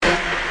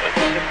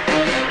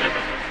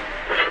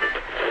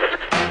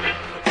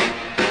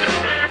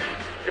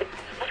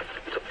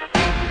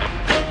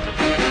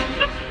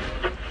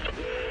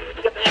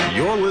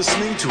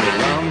listening to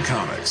Around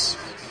Comics.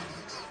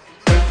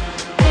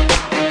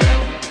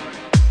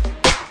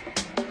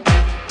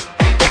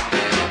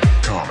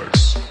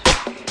 Comics.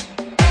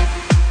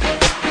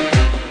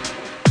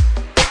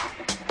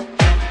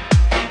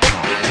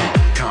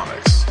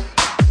 Comics.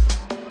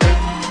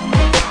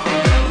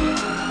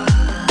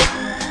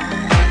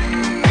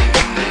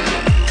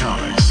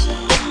 Comics.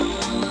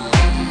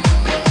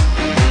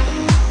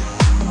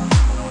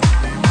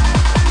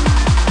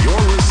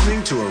 You're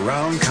listening to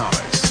Around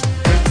Comics.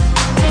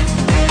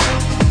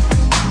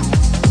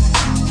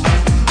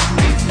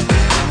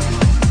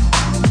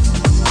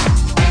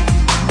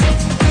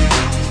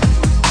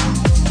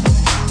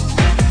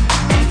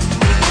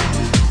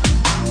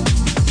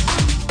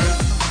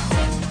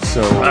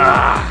 So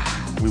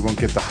we won't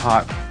get the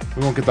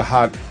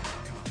hot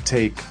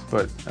take,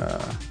 but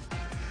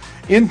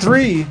in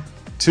 3,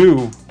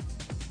 2,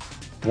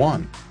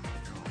 1.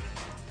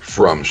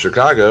 From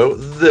Chicago,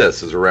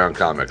 this is Around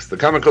Comics, the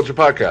comic culture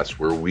podcast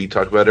where we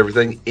talk about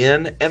everything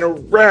in and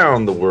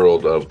around the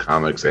world of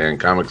comics and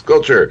comics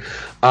culture.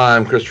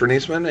 I'm Christopher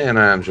Niesman, and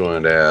I'm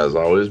joined, as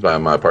always, by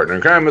my partner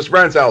in crime, Mr.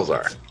 Brian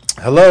Salazar.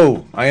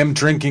 Hello. I am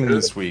drinking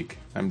this week.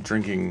 I'm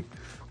drinking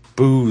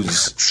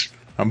booze.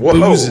 I'm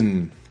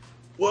boozing.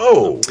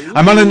 Whoa.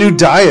 I'm on a new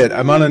diet. I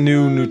have a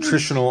new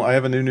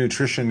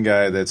nutrition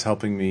guy that's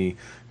helping me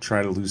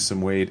try to lose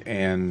some weight,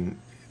 and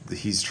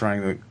he's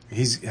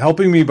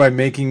helping me by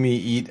making me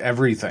eat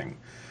everything.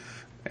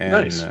 And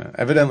nice.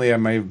 Evidently I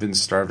may have been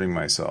starving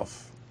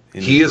myself.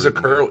 He's a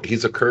curler.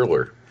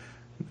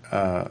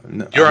 No,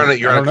 You're on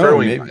a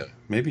curling diet.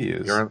 Maybe he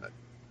is.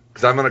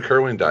 Because I'm on a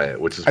curling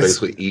diet, which is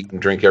basically eat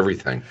and drink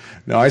everything.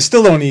 No, I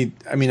still don't eat.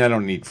 I mean, I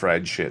don't eat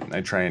fried shit.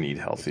 I try and eat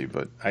healthy,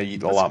 but I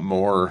eat a lot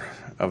more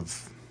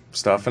of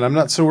stuff, and I'm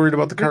not so worried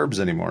about the carbs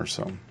anymore.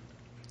 So,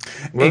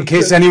 in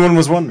case anyone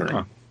was wondering.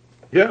 Huh.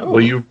 Yeah,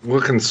 well, you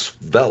looking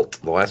svelte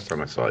the last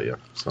time I saw you.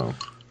 So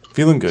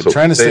feeling good,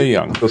 trying to stay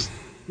young.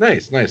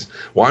 Nice.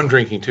 Well, I'm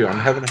drinking too. I'm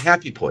having a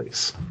Happy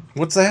Place.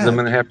 What's that? I'm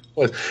in a Happy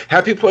Place.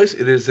 Happy Place.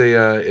 It is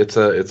it's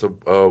a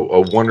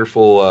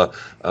wonderful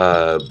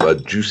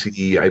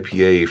juicy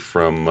IPA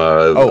from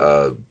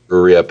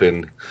brewery up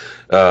in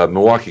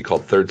Milwaukee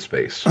called Third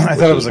Space. I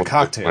thought it was a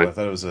cocktail. I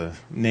thought it was a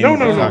name of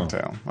a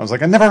cocktail. I was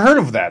like, I never heard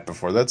of that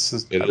before. That's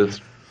just, it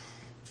is.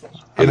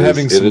 It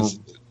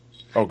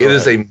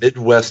is a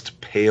Midwest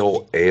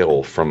Pale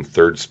Ale from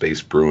Third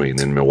Space Brewing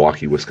in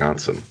Milwaukee,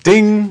 Wisconsin.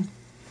 Ding!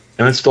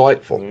 And it's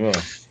delightful. Yeah.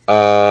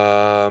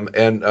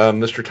 And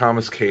Mr.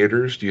 Thomas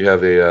caters. Do you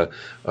have a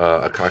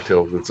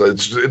cocktail?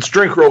 It's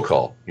drink roll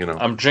call. You know,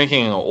 I'm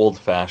drinking an old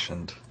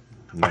fashioned.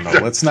 No,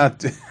 let's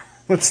not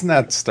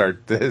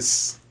start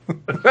this.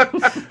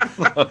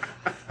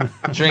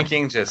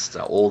 Drinking just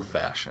old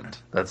fashioned.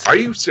 That's. Are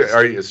you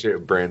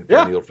brandy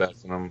old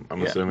fashioned?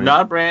 I'm assuming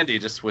not brandy,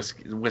 just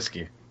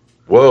whiskey.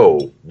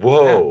 Whoa!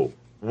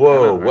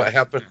 What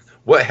happened?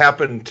 What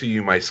happened to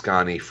you, my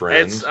scrawny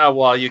friend? It's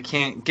well, you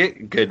can't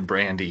get good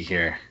brandy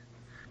here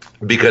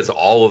because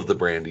all of the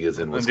brandy is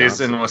in Wisconsin.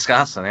 It's in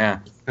Wisconsin, yeah.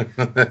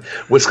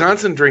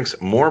 Wisconsin drinks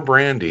more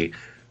brandy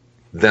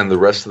than the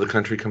rest of the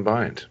country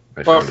combined.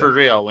 Well, for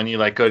real, when you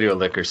go to a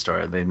liquor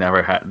store, they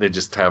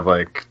just have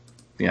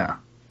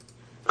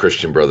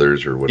Christian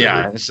Brothers or whatever.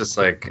 Yeah, it's just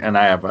and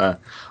I have a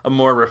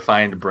more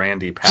refined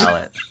brandy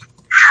palate.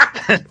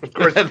 Of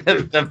course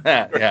than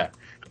that, yeah.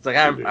 It's like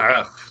I'm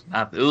not.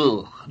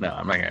 No,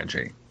 I'm not gonna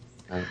drink.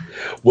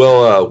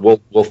 Well,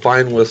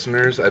 fine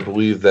listeners. I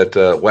believe that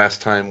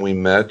last time we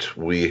met,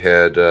 we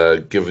had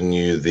given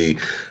you the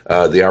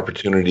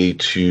opportunity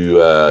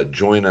to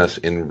join us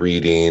in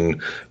reading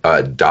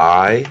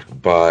 "Die"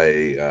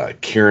 by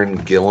Kieran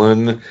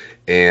Gillen.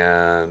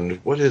 And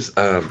what is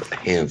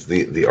Hans,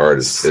 the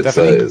artist?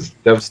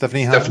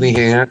 Stephanie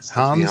Hans.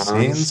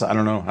 Hans. I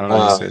don't know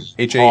how to say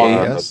it.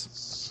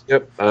 Haas.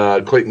 Yep,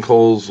 Clayton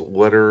Cole's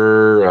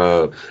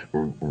letterer,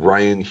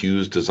 Ryan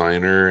Hughes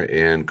designer,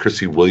 and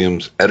Chrissy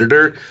Williams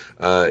editor.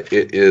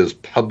 It is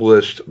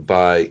published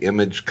by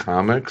Image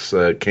Comics.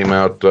 Came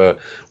out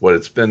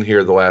it's been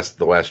here the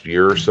last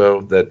year or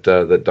so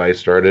that Die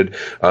started.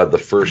 The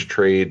first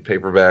trade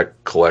paperback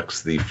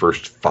collects the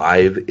first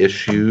 5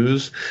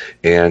 issues,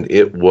 and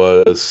it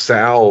was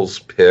Sal's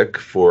pick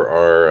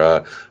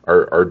for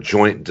our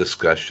joint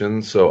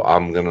discussion. So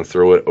I'm going to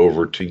throw it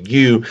over to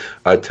you.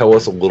 Tell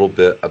us a little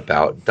bit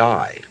about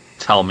Die.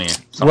 Tell me.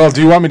 Something. Well,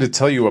 do you want me to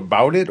tell you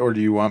about it, or do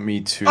you want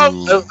me to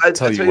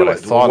tell you what I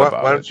thought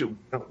about it?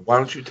 Why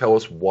don't you tell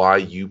us why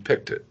you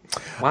picked it?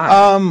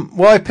 Why?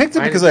 Well, I picked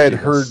it because I had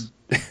heard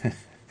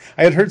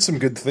I had heard some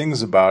good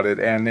things about it,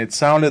 and it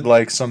sounded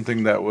like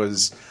something that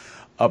was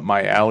up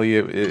my alley.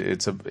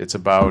 It's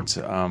about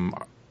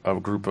a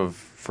group of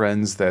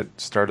friends that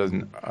start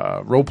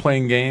a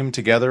role-playing game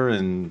together,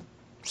 and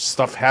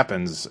stuff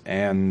happens,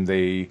 and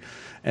they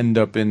end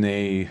up in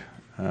a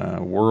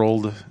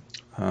world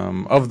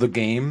of the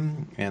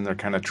game, and they're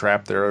kind of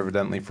trapped there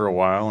evidently for a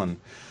while, and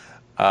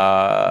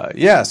So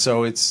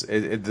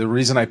the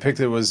reason I picked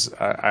it was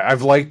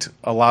I've liked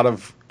a lot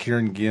of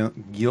Kieran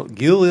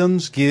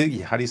Gillen's.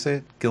 How do you say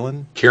it?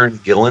 Kieran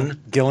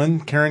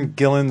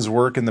Gillen's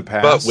work in the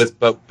past,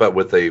 but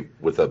with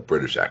a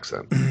British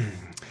accent.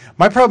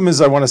 My problem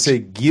is I want to say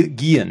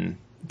Gian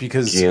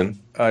because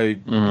I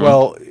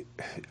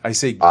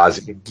say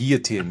Ozzy.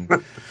 guillotine.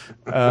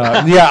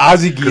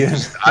 Ozzy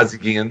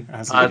Gian.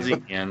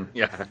 Ozzy Gian.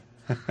 Yeah.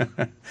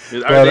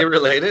 Are they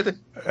related?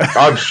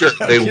 I'm sure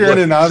they Kieran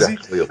and Ozzy.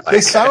 Exactly alike.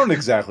 They sound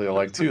exactly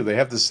alike too. They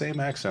have the same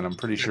accent. I'm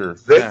pretty sure.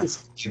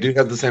 You do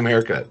have the same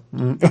haircut.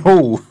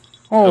 Oh.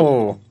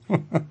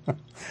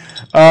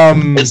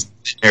 It's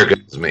haircut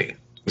as me.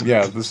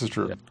 Yeah, this is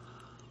true. Yeah.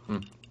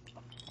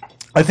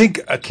 I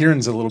think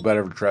Kieran's a little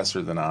better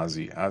dresser than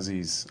Ozzy.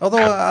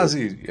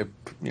 Ozzy,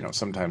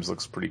 sometimes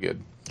looks pretty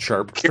good,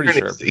 pretty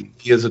sharp.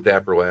 He is a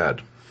dapper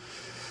lad.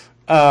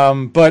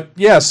 But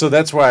yeah, so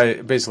that's why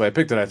basically I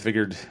picked it. I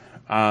figured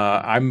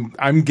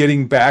I'm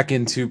getting back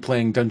into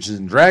playing Dungeons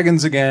and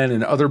Dragons again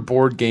and other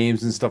board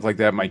games and stuff like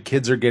that. My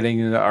kids are getting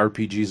into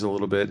RPGs a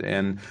little bit,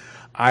 and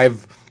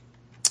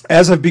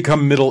as I've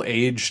become middle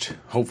aged,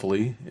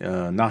 hopefully,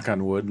 knock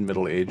on wood,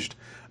 middle aged,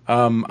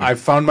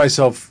 I've found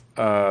myself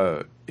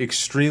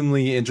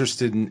extremely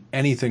interested in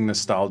anything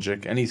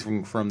nostalgic,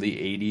 anything from the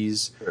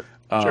 80s.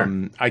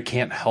 Sure. I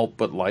can't help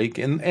but like,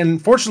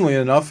 and fortunately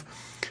enough,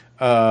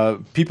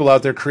 people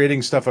out there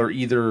creating stuff are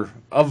either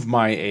of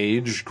my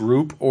age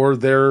group or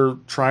they're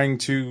trying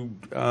to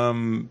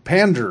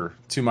pander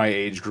to my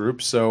age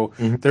group. So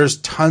there's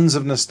tons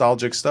of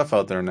nostalgic stuff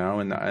out there now,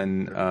 and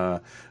an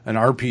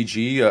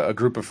RPG, a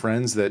group of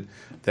friends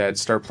that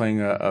start playing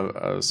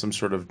some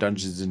sort of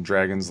Dungeons and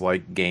Dragons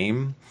like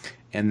game.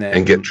 And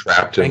get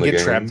trapped in the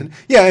game.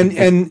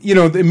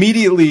 And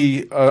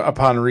immediately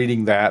upon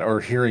reading that or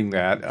hearing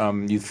that,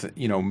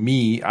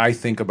 I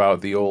think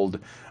about the old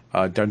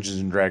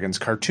Dungeons and Dragons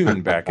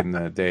cartoon back in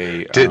the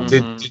day.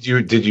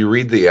 Did you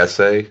read the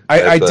essay?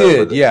 I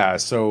did, yeah.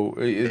 So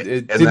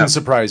it didn't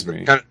surprise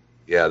me.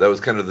 That was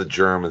kind of the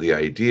germ of the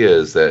idea.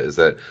 Is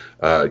that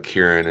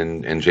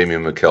Kieran and Jamie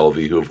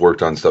McKelvey, who have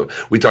worked on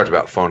stuff. We talked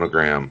about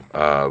Phonogram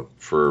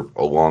for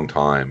a long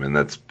time, and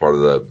that's part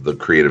of the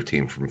creative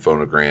team from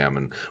Phonogram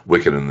and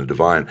Wicked and the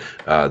Divine.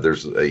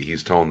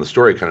 He's telling the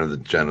story, kind of the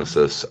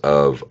genesis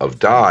of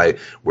Die,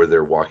 where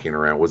they're walking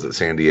around. Was it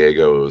San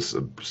Diego? It was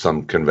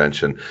some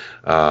convention,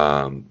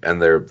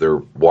 and they're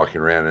walking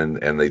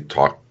around and they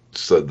talk.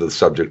 So the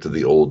subject of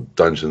the old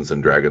Dungeons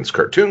and Dragons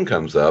cartoon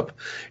comes up,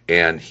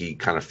 and he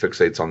kind of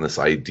fixates on this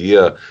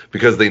idea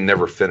because they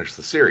never finished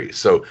the series.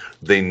 So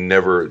they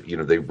never,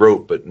 they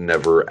wrote but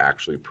never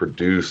actually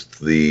produced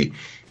the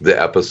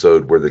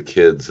episode where the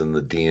kids in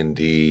the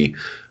D&D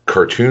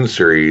cartoon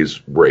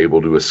series were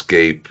able to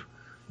escape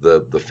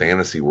the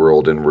fantasy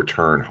world and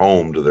return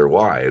home to their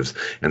wives.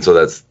 And so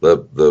that's the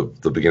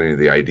beginning of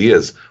the idea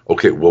is,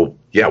 okay, well,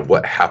 yeah,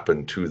 what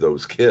happened to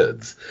those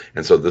kids?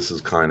 And so this is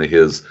kind of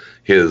his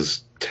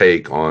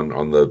take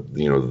on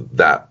the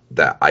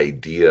that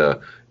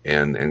idea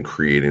and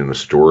creating a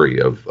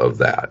story of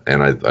that.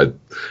 And I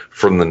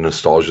from the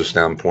nostalgia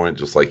standpoint,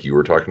 just like you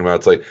were talking about,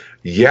 it's like,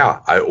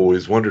 yeah, I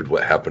always wondered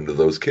what happened to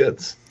those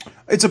kids.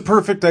 It's a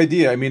perfect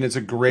idea. I mean, it's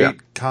a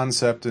great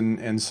concept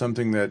and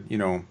something that,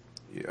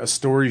 a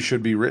story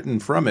should be written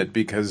from it,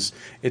 because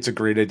it's a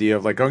great idea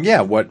of like, oh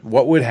yeah, what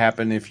would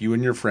happen if you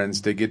and your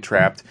friends did get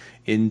trapped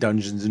in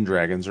Dungeons and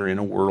Dragons or in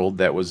a world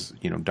that was,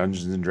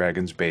 Dungeons and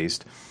Dragons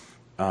based,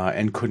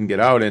 and couldn't get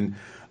out. And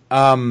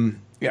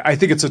I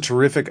think it's a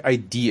terrific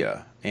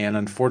idea, and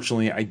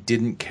unfortunately I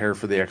didn't care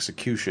for the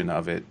execution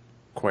of it,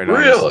 quite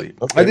honestly.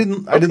 Okay. I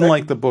didn't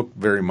like the book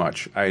very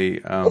much. I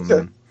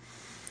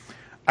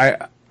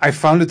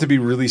found it to be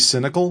really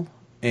cynical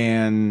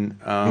and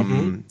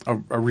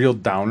a real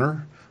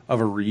downer of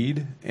a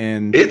read,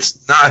 and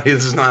it's not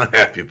a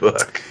happy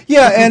book.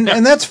 Yeah,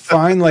 and that's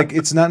fine. Like,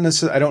 it's not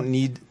necessarily, I don't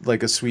need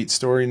like a sweet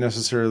story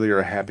necessarily or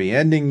a happy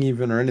ending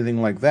even or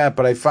anything like that,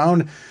 but I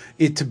found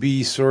it to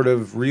be sort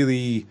of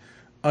really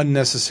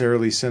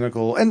unnecessarily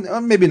cynical, and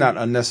maybe not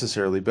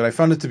unnecessarily, but I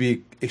found it to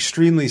be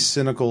extremely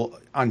cynical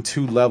on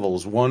two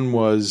levels. One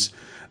was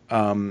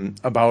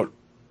about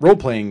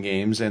role-playing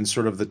games and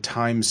sort of the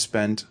time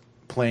spent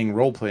playing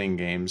role-playing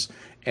games.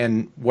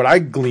 And what I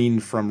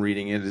gleaned from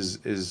reading it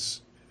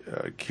is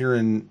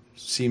Kieran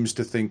seems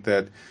to think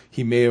that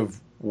he may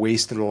have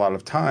wasted a lot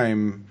of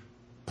time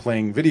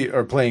playing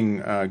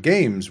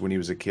games when he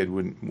was a kid,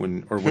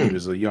 when he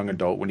was a young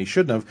adult, when he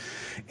shouldn't have.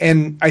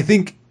 And I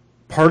think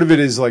part of it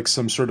is like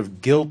some sort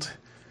of guilt,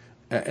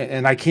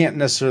 and I can't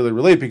necessarily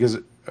relate because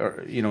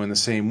in the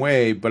same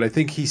way, but I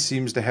think he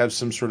seems to have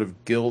some sort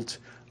of guilt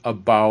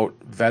about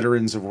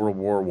veterans of World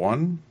War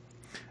I.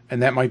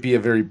 And that might be a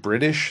very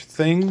British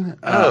thing.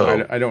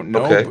 I don't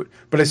know. Okay.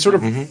 But I sort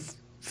of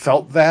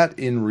felt that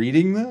in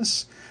reading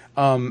this.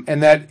 And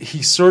that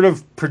he sort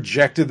of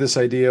projected this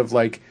idea of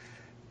like,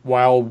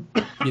 while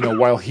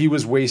he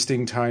was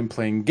wasting time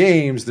playing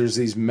games, there's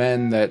these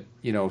men that,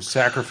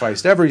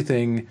 sacrificed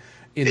everything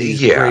in these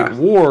great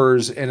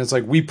wars. And it's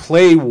like, we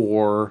play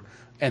war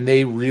and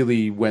they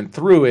really went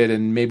through it,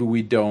 and maybe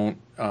we don't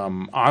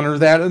honor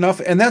that enough.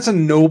 And that's a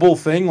noble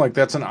thing. Like,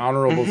 that's an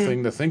honorable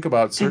thing to think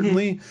about,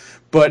 certainly.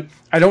 But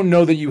I don't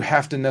know that you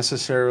have to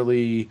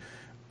necessarily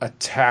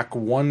attack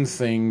one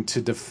thing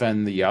to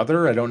defend the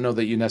other. I don't know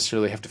that you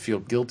necessarily have to feel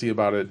guilty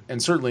about it,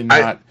 and certainly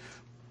not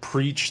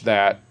preach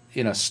that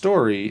in a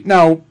story.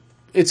 Now,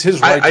 it's his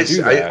right to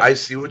do that. I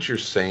see what you're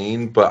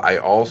saying, but I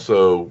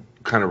also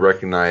kind of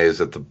recognize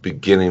at the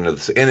beginning of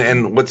this,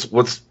 and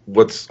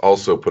what's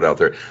also put out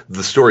there,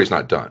 the story's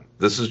not done.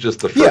 This is just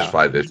the first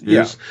 5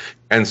 issues,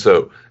 and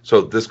so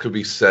this could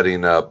be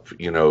setting up,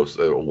 a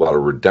lot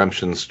of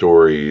redemption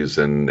stories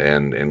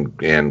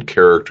and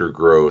character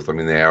growth. I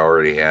mean, they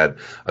already had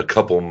a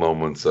couple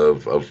moments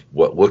of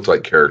what looked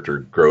like character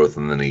growth,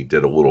 and then he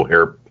did a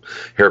little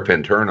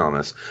hairpin turn on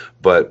us.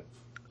 But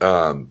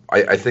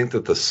I think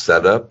that the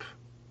setup,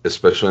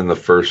 especially in the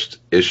first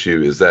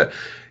issue, is that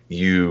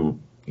you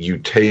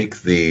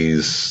take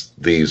these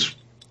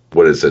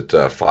what is it,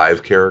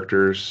 5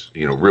 characters,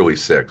 really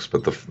 6,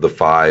 but the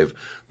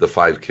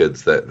five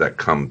kids that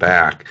come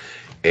back,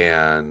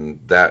 and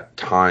that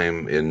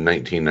time in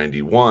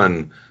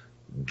 1991,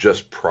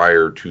 just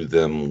prior to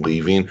them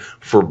leaving,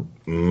 for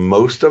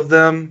most of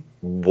them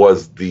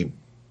was the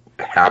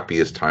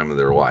happiest time of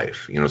their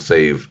life,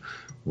 save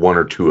 1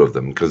 or 2 of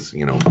them, because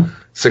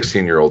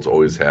 16-year-olds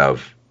always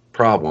have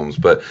problems.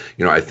 But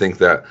I think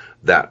that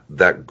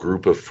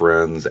group of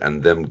friends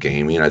and them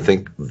gaming, I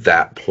think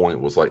that point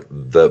was like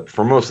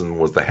for most of them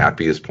was the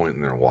happiest point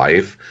in their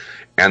life.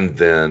 And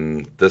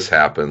then this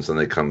happens, and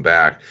they come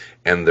back,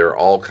 and they're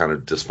all kind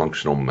of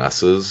dysfunctional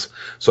messes.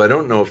 So I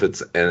don't know if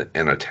it's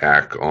an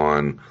attack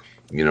on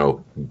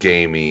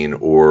gaming,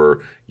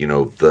 or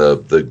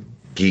the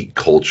geek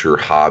culture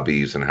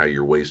hobbies and how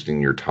you're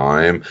wasting your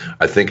time.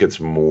 I think it's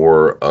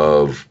more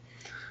of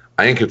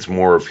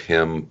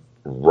him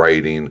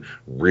writing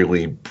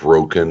really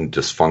broken,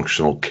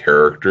 dysfunctional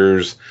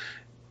characters,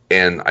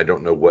 and I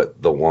don't know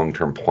what the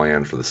long-term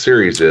plan for the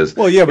series is.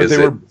 Well, yeah, but they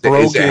were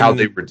broken. Is it how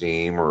they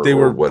redeem, or they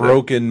were whatever?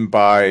 Broken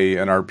by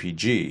an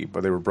RPG,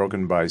 but they were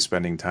broken by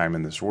spending time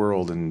in this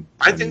world. And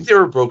I think they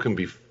were broken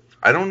before.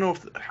 I don't know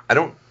if I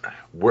don't.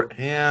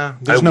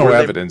 There's no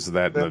evidence of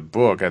that in the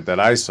book that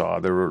I saw.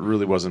 There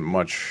really wasn't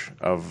much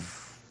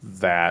of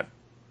that.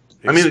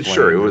 I mean,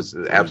 sure, it was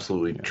an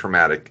absolutely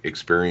traumatic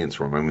experience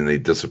for them. I mean, they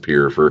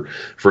disappear for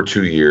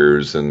 2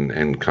 years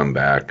and come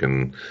back,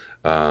 and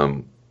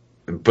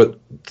but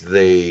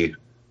they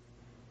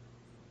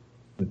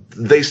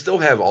still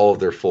have all of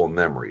their full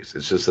memories.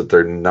 It's just that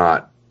they're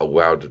not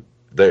allowed to.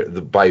 They're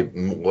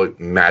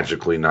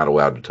magically not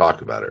allowed to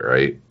talk about it,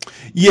 right?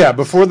 Yeah,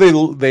 before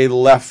they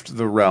left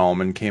the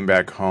realm and came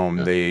back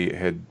home, they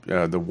had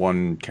the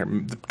one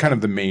kind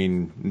of the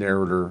main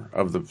narrator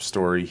of the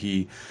story.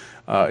 He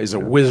is a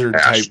wizard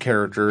type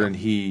character, and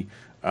he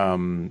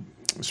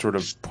sort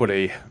of put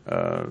a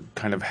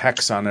kind of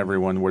hex on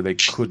everyone where they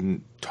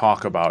couldn't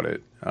talk about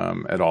it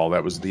at all.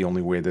 That was the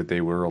only way that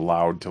they were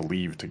allowed to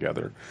leave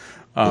together.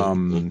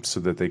 So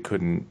that they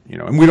couldn't,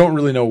 and we don't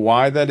really know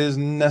why that is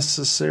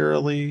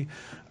necessarily.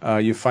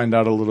 You find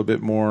out a little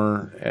bit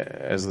more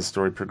as the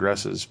story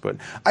progresses. But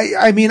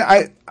I mean,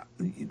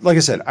 like I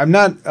said, I'm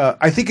not.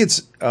 I think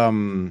it's a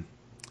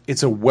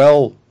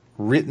well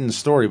written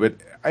story, but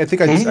I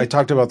think I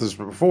talked about this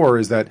before.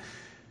 Is that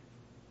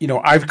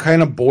I've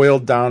kind of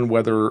boiled down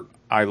whether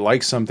I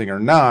like something or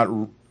not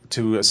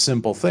to a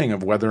simple thing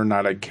of whether or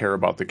not I care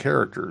about the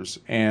characters.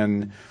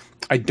 And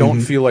I don't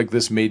feel like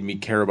this made me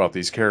care about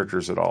these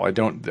characters at all. I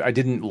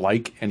didn't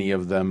like any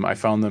of them. I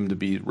found them to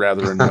be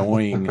rather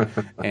annoying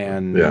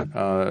and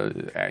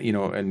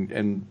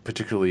and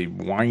particularly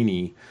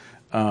whiny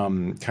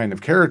kind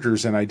of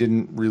characters, and I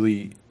didn't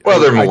really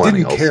I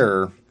didn't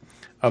care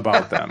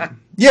about them.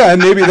 Yeah,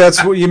 and maybe that's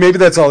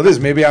all it is.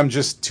 Maybe I'm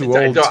just too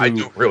old. I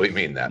don't really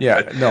mean that.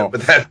 Yeah,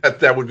 but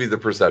that would be the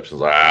perception.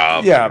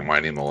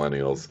 Whiny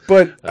millennials.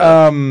 But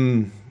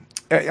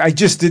I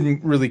just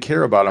didn't really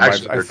care about them.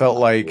 Actually, I felt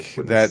like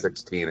that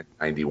 16 and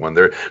 91.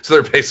 They're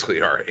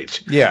basically our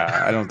age.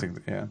 Yeah, I don't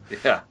think. Yeah.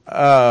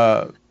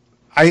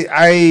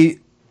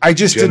 I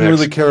just didn't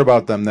really care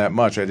about them that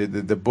much.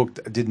 The book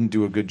didn't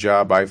do a good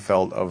job, I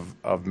felt,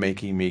 of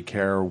making me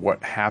care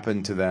what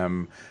happened to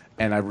them,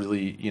 and I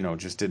really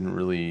just didn't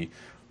really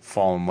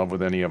fall in love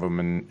with any of them,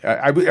 and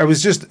I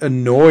was just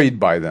annoyed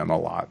by them a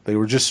lot. They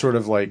were just sort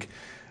of like.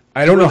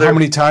 I don't know how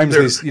many times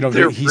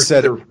he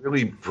said they're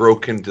really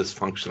broken,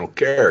 dysfunctional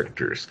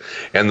characters,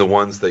 and the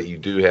ones that you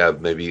do have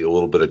maybe a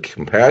little bit of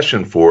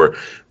compassion for,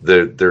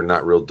 they're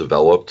not real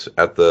developed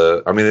at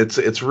the. I mean,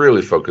 it's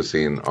really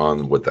focusing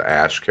on with the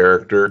Ash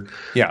character,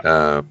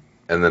 and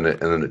then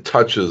it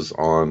touches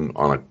on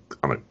a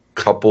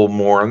couple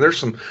more, and there's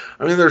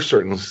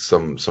certainly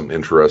some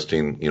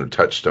interesting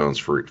touchstones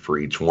for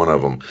each one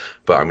of them.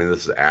 But I mean,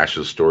 this is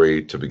Ash's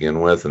story to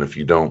begin with, and if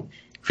you don't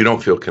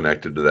feel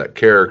connected to that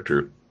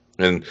character.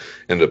 And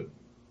to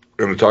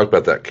talk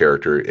about that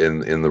character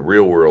in the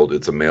real world,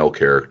 it's a male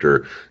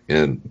character.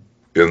 In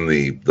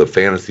the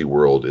fantasy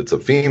world, it's a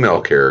female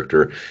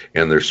character,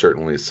 and there's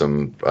certainly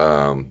some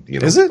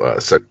Is it?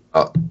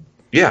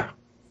 Yeah,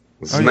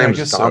 his name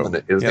is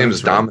Dominic. So. His name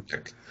is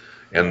Dominic,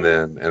 and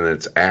then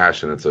it's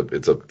Ash, and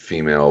it's a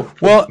female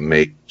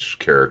mage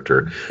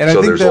character. And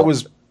I think that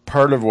was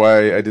part of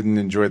why I didn't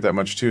enjoy it that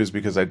much too, is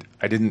because I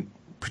didn't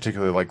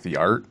particularly like the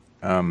art.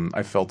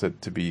 I felt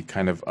it to be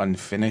kind of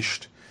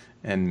unfinished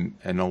and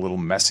a little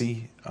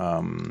messy.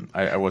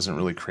 I wasn't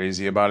really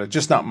crazy about it.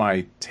 Just not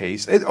my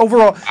taste.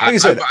 Overall, like I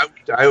said,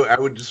 I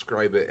would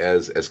describe it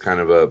as kind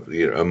of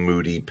a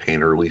moody,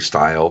 painterly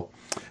style.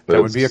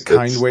 That would be a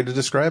kind way to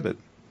describe it.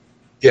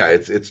 Yeah,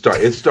 it's dark.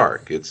 It's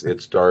dark.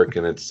 It's dark,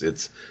 and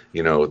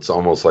it's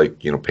almost like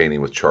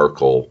painting with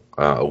charcoal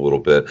a little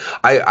bit.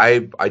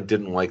 I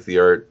didn't like the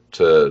art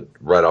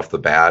right off the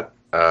bat.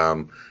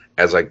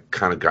 As I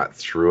kind of got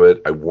through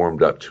it, I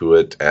warmed up to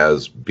it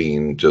as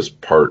being just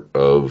part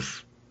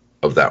of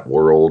that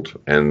world,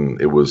 and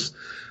it was.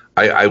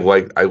 I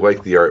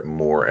like the art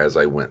more as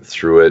I went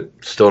through it.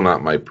 Still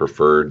not my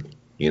preferred,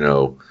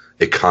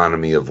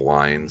 economy of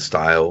line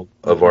style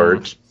of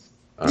art.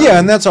 Yeah,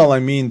 and that's all I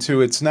mean too.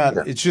 It's not.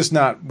 Yeah. It's just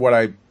not what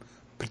I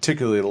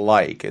particularly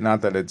like, and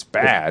not that it's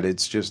bad.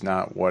 It's just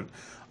not what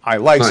I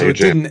like. So it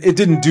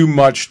didn't do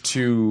much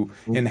to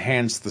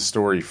enhance the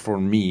story for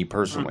me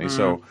personally.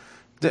 So,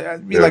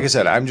 like I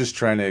said, I'm just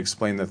trying to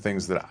explain the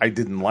things that I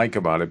didn't like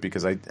about it,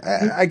 because I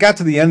got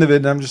to the end of it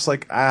and I'm just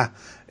like,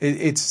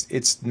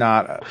 it's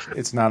not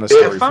a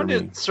story for me. I found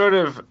it sort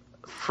of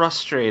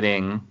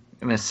frustrating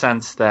in a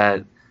sense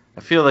that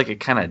I feel like it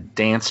kind of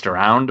danced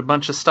around a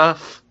bunch of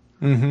stuff.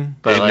 Mm-hmm.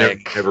 But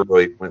never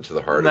really went to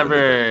the heart of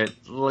it.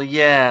 Well,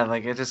 yeah,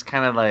 it just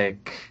kind of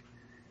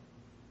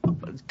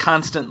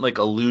constant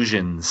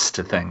allusions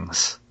to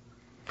things,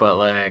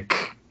 but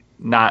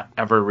not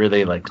ever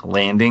really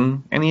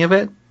landing any of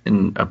it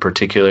in a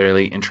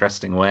particularly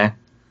interesting way.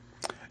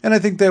 And I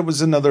think that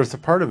was another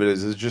part of it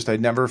is just I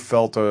never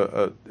felt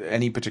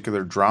any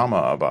particular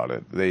drama about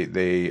it.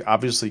 They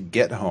obviously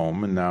get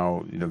home, and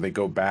now they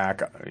go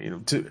back.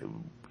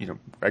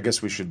 I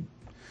guess we should.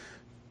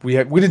 We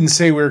didn't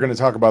say we were going to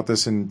talk about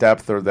this in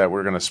depth or that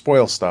we're going to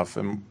spoil stuff,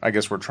 and I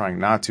guess we're trying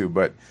not to.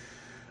 But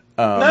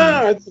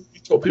I think we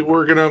told people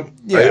we're going to.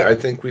 Yeah. I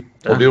think we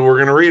told people we're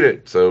going to read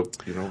it. So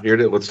here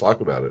it is. Let's talk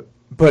about it.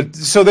 But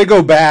so they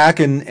go back,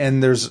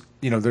 and there's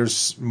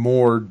there's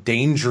more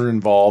danger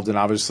involved, and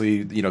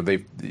obviously they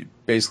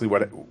basically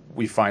what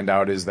we find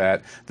out is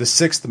that the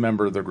sixth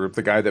member of the group,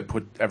 the guy that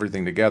put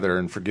everything together,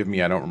 and forgive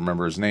me, I don't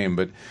remember his name,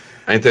 but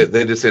I think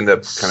they just end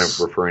up kind of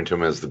referring to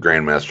him as the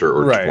Grandmaster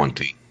or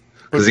 20.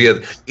 Because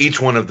each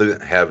one of them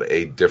have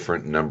a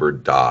different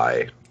numbered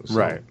die. So.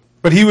 Right.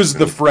 But he was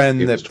the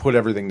friend that put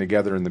everything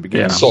together in the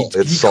beginning.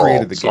 Yeah. He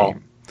created the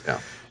game. Yeah.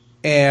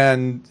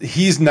 And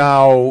he's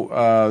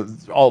now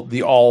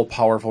the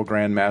all-powerful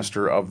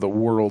Grandmaster of the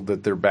world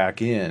that they're back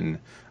in.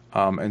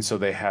 And so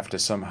they have to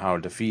somehow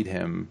defeat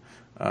him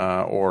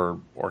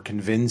or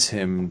convince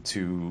him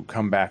to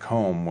come back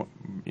home,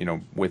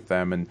 with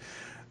them. And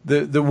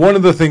the one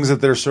of the things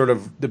that they're sort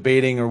of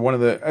debating, or one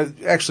of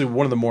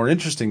the more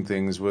interesting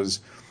things, was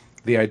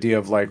the idea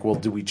of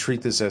do we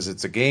treat this as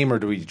it's a game, or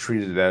do we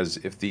treat it as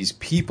if these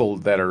people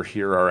that are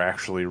here are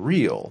actually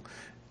real?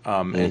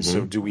 And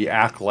so do we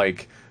act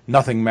like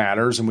nothing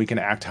matters and we can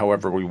act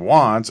however we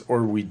want,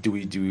 or do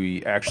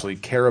we actually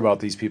care about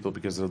these people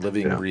because they're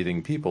living,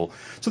 breathing people?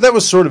 So that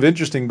was sort of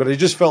interesting, but it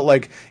just felt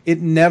like it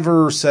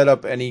never set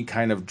up any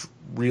kind of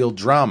real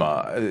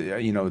drama.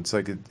 It's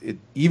like it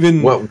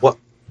even... What?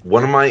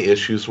 One of my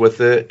issues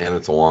with it, and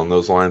it's along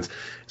those lines,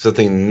 is that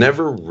they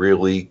never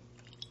really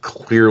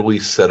clearly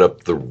set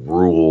up the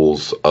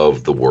rules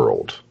of the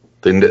world.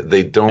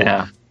 They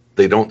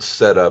don't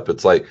set up.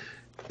 It's like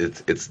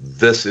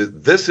this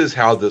is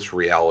how this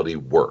reality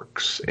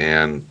works,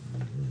 and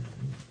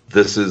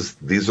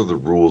these are the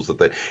rules that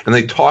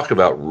they talk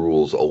about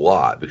rules a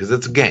lot because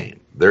it's a game.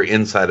 They're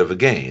inside of a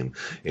game,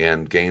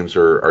 and games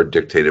are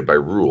dictated by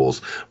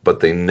rules, but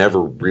they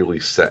never really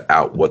set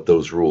out what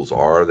those rules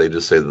are. They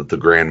just say that the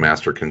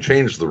Grandmaster can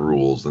change the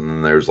rules, and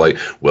then there's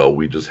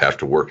we just have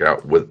to work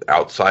out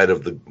outside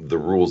of the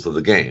rules of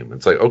the game.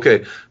 It's like,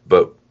 okay,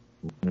 but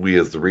we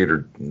as the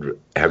reader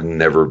have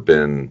never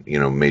been,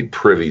 made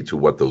privy to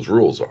what those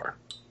rules are.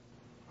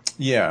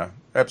 Yeah,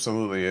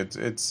 absolutely.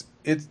 It's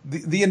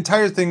the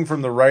entire thing,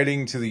 from the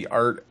writing to the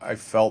art, I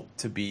felt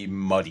to be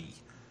muddy.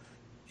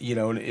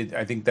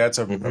 I think that's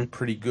a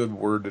pretty good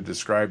word to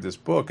describe this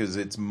book. Is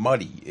it's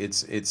muddy.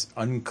 It's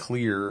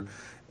unclear.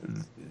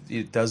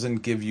 It doesn't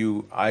give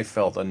you, I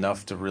felt,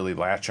 enough to really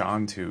latch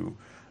on to.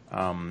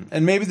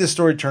 And maybe the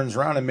story turns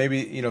around, and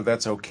maybe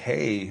that's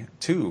okay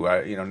too.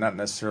 Not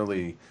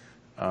necessarily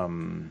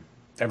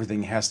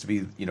everything has to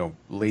be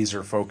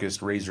laser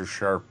focused, razor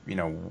sharp.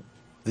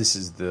 This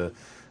is the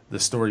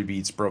story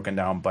beats broken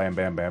down. Bam,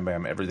 bam, bam,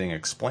 bam. Everything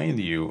explained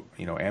to you.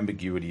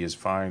 Ambiguity is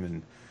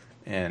fine,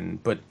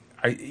 but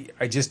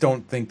I just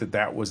don't think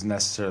that was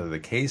necessarily the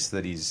case,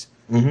 that he's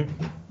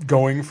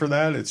going for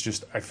that. It's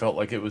just, I felt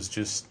like it was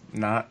just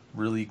not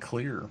really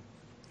clear.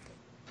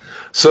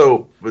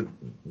 So,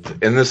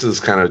 and this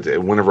is kind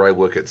of, whenever I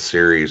look at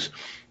series,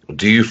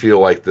 do you feel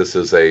like this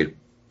is a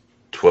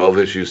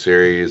 12-issue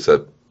series,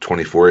 a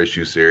 24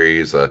 issue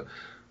series, a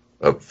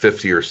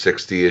 50 or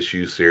 60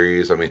 issue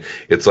series. I mean,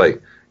 it's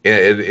like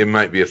it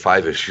might be a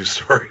 5 issue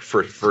story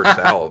for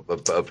Sal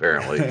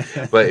apparently.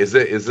 But is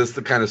this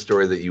the kind of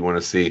story that you want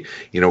to see,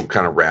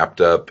 kind of wrapped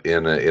up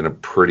in a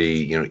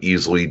pretty,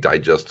 easily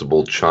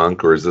digestible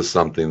chunk, or is this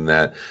something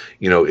that,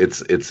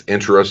 it's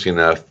interesting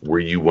enough where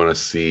you want to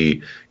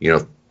see,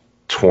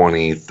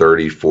 20,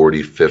 30,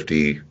 40,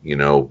 50,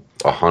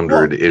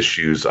 100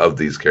 issues of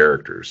these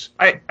characters?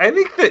 I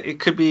think that it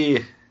could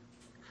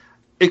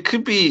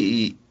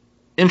be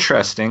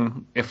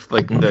interesting if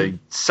the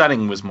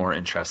setting was more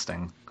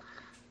interesting.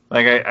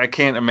 Like I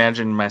can't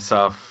imagine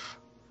myself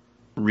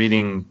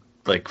reading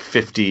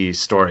 50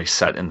 stories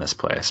set in this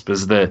place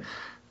because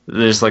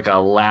there's a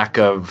lack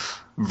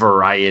of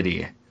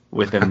variety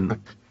within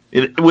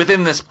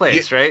this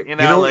place, right?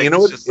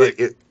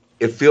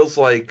 It feels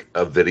like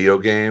a video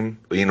game,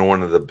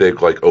 one of the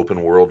big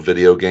open world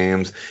video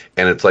games,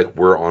 and it's like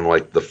we're on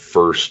the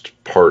first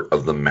part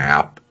of the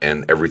map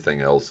and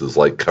everything else is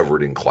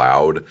covered in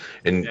cloud,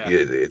 and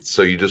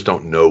so you just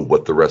don't know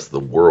what the rest of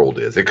the world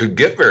is. It could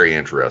get very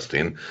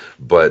interesting,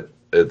 but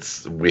I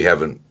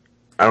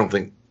don't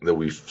think that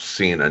we've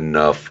seen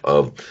enough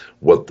of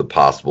what the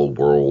possible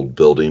world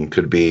building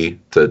could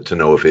be to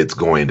know if it's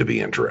going to be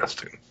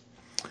interesting.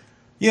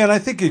 Yeah, and I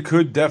think it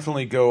could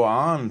definitely go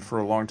on for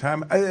a long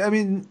time. I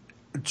mean,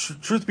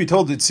 truth be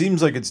told, it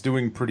seems like it's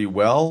doing pretty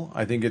well.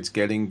 I think it's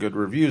getting good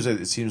reviews.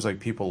 It seems like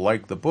people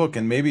like the book,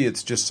 and maybe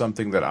it's just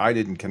something that I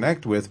didn't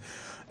connect with.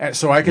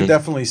 So I could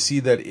definitely see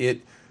that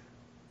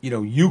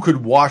you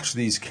could watch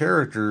these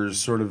characters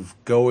sort of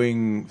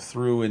going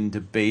through and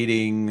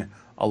debating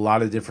a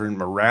lot of different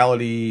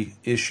morality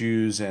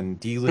issues and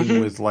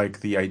dealing with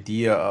the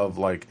idea of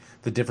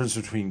the difference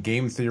between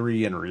game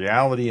theory and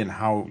reality and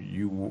how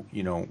you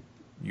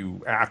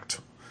act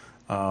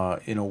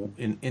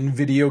in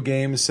video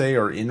games, say,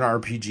 or in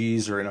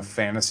RPGs or in a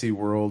fantasy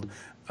world.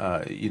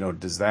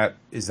 Is that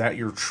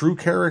your true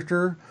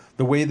character,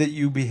 the way that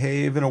you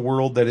behave in a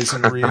world that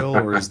isn't real,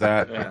 or is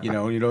that you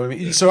know what I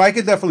mean? So I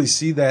could definitely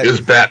see that. Is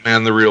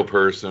Batman the real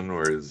person,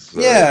 or is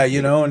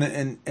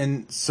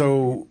and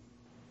so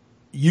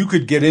you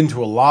could get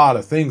into a lot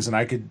of things, and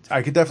I could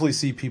definitely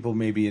see people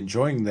maybe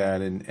enjoying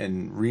that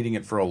and reading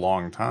it for a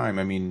long time.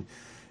 I mean,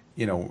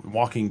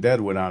 Walking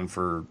Dead went on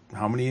for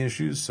how many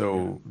issues?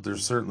 So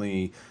there's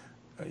certainly,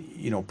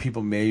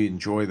 people may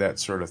enjoy that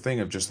sort of thing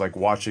of just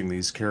watching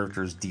these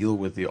characters deal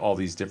with all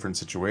these different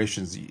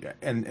situations.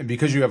 And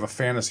because you have a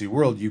fantasy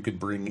world, you could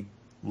bring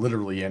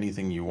literally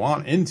anything you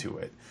want into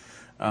it.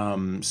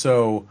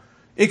 So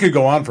it could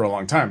go on for a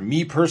long time.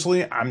 Me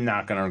personally, I'm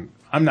not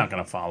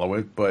gonna follow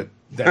it, but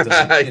that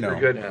doesn't,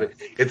 Good.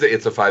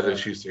 It's a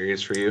 5-issue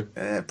series for you.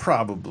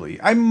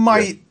 Probably. I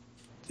might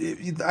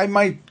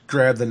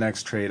grab the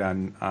next trade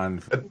on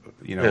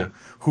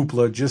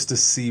Hoopla just to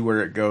see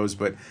where it goes,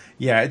 but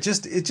it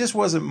just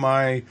wasn't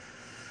my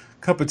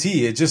cup of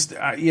tea. It just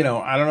I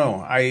don't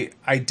know.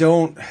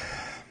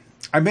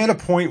 I'm at a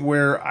point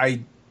where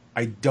I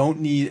don't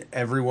need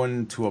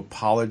everyone to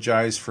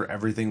apologize for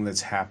everything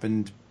that's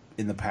happened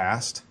in the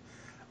past.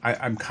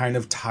 I'm kind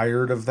of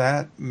tired of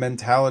that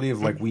mentality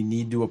of we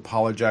need to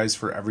apologize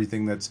for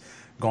everything that's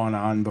gone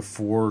on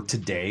before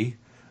today.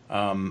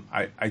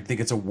 I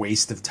think it's a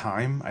waste of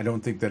time. I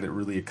don't think that it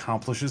really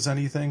accomplishes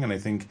anything, and I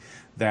think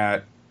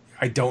that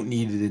I don't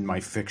need it in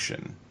my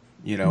fiction.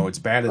 It's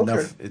bad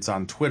enough it's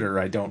on Twitter.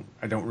 I don't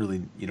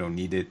really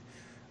need it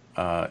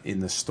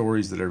in the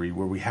stories that I read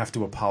where we have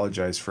to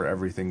apologize for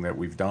everything that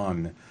we've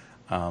done.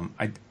 I'm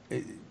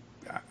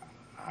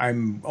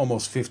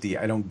almost 50.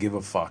 I don't give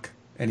a fuck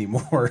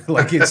anymore.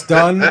 It's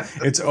done.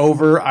 It's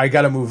over. I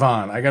got to move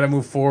on. I got to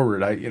move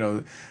forward.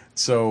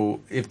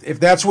 So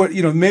if that's what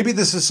maybe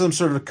this is some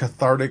sort of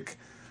cathartic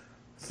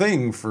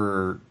thing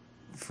for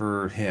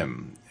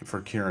him,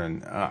 for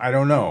Kieran. I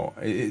don't know.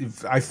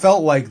 I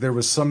felt like there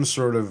was some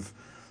sort of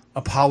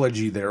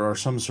apology there, or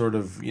some sort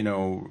of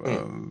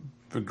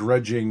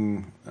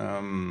begrudging.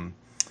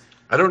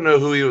 I don't know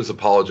who he was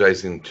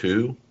apologizing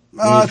to.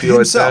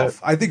 Himself.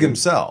 I think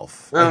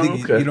himself. Oh, I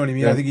think okay. You know what I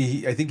mean. Yeah.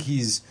 I think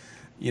he's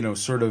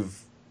sort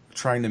of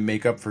trying to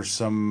make up for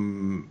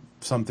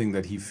something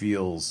that he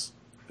feels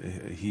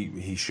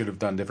he should have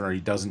done different, or he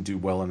doesn't do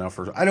well enough,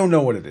 or I don't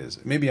know what it is.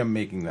 Maybe I'm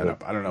making that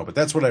up. I don't know, but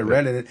that's what I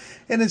read in it,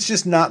 and it's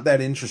just not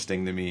that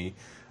interesting to me.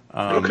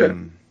 I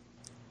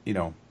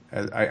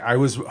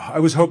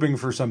was hoping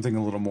for something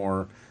a little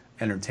more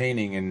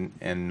entertaining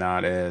and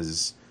not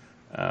as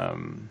I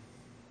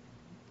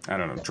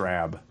don't know,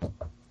 drab.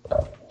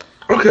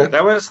 Okay,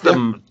 that was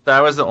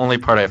the only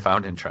part I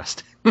found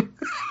interesting.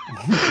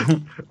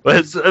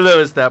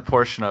 was that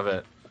portion of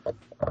it?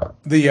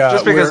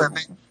 Just because I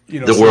think.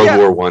 The World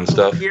War One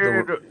stuff.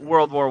 Weird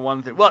World War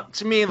One thing. Well,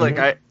 to me,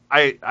 I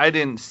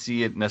didn't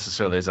see it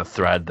necessarily as a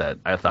thread that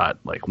I thought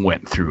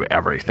went through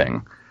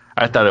everything.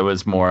 I thought it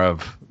was more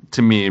of,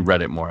 to me,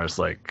 read it more as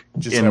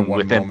just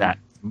within that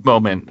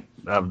moment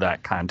of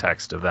that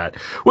context of that,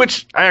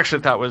 which I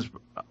actually thought was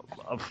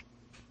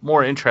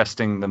more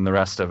interesting than the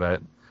rest of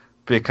it,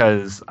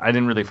 because I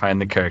didn't really find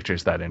the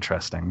characters that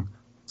interesting.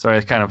 So I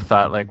kind of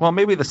thought like, well,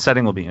 maybe the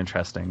setting will be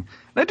interesting.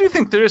 And I do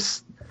think there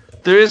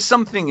is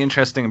something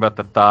interesting about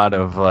the thought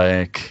of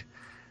like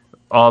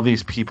all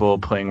these people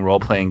playing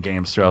role-playing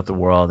games throughout the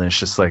world, and it's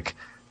just like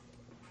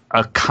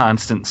a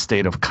constant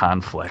state of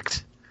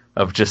conflict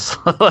of just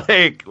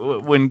like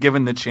when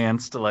given the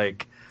chance to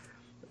like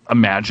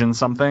imagine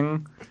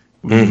something.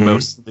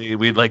 Mostly,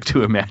 we'd like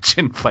to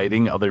imagine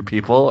fighting other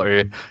people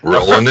or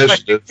real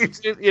initiative.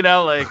 You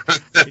know, like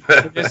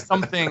there's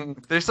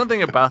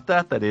something about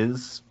that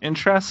is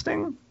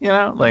interesting. You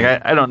know, like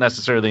I don't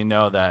necessarily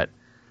know that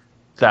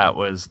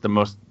was the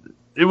most.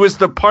 It was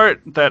the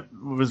part that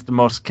was the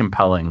most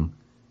compelling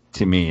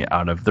to me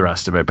out of the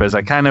rest of it, because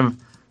I kind of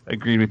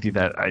agreed with you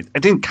that I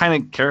didn't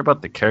kind of care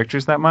about the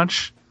characters that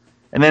much,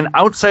 and then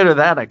outside of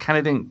that, I kind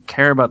of didn't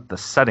care about the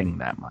setting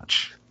that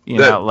much.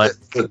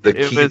 The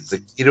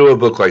key to a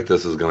book like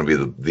this is going to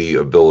be the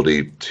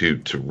ability to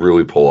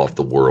really pull off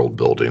the world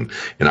building.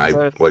 And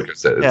like I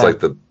said, it's like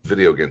the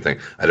video game thing.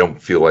 I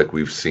don't feel like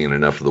we've seen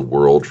enough of the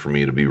world for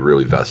me to be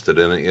really vested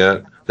in it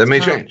yet. That may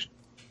change.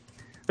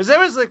 Because that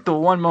was like the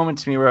one moment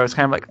to me where I was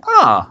kind of like,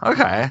 oh,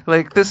 okay,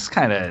 like this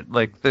kind of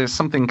like there's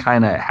something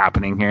kind of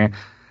happening here.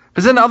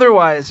 But then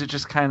otherwise, it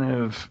just kind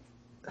of,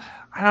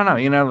 I don't know,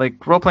 you know,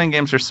 like role playing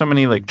games, there's so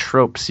many like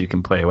tropes you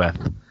can play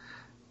with.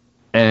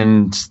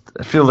 And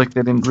I feel like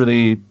they didn't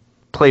really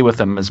play with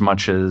them as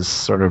much as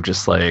sort of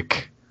just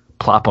like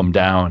plop them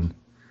down,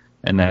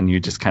 and then you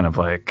just kind of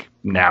like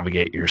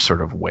navigate your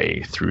sort of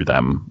way through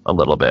them a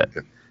little bit.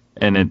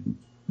 And it,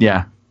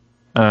 yeah.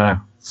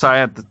 So I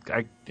had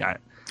sort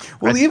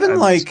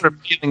of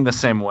feeling the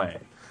same way.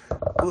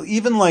 Well,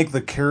 even like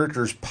the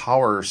characters'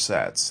 power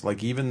sets,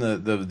 like even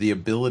the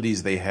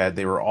abilities they had,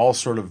 they were all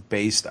sort of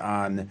based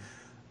on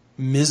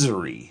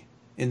misery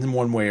in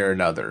one way or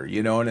another,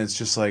 you know. And it's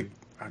just like,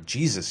 oh,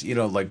 Jesus, you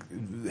know, like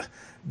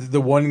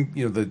the one,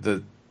 you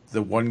know,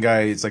 the one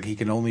guy, it's like he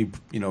can only,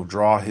 you know,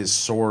 draw his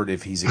sword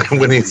if he's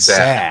when he's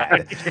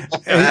sad.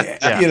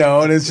 You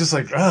know, and it's just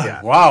like,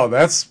 wow,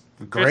 that's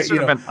great. There's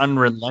sort of an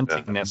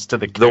unrelentingness to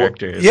the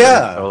characters.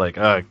 So like,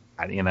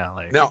 you know,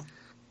 like now.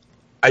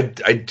 I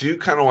do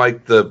kind of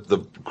like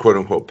the quote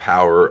unquote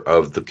power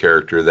of the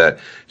character that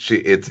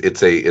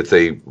it's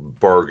a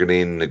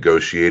bargaining,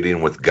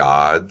 negotiating with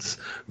gods,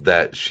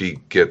 that she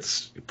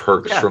gets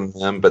perks from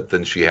them, but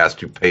then she has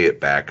to pay it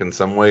back in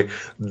some way.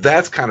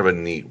 That's kind of a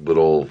neat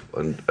little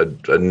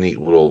a neat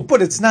little.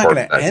 But it's not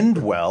going to end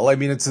well. I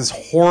mean, it's this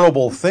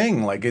horrible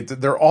thing. Like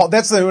they're all.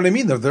 That's what I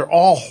mean. They're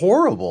all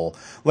horrible.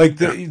 Like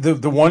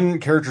the one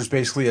character is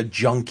basically a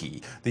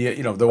junkie.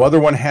 The other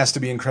one has to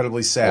be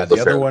incredibly sad.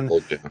 The other one,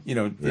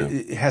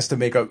 it has to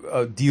make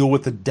a deal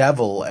with the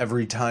devil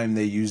every time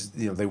they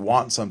they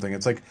want something.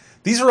 It's like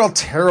these are all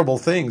terrible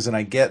things, and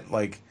I get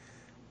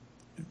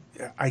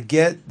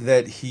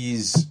that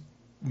he's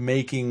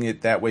making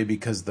it that way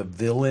because the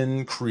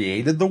villain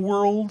created the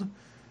world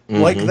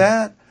like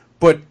that,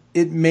 but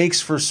it makes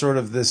for sort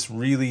of this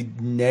really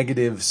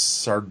negative,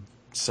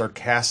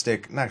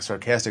 sarcastic, not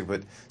sarcastic,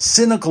 but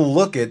cynical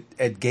look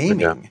at gaming.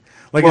 Yeah.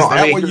 Like, is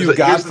that what you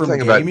got from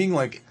gaming?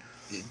 Like,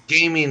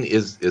 gaming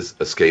is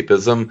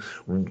escapism.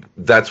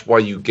 That's why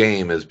you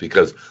game, is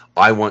because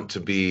I want to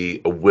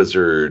be a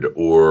wizard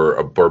or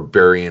a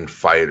barbarian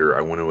fighter.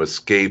 I want to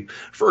escape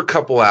for a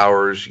couple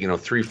hours,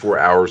 3-4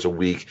 hours a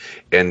week,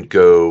 and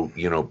go,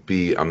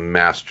 be a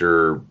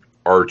master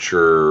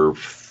archer,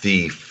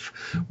 thief,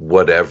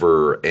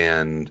 whatever.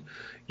 And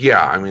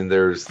yeah, I mean,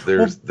 there's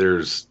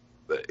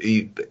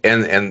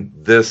and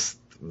this,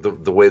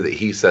 the way that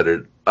he set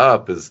it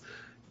up is,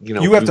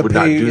 you have to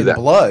pay in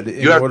blood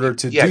in order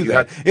to do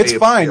that. It's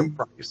fine.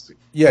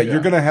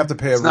 You're going to have to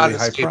pay a really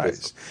high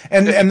price,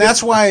 and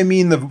that's why I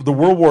mean the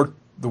World War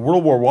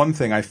I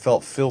thing I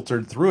felt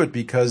filtered through it,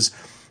 because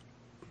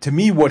to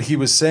me what he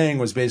was saying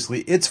was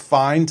basically it's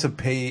fine to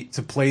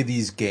play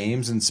these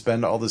games and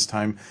spend all this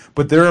time,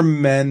 but there are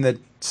men that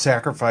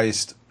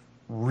sacrificed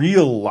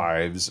real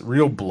lives,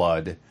 real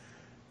blood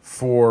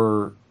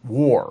for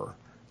war.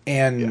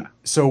 And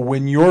so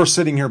when you're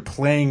sitting here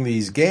playing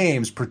these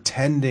games,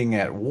 pretending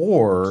at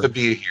war to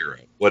be a hero,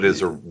 what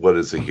is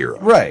a hero?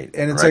 Right.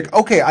 And it's like,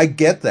 okay, I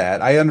get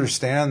that. I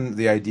understand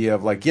the idea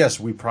of like, yes,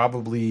 we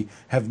probably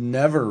have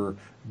never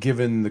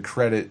given the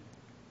credit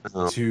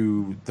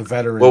to the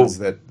veterans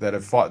that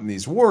have fought in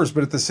these wars,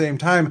 but at the same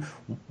time,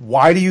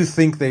 why do you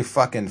think they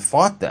fucking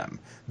fought them?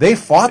 They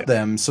fought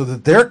them so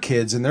that their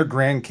kids and their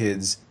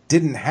grandkids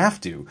didn't have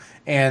to.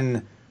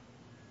 And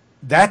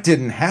that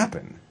didn't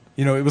happen.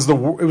 It was the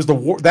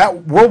war,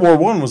 that World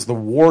War I was the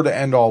war to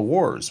end all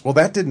wars. Well,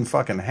 that didn't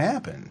fucking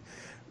happen.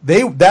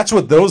 That's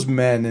what those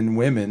men and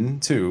women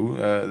too,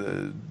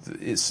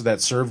 that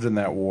served in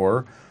that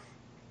war,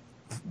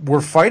 were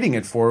fighting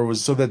it for,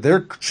 was so that their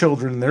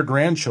children and their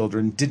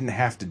grandchildren didn't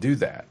have to do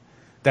that.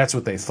 That's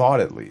what they thought,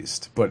 at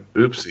least. But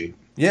oopsie.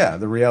 Yeah,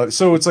 the reality.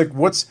 So it's like,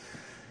 what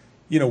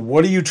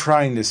are you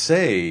trying to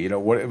say?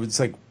 It's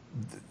like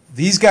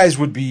these guys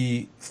would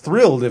be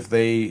thrilled if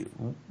they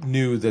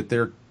knew that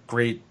their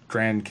great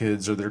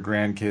grandkids or their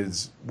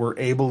grandkids were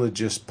able to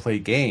just play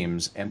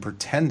games and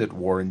pretend at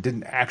war and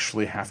didn't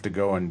actually have to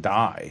go and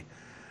die,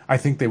 I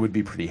think they would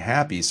be pretty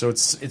happy. So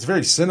it's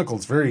very cynical.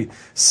 It's very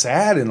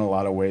sad in a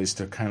lot of ways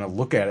to kind of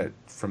look at it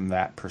from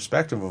that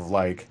perspective of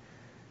like,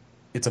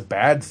 it's a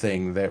bad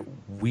thing that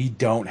we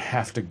don't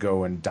have to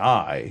go and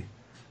die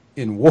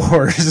in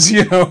wars,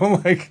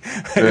 like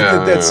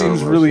that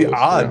seems really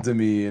odd to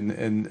me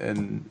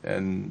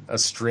and a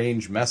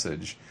strange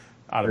message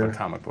out of a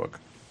comic book.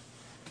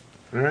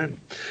 All right.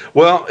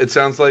 Well, it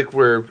sounds like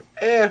we're,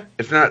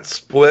 if not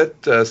split,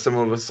 some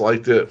of us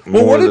liked it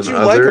more than others.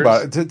 Well, what did you like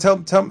about it?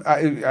 Tell.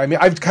 I mean,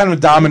 I've kind of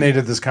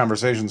dominated this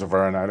conversation so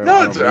far, and I don't.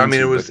 No, I mean,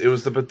 it was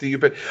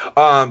the.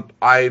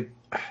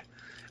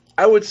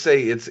 I would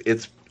say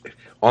it's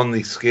on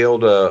the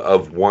scale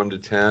of 1 to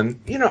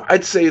 10.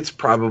 I'd say it's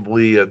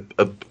probably a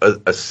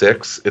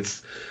 6.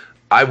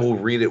 I will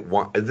read it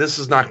one. This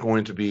is not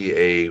going to be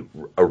a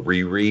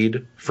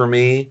reread for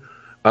me.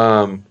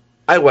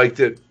 I liked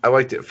it. I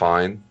liked it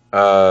fine.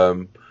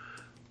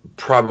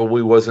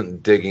 Probably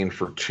wasn't digging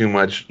for too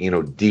much,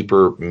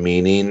 deeper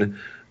meaning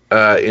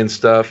in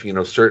stuff.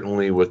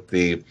 Certainly with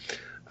the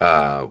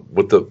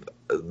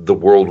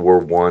World War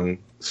One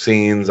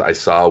scenes, I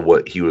saw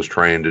what he was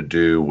trying to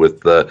do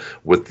with the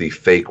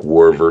fake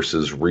war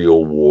versus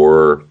real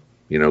war.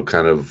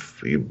 Kind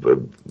of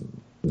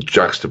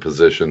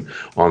juxtaposition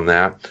on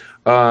that.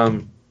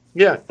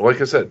 Yeah,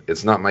 like I said,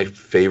 it's not my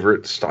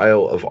favorite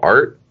style of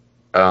art.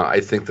 I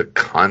think the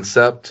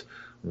concept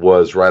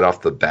was right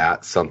off the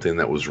bat something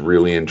that was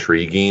really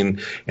intriguing,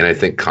 and I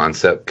think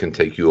concept can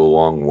take you a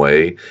long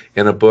way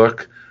in a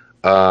book.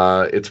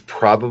 It's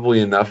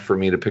probably enough for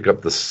me to pick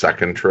up the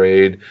second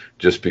trade,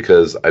 just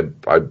because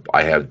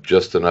I have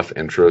just enough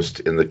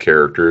interest in the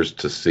characters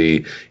to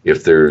see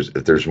if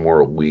there's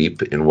more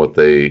leap in what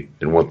they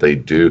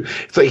do.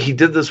 It's like he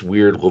did this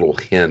weird little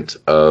hint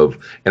of,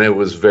 and it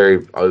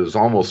was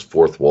almost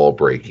fourth wall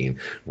breaking,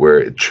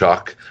 where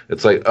Chuck,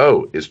 it's like,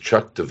 oh, is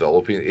Chuck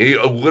developing? He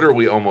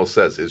literally almost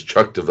says, is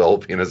Chuck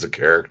developing as a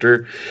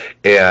character?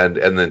 And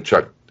then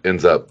Chuck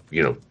ends up,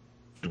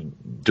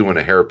 doing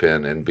a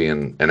hairpin and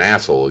being an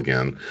asshole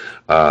again.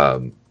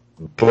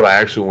 But I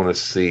actually want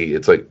to see,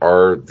 it's like,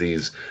 are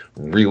these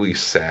really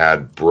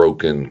sad,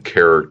 broken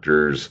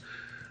characters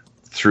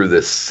through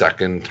this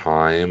second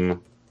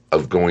time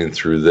of going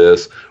through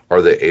this,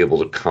 are they able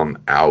to come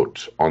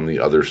out on the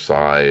other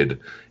side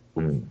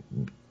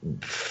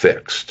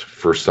fixed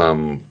for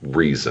some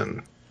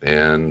reason?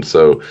 And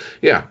so,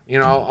 yeah,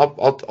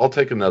 I'll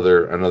take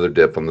another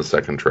dip on the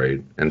second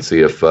trade and see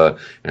if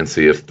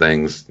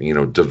things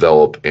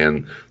develop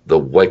and the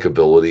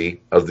likability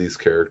of these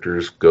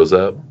characters goes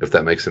up. If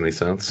that makes any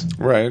sense,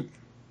 right?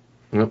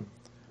 Yep.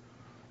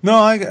 No,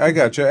 I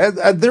got you.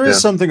 There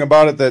is something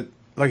about it that,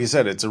 like you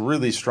said, it's a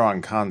really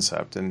strong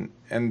concept, and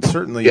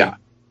certainly,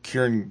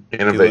 Kieran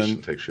innovation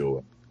Gillen takes you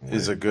away.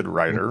 Is a good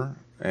writer,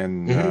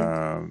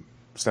 and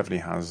Stephanie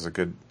Hans is a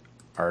good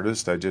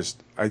artist. I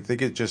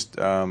think it just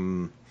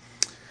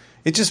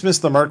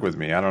missed the mark with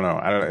me. I don't know.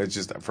 It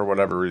just, for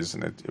whatever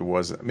reason, it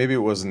wasn't. Maybe it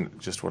wasn't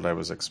just what I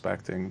was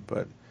expecting,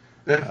 but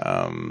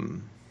I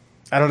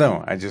don't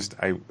know.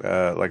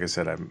 Like I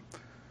said,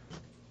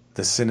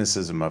 the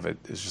cynicism of it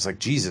is just like,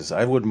 Jesus,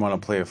 I wouldn't want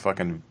to play a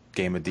fucking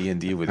game of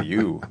D&D with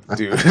you,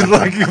 dude.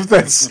 Like, if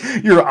that's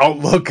your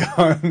outlook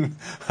on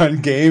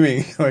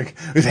gaming, like,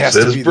 it has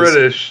to be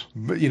British,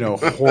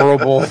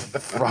 horrible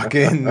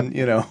fucking,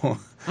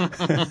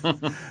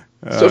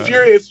 So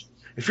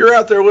if you're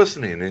out there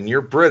listening and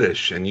you're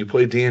British and you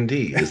play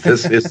D&D, is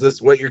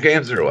this what your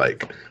games are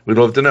like? We'd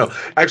love to know.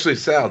 Actually,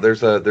 Sal,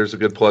 there's a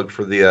good plug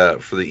for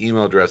the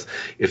email address.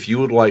 If you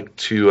would like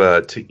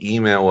to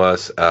email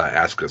us,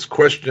 ask us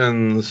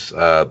questions,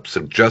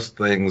 suggest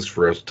things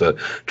for us to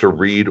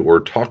read or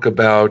talk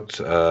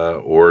about,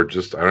 or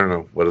just, I don't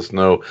know, let us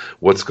know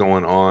what's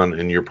going on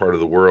in your part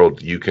of the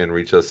world, you can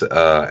reach us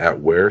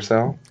at where,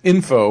 Sal?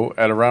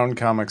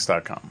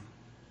 info@aroundcomics.com.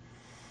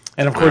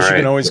 And of course, you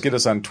can always get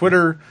us on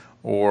Twitter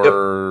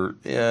or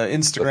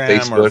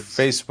Instagram or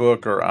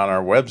Facebook or on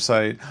our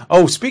website.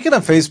 Oh, speaking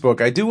of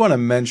Facebook, I do want to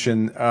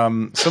mention,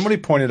 somebody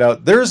pointed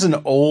out there's an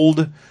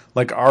old,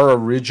 like our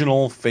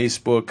original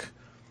Facebook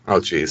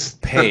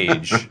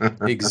page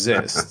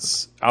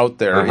exists out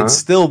there. It's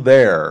still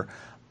there.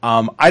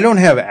 I don't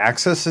have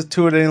access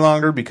to it any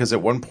longer because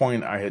at one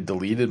point I had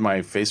deleted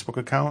my Facebook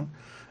account.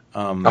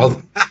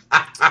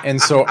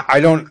 And so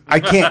I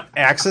can't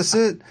access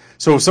it.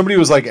 So if somebody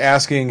was like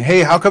asking,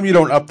 hey, how come you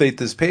don't update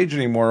this page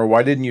anymore? Or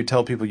why didn't you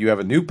tell people you have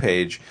a new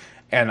page?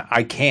 And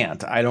I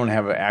can't. I don't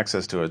have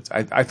access to it.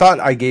 I thought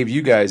I gave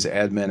you guys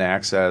admin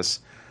access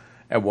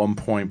at one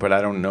point, but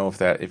I don't know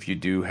if you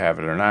do have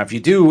it or not. If you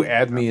do,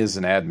 add me as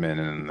an admin,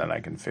 and then I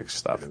can fix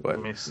stuff. But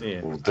let me see.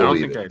 I don't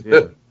think I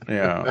did.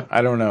 Yeah,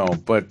 I don't know.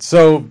 But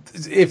so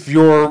if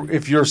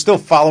you're still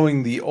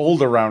following the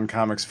old Around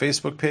Comics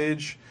Facebook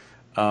page,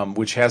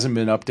 which hasn't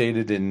been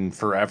updated in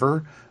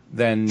forever,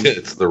 then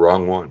it's the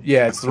wrong one.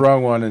 Yeah, it's the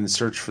wrong one, and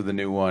search for the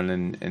new one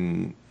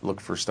and look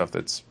for stuff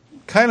that's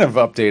kind of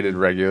updated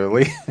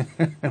regularly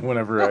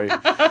whenever I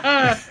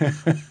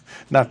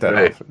not that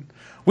often.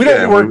 We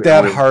don't work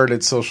that hard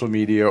at social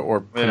media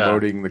or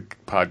promoting the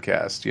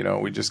podcast. You know,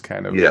 we just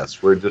kind of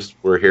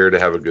we're here to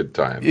have a good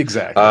time.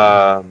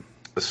 Exactly.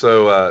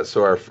 So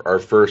our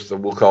first,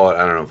 we'll call it,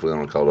 I don't know if we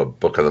want to call it a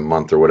book of the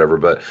month or whatever,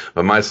 but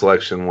my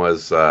selection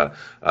was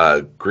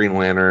Green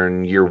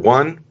Lantern Year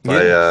One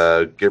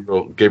by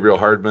Gabriel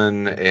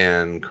Hardman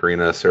and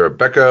Karina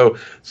Sarabecco.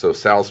 So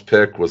Sal's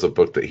pick was a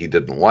book that he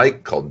didn't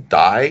like called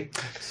Die.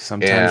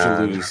 Sometimes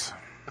you lose.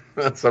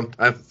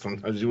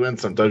 Sometimes you win,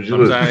 sometimes you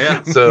lose.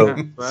 Yeah.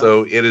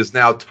 So it is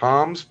now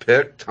Tom's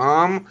pick.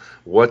 Tom,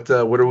 what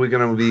are we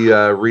going to be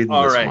reading this month?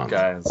 All right,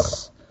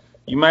 guys.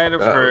 You might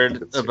have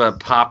heard of a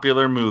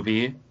popular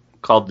movie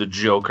called The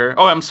Joker.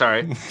 Oh, I'm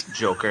sorry,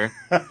 Joker.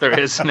 There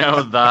is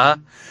no the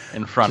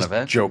in front of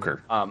it.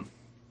 Joker.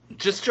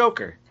 Just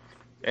Joker.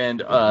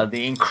 And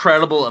the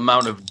incredible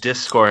amount of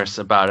discourse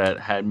about it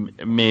had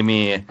made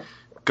me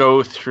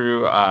go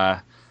through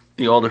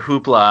the old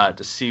hoopla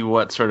to see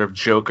what sort of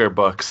Joker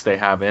books they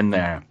have in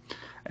there.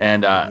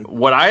 And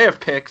what I have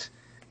picked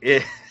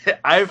is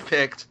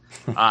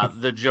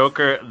The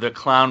Joker, the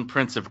Clown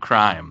Prince of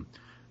Crime,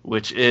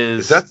 which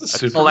is that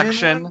the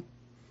collection. One?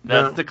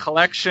 That's the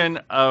collection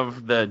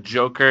of the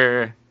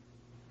Joker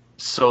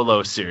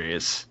solo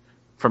series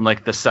from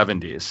like the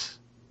 70s.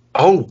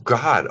 Oh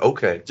God!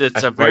 Okay,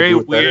 it's a very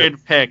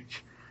weird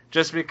pick,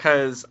 just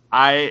because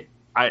all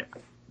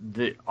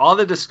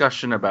the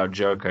discussion about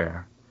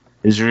Joker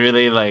is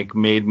really like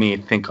made me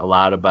think a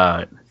lot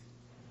about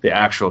the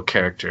actual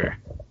character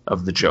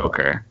of the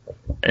Joker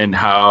and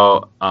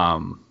how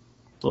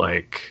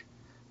like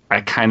I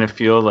kind of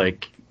feel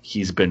like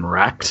he's been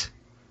wrecked,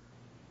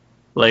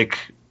 like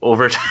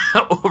over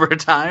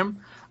time,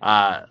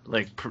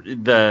 like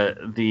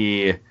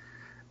the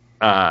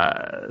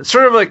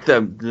sort of like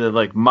the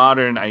like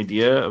modern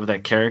idea of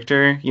that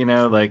character, you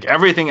know, like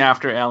everything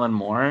after Alan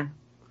Moore,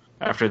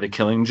 after The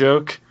Killing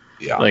Joke,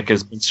 like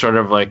has been sort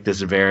of like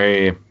this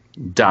very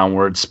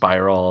downward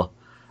spiral.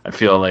 I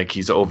feel like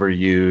he's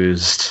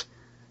overused.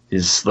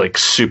 He's like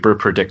super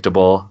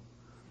predictable,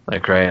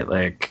 like right,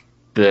 like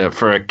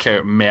for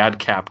a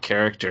madcap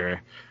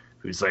character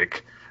who's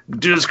like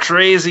does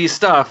crazy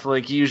stuff,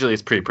 like usually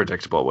it's pretty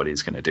predictable what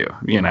he's going to do.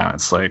 You know,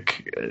 it's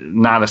like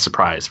not a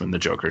surprise when the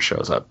Joker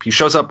shows up. He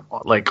shows up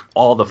like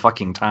all the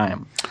fucking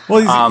time.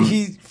 Well,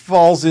 he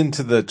falls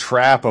into the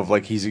trap of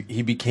like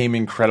he became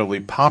incredibly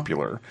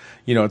popular.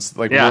 You know, it's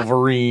like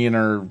Wolverine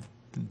or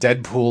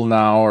Deadpool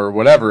now or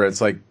whatever.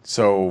 It's like,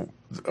 so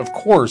of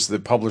course the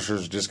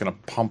publisher's just going to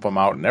pump them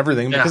out and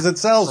everything because it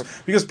sells,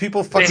 because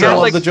people fucking love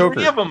like the Joker.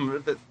 3 of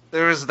them.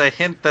 There was the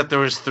hint that there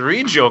was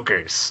 3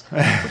 Jokers,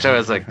 which I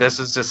was like, this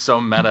is just so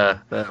meta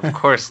that of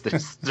course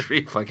there's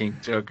 3 fucking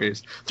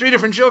Jokers, 3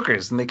 different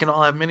Jokers, and they can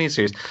all have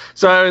miniseries.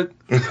 So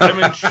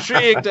I'm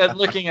intrigued at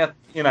looking at,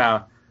 you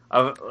know,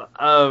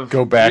 of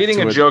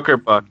reading a Joker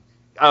book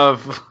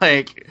of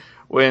like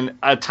when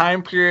a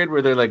time period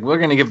where they're like, we're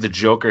going to give the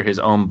Joker his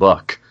own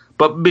book,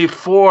 but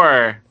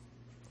before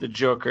the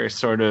Joker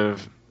sort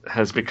of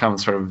has become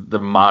sort of the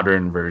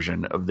modern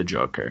version of the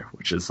Joker,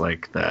 which is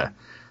like the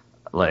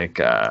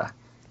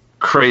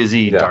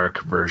crazy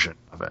dark version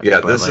of it. Yeah,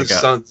 but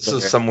this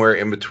is somewhere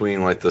in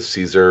between like the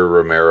Cesar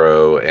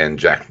Romero and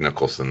Jack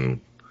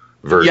Nicholson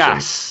version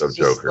of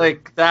Joker.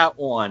 Like that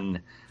one.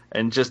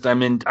 And just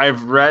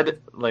I've read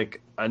like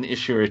an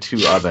issue or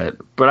 2 of it,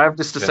 but I've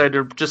just decided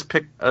to just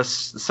pick a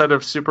set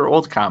of super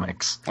old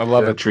comics. I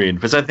love it to read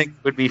because I think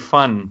it would be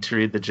fun to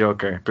read the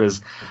Joker,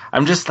 because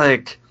I'm just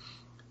like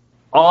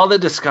all the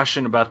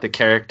discussion about the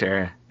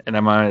character. And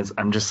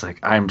I'm just like,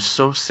 I'm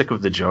so sick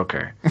of the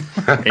Joker.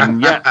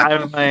 And yet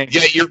I'm like...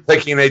 Yeah, you're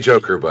picking a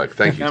Joker book.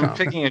 Thank you, Tom. I'm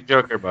picking a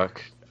Joker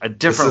book. A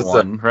different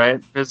one,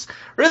 right? Because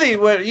really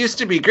what used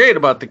to be great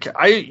about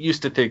I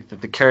used to think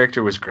that the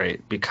character was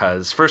great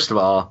because, first of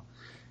all,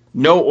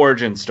 no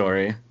origin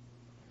story.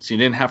 So you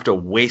didn't have to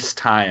waste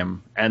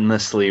time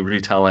endlessly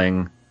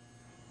retelling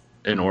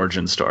an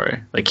origin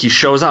story. Like, he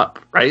shows up,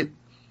 right?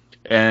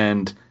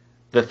 And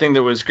the thing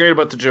that was great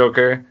about the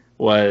Joker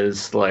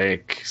was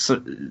like,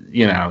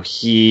 you know,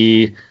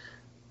 he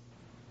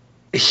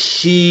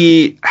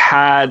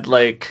had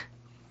like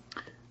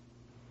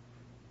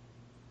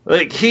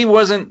he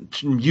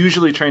wasn't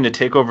usually trying to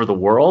take over the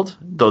world,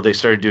 though they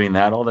started doing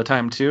that all the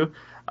time too.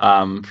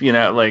 You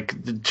know,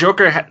 like the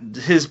Joker,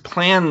 his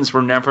plans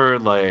were never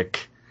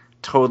like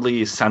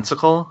totally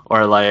sensical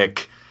or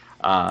like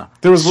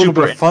there was a little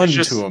bit of fun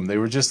to him. They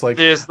were just like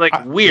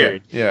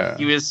weird. Yeah,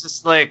 he was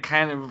just like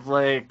kind of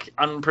like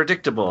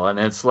unpredictable, and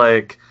it's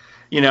like,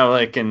 you know,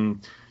 like,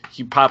 and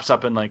he pops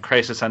up in like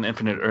Crisis on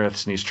Infinite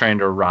Earths, and he's trying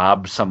to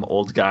rob some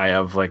old guy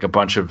of like a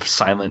bunch of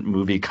silent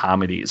movie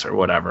comedies or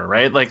whatever,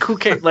 right? Like, who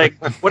cares? Like,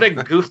 what a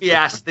goofy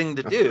ass thing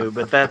to do,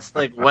 but that's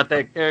like what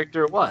that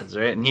character was,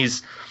 right? And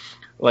he's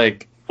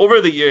like, over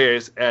the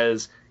years,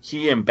 as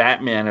he and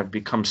Batman have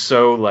become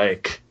so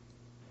like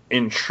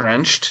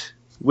entrenched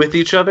with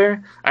each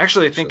other, I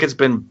actually think it's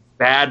been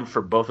bad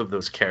for both of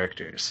those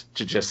characters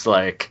to just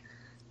like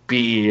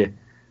be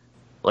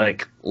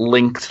like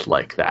linked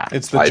like that.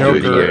 It's the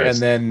Joker and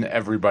then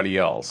everybody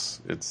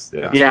else. It's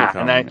become,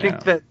 and I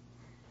think that,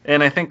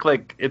 and I think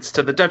like it's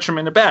to the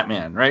detriment of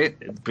Batman,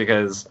 right?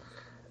 Because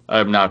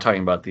I'm now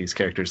talking about these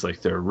characters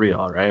like they're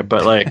real, right?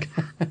 But like,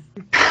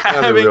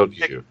 they're real to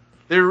you.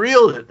 They're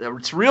real.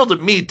 It's real to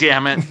me,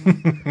 damn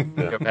it.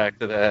 Go back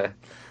to that.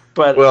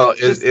 But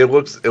it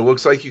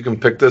looks like you can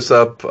pick this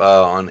up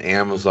on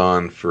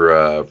Amazon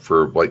for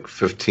like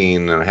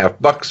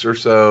 $15.50 or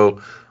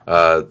so.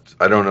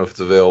 I don't know if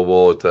it's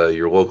available at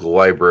your local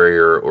library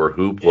or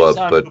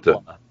Hoopla, but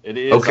it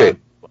is okay.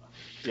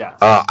 Yeah.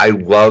 I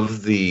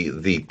love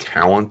the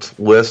talent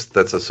list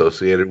that's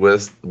associated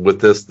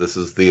with this. This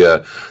is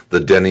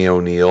the Denny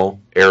O'Neil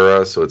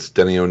era, so it's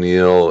Denny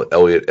O'Neil,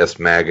 Elliot S.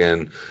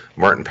 Magan,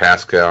 Martin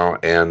Pascal,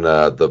 and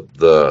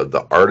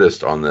the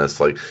artist on this,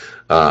 like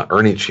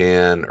Ernie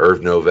Chan,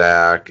 Irv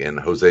Novak, and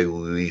Jose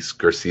Luis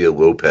Garcia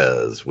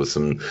Lopez with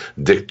some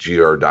Dick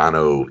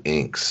Giordano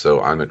inks.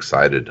 So I'm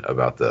excited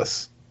about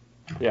this.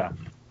 Yeah,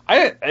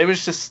 I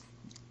was just,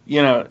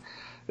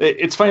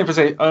 it's funny because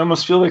I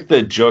almost feel like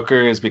the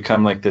Joker has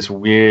become like this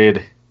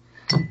weird.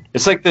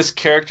 It's like this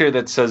character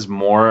that says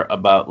more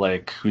about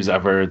like who's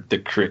ever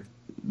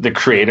the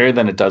creator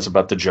than it does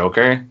about the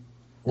Joker.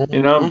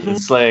 Mm-hmm.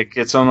 It's like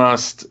it's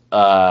almost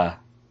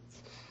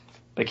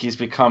like he's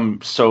become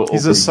so.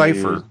 He's a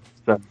cipher.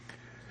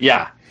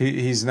 Yeah,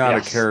 he's not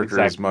a character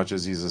as much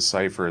as he's a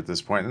cipher at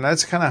this point, and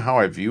that's kind of how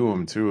I view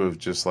him too. Of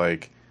just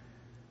like,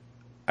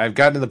 I've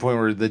gotten to the point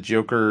where the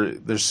Joker,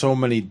 there's so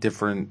many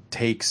different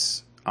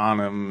takes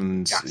on him,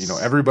 and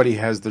everybody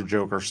has their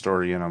Joker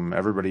story in him.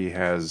 Everybody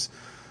has,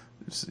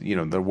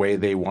 the way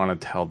they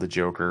want to tell the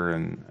Joker,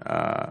 and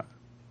I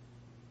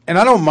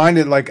don't mind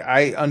it. Like,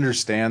 I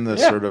understand the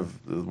sort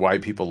of why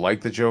people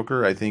like the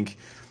Joker. I think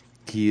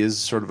he is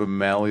sort of a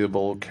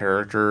malleable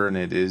character, and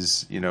it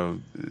is, you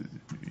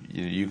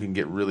can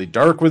get really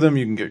dark with him.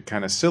 You can get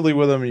kind of silly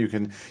with him. You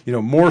can,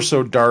 more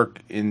so dark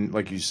in,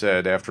 like you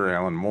said, after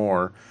Alan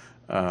Moore,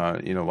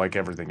 like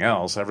everything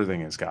else,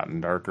 everything has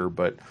gotten darker.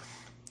 But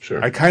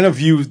sure, I kind of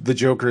view the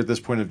Joker at this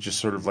point of just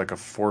sort of like a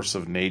force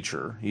of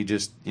nature. He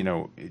just,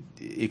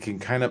 it can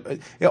kind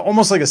of,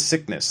 almost like a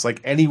sickness. Like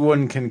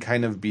anyone can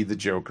kind of be the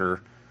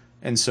Joker.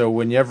 And so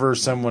whenever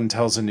someone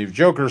tells a new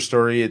Joker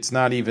story, it's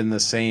not even the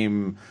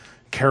same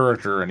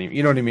character anymore.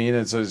 You know what I mean?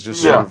 It's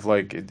just sort of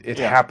like it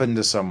happened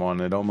to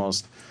someone. It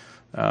almost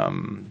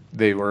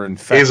they were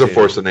infected. He's a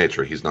force of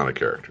nature. He's not a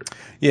character.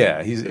 Yeah,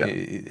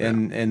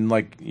 and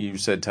like you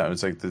said, Tom,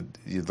 it's like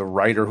the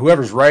writer,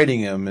 whoever's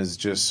writing him, is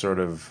just sort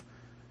of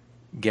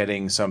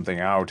getting something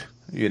out,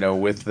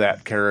 with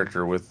that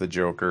character, with the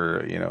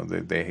Joker.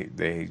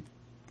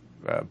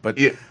 But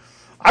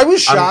I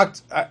was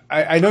shocked.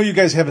 I know you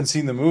guys haven't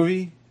seen the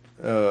movie.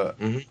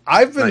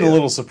 I've been a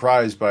little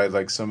surprised by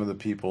like some of the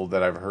people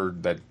that I've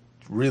heard that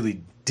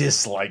really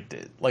disliked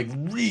it, like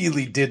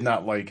really did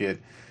not like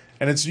it,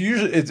 and it's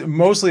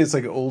mostly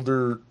like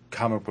older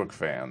comic book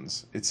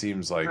fans. It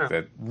seems like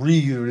that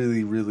really,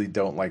 really, really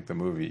don't like the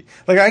movie.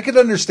 Like I could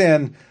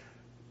understand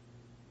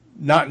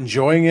not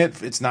enjoying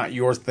it. It's not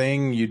your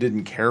thing. You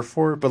didn't care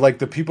for it, but like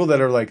the people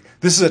that are like,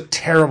 this is a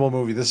terrible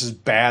movie. This is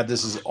bad.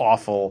 This is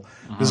awful.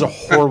 This is a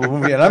horrible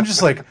movie, and I'm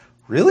just like,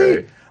 really?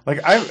 Okay. Like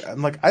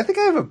I'm like, I think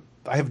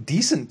I have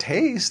decent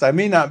taste. I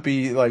may not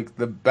be like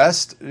the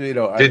best,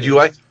 Did you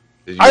like?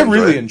 I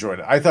really enjoyed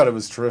it. I thought it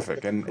was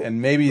terrific,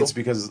 and maybe it's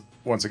because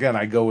once again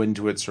I go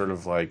into it sort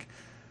of like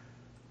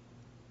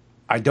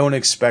I don't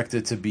expect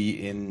it to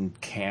be in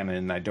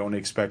canon. I don't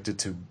expect it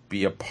to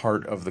be a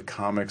part of the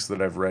comics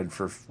that I've read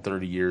for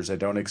 30 years. I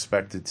don't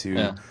expect it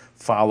to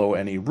follow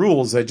any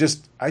rules. I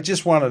just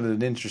wanted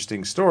an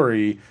interesting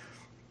story,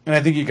 and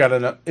I think you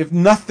got if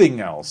nothing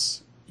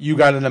else, you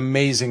got an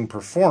amazing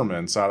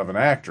performance out of an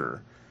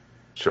actor.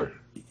 Sure.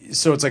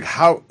 So it's like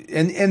how,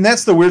 and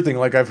that's the weird thing.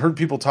 Like I've heard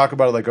people talk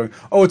about it, like going,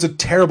 "Oh, it's a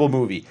terrible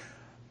movie."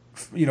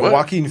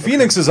 Joaquin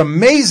Phoenix is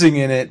amazing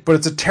in it, but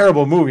it's a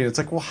terrible movie. And it's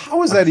like, well,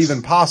 how is that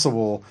even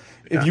possible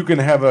if you can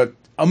have a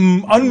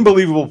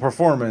unbelievable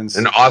performance,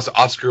 an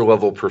Oscar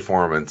level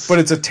performance, but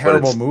it's a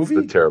terrible movie?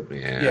 I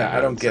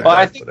don't get. Well,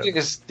 I think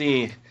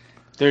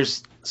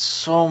there's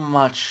so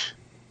much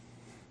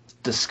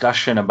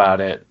discussion about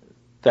it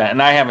that,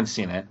 and I haven't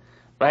seen it,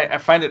 but I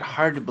find it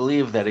hard to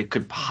believe that it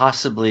could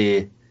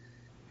possibly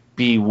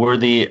be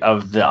worthy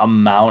of the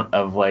amount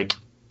of like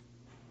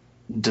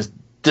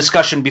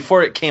discussion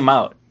before it came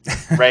out,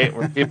 right?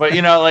 Where people,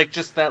 like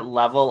just that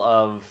level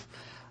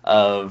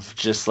of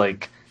just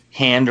like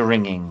hand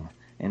wringing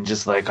and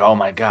just like, oh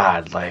my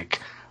God,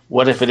 like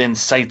what if it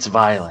incites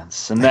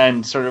violence? And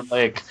then sort of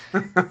like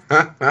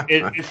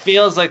it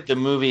feels like the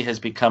movie has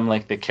become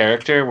like the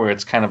character where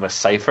it's kind of a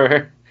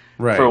cipher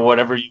for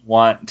whatever you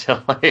want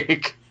to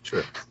like.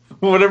 Sure.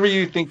 Whatever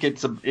you think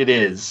it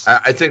is.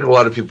 I think a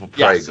lot of people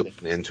probably go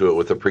into it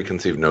with a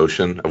preconceived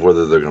notion of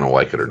whether they're going to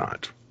like it or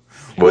not,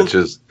 which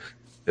is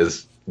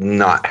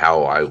not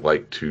how I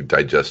like to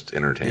digest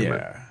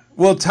entertainment. Yeah.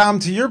 Well, Tom,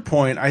 to your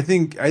point, I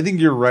think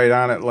you're right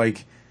on it.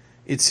 Like,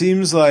 it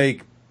seems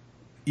like,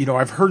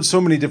 I've heard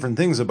so many different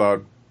things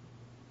about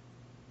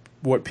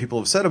what people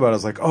have said about it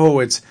is like, oh,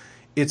 it's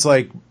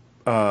like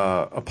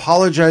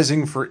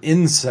apologizing for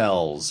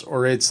incels,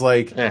 or it's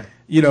like, the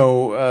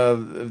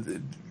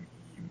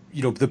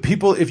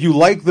people. If you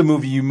like the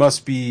movie, you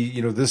must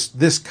be,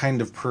 this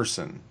kind of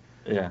person.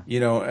 Yeah.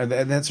 And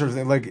that sort of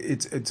thing. Like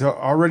it's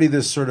already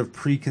this sort of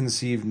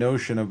preconceived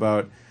notion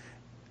about,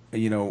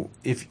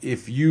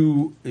 if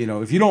you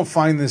don't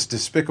find this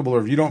despicable,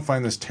 or if you don't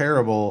find this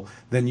terrible,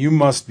 then you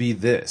must be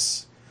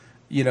this.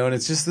 And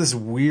it's just this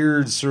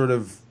weird sort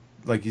of,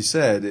 like you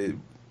said,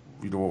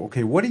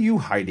 okay, what are you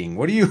hiding?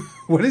 What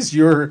is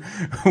your,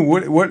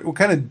 what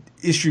kind of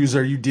issues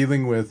are you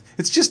dealing with?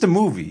 It's just a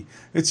movie.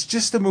 It's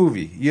just a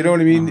movie. You know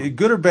what I mean?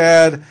 Good or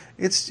bad,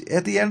 it's,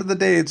 at the end of the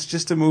day, it's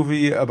just a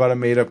movie about a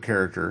made up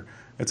character.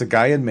 It's a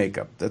guy in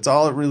makeup. That's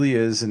all it really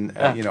is. And,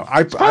 I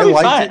liked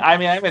it. I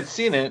mean, I haven't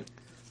seen it,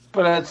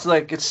 but it's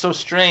like, it's so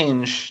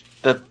strange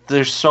that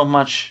there's so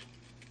much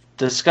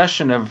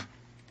discussion of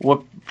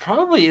what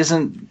probably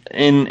isn't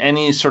in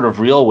any sort of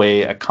real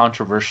way a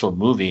controversial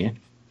movie,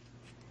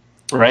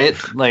 right?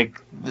 Like,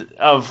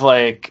 of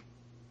like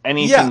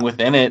anything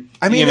within it.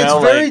 I mean, it's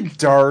very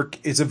dark.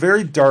 It's a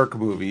very dark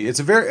movie. It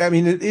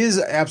is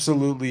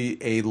absolutely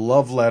a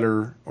love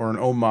letter or an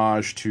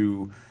homage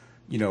to,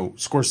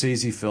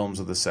 Scorsese films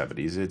of the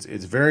 70s.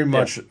 It's very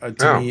much,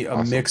 to me,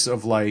 a mix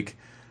of like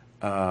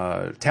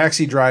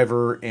Taxi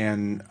Driver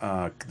and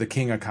The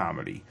King of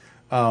Comedy.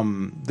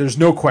 There's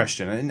no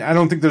question, and I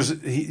don't think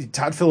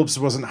Todd Phillips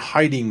wasn't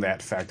hiding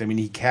that fact. I mean,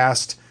 he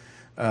cast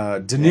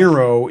De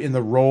Niro in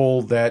the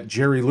role that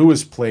Jerry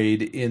Lewis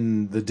played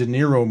in the De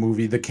Niro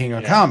movie, The King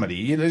of Comedy.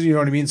 You know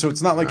what I mean? So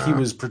it's not like he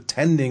was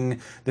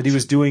pretending that he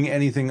was doing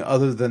anything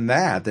other than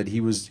that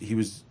he was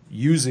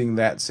using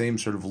that same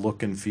sort of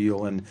look and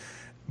feel.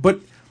 But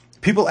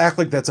people act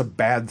like that's a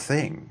bad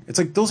thing. It's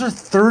like, those are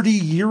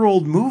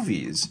 30-year-old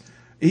movies.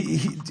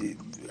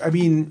 I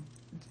mean,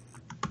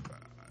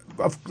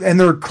 and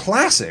they're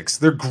classics.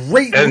 They're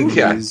great movies.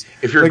 Yeah,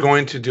 if you're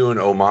going to do an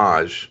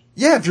homage,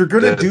 if you're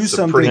going to do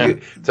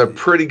something, it's a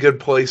pretty good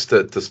place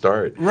to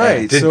start.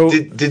 Right.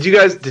 Did you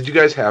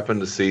guys happen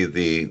to see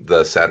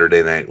the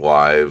Saturday Night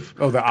Live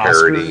the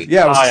parody? Oscar?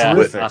 Yeah, it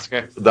was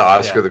terrific. The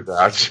Oscar the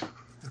Grouch.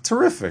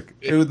 Terrific.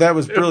 That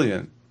was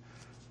brilliant.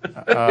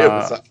 It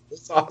was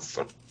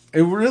awesome.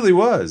 It really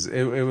was.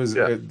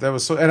 That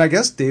was so. And I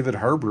guess David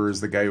Harbour is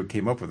the guy who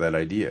came up with that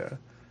idea.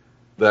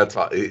 That's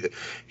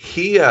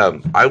he.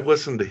 I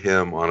listened to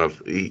him on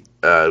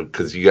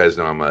because you guys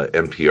know I'm a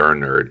NPR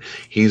nerd.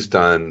 He's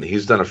done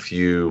a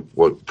few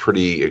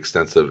pretty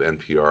extensive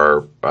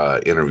NPR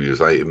interviews.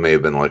 It may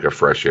have been like a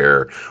Fresh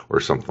Air or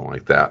something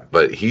like that.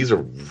 But he's a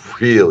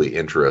really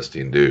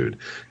interesting dude.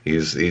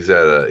 He's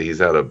had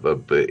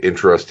a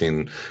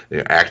interesting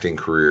acting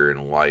career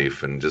in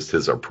life, and just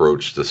his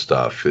approach to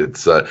stuff.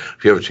 It's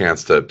if you have a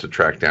chance to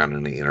track down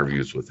any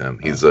interviews with him,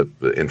 he's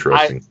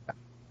interesting.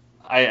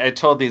 I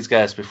told these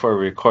guys before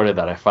we recorded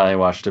that I finally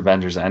watched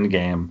Avengers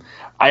Endgame.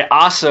 I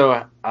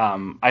also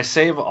I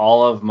save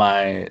all of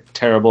my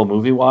terrible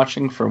movie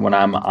watching for when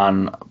I'm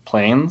on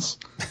planes.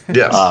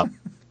 Yes.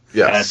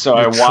 Yes. So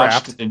I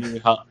watched the new.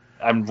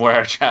 I'm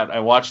where I chat. I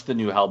watched the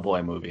new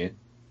Hellboy movie,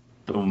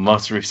 the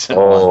most recent.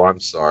 Oh, I'm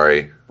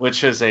sorry.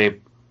 Which is a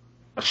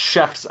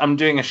chef's. I'm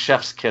doing a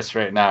chef's kiss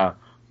right now.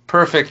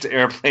 Perfect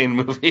airplane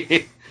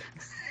movie.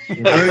 I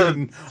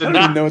don't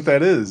even know what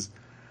that is.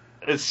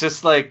 It's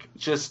just like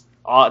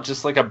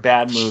a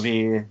bad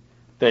movie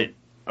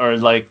or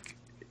like,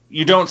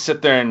 you don't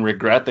sit there and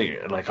regret that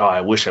you're like, oh,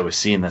 I wish I was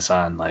seeing this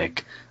on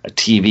like a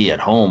TV at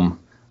home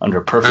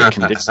under perfect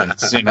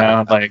conditions.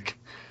 Like,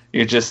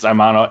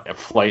 I'm on a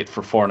flight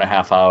for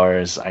 4.5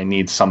 hours. I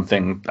need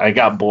something. I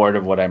got bored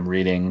of what I'm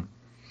reading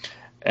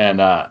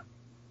and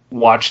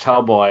watched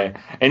Hellboy,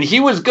 and he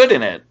was good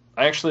in it.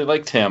 I actually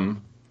liked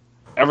him.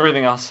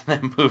 Everything else in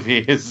that movie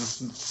is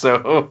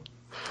so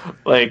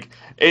like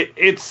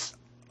it's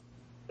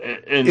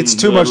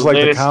too much like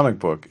the comic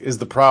book is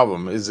the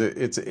problem.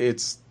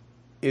 It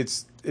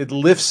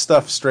lifts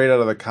stuff straight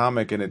out of the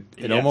comic, and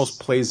it almost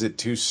plays it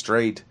too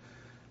straight.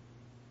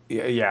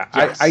 Yeah.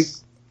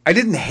 Yes. I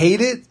didn't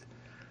hate it,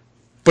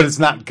 but it's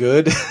not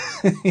good.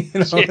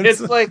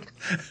 It's like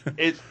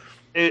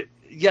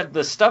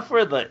the stuff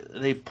where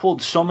they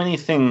pulled so many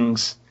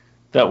things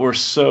that were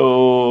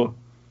so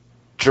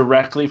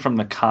directly from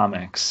the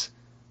comics,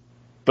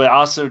 but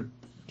also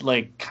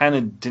like kind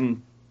of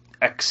didn't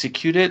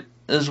execute it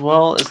as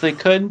well as they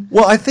could.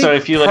 Well, I think so.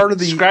 If you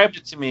described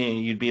it to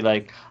me, I'd be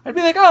like,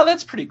 oh,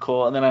 that's pretty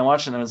cool. And then I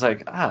watched it and I was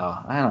like,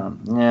 oh, I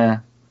don't. Yeah.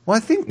 Well, I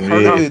think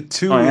part of it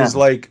too is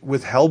like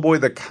with Hellboy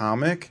the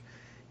comic,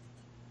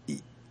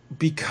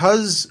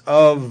 because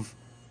of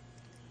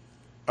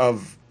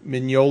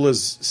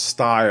Mignola's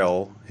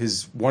style,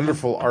 his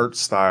wonderful art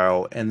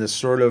style, and this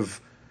sort of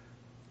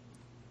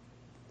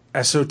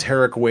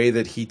esoteric way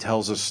that he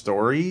tells a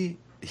story,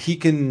 he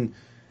can,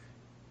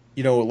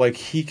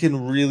 he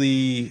can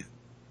really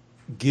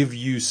give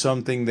you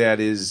something that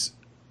is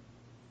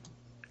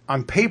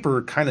on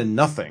paper kind of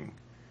nothing,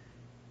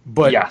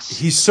 But Yes.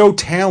 he's so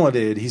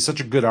talented. He's such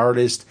a good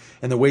artist,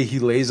 and the way he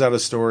lays out a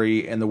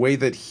story and the way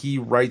that he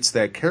writes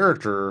that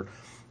character,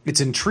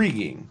 it's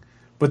intriguing.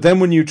 But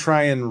then when you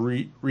try and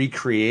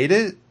recreate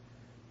it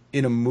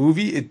in a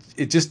movie,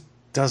 it just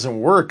doesn't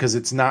work because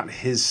it's not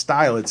his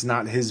style. It's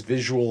not his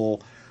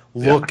visual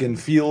look and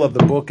feel of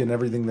the book and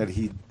everything that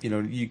he,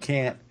 you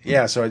can't.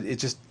 Yeah, so it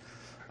just,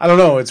 I don't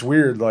know. It's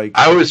weird. Like,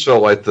 I always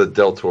felt like the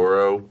Del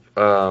Toro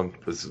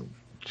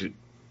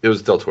it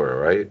was Del Toro,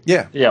 right?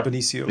 Yeah, yeah,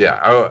 Benicio. Yeah,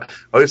 I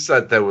always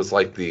thought that was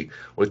like the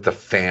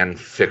fan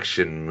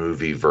fiction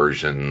movie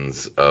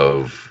versions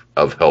of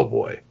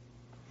Hellboy.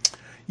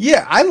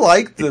 Yeah, I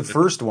liked the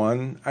first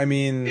one. I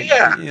mean,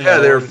 yeah,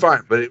 they were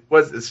fine, but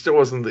it still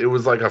wasn't. It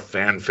was like a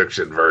fan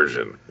fiction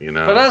version,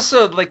 But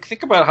also, like,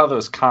 think about how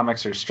those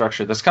comics are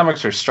structured. Those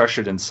comics are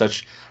structured in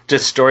such,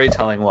 just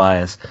storytelling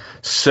wise,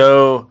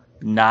 so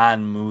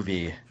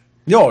non-movie.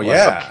 Oh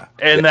yeah,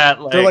 and that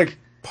they're like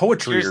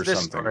poetry here's or this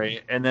something.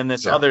 Story, and then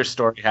this other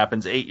story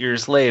happens 8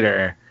 years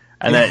later,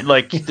 and then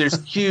like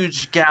there's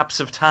huge gaps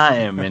of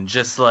time, and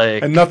just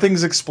like and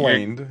nothing's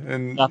explained,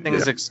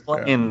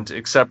 explained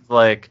except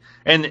like,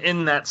 and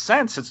in that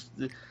sense,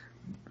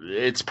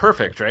 it's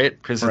perfect, right?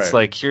 Because it's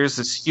like, here's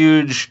this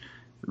huge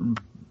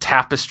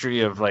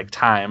tapestry of like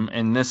time,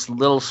 and this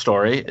little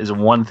story is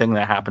one thing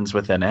that happens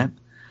within it.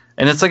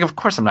 And it's like, of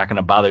course, I'm not going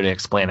to bother to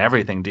explain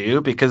everything to you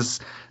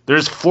because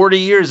there's 40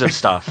 years of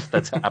stuff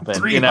that's happened.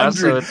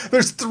 So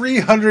there's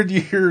 300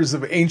 years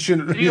of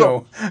ancient,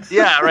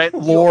 yeah, right.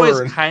 lore. You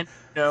always kind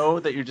of know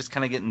that you're just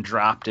kind of getting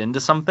dropped into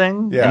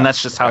something, and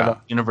that's just how the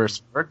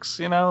universe works.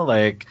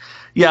 Like,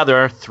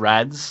 there are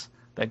threads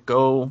that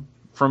go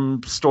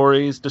from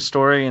stories to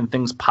story, and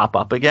things pop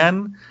up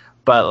again,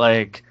 but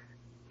like,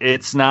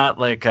 it's not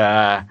like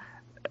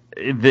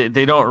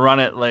they don't run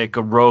it like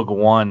a Rogue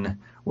One,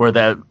 where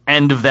the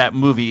end of that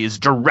movie is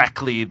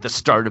directly the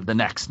start of the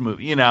next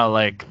movie.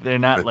 Like, they're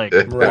not like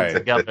right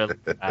together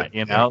like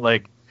that,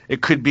 like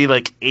it could be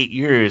like 8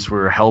 years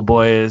where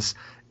Hellboy is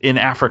in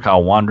Africa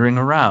wandering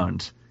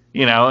around,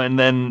 and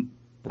then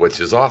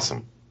which is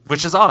awesome,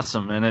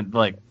 and it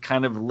like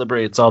kind of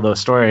liberates all those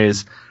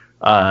stories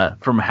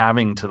from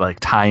having to like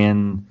tie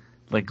in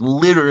like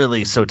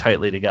literally so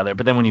tightly together.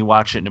 But then when you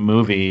watch it in a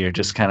movie, you're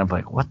just kind of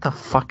like, what the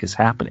fuck is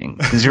happening?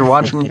 Because you're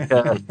watching like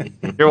a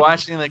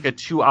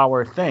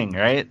 2-hour thing,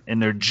 right? And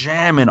they're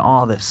jamming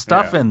all this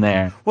stuff in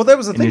there. Well, that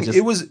was the thing.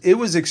 It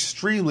was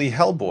extremely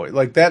Hellboy.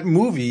 Like, that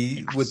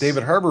movie with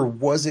David Harbour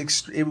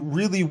it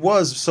really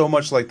was so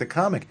much like the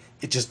comic.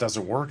 It just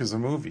doesn't work as a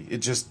movie. It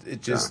just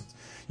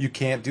you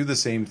can't do the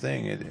same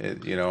thing.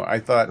 I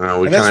thought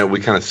we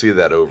kind of see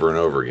that over and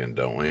over again,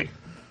 don't we?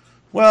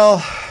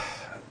 Well.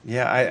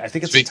 Yeah, I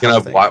think it's speaking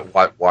of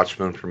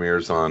Watchmen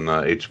premieres on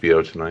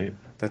HBO tonight.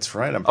 That's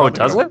right.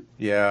 Does it?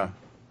 Yeah,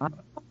 I'm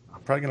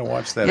probably gonna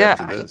watch that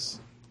after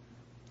this.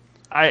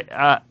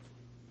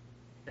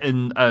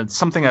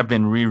 Something I've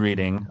been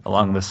rereading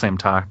along the same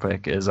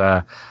topic is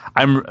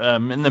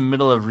I'm in the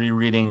middle of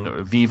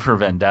rereading V for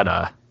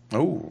Vendetta,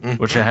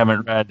 which I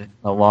haven't read in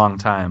a long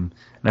time,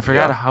 and I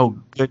forgot how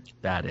good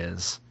that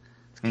is.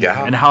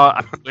 Yeah, and how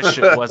I wish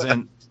it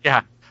wasn't.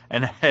 Yeah.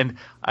 And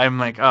I'm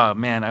like, oh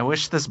man, I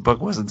wish this book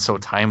wasn't so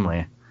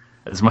timely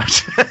as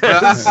much.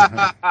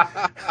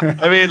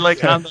 I mean,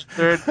 like, on the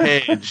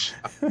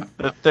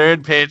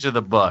third page of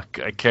the book,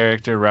 a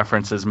character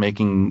references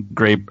making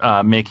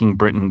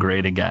Britain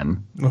great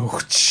again.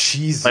 Oh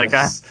Jesus! Like,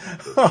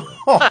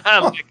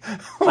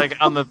 like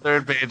on the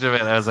third page of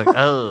it, I was like,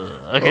 oh,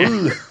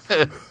 okay.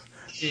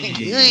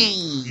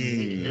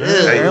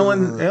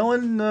 Alan,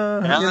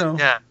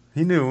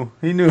 he knew.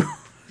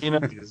 You know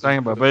what he's talking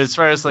about. But as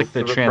far as like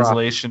the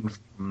translation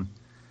from,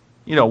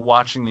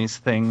 watching these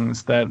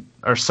things that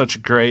are such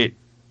great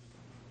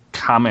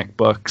comic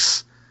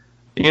books,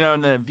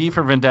 and the V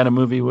for Vendetta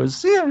movie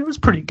was, it was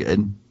pretty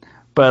good.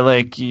 But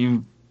like,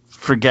 you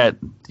forget,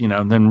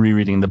 then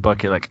rereading the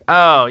book, you're like,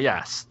 oh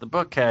yes, the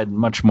book had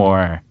much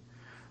more.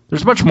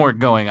 There's much more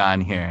going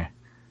on here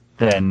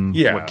than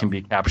what can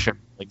be captured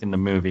like in the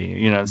movie.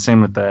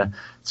 Same with the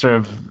sort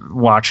of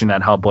watching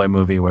that Hellboy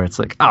movie where it's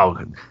like, oh,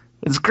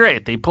 it's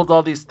great. They pulled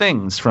all these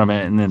things from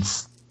it, and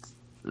it's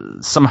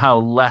somehow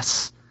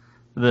less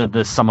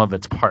the sum of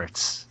its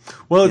parts.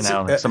 Well, it's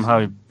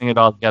somehow putting it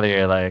all together,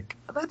 you're like,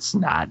 that's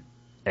not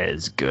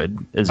as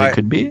good as it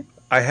could be.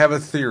 I have a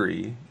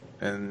theory,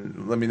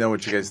 and let me know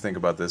what you guys think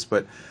about this.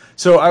 But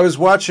so I was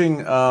watching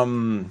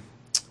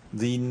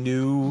the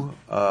new.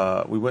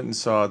 We went and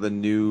saw the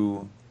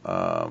new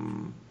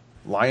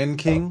Lion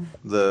King,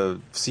 the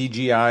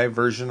CGI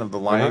version of the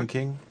Lion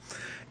King,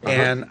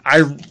 and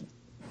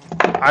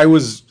I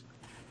was,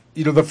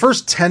 the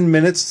first 10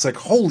 minutes, it's like,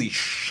 holy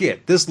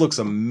shit, this looks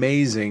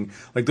amazing.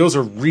 Like, those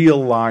are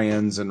real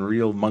lions and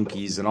real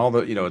monkeys and all the,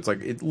 it's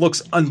like, it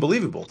looks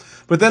unbelievable.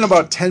 But then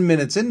about 10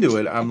 minutes into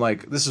it, I'm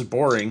like, this is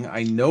boring.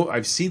 I know,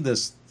 I've seen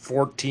this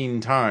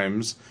 14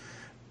 times.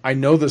 I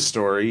know the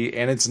story,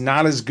 and it's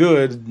not as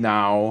good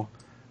now.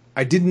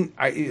 I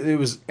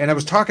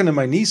was talking to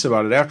my niece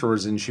about it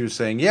afterwards, and she was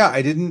saying,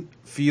 I didn't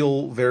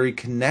feel very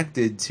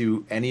connected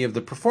to any of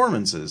the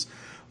performances.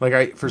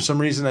 Like for some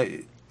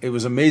reason, it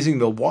was amazing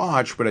to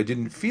watch, but I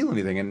didn't feel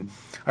anything. And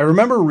I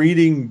remember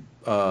reading.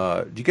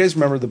 Do you guys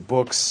remember the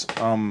books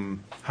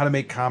How to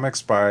Make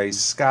Comics by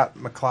Scott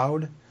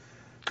McCloud?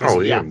 Oh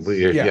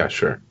yeah,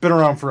 sure. Been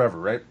around forever,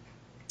 right?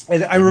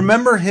 And I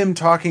remember him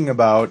talking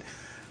about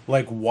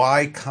like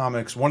why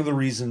comics. One of the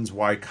reasons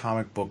why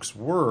comic books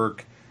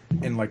work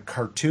and like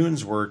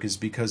cartoons work is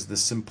because the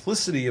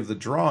simplicity of the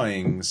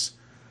drawings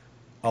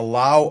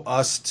allow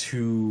us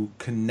to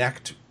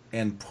connect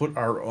and put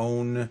our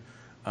own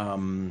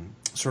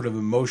sort of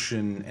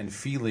emotion and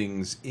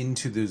feelings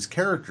into those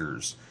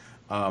characters.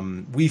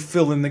 We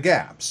fill in the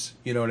gaps.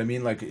 You know what I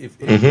mean? Like if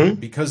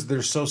because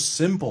they're so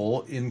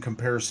simple in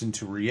comparison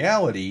to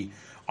reality,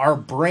 our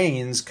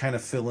brains kind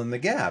of fill in the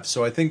gaps.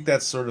 So I think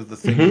that's sort of the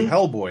thing with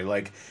Hellboy.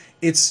 Like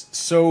it's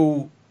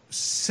so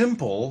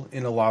simple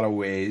in a lot of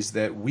ways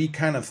that we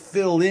kind of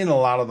fill in a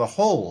lot of the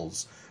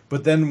holes.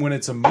 But then when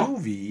it's a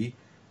movie,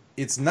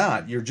 it's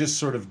not. You're just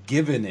sort of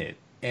given it,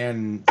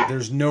 and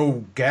there's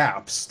no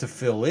gaps to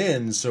fill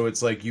in. So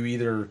it's like you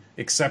either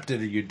accept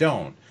it or you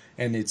don't.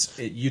 And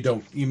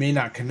you may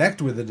not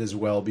connect with it as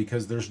well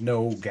because there's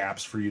no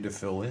gaps for you to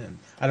fill in.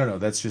 I don't know.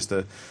 That's just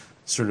a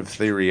sort of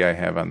theory I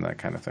have on that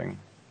kind of thing.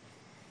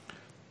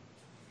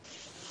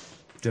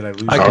 Did I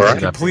lose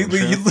completely?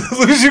 You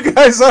lose you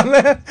guys on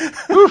that?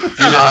 You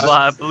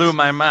just blew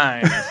my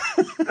mind.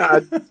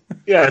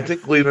 Yeah, I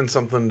think leaving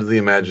something to the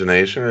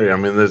imagination. I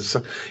mean, there's,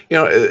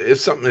 if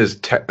something is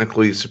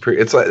technically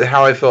superior, it's like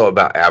how I felt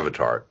about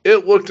Avatar.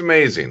 It looked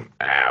amazing.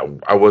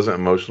 I wasn't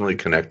emotionally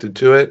connected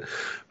to it.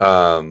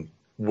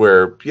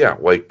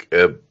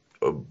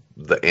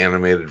 The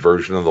animated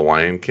version of The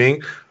Lion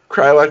King,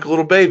 cry like a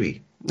little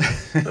baby.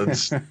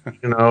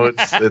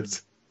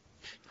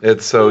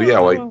 It's so you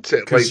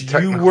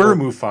were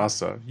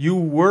Mufasa. You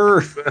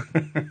were.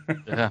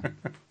 Yeah.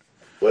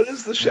 What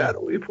is the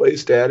shadowy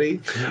place, Daddy?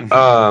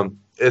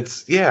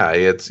 It's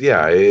isn't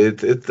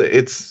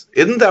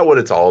that what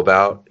it's all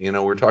about?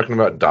 We're talking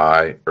about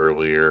Die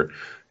earlier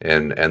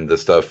and the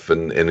stuff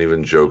and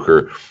even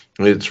Joker.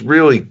 It's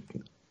really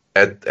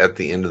at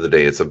the end of the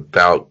day, it's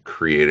about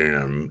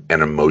creating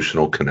an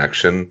emotional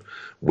connection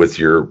with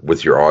your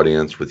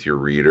audience, with your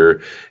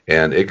reader,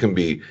 and it can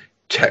be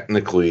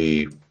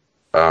technically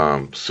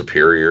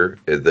superior,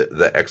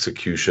 the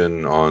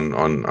execution on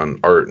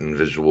art and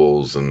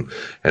visuals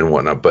and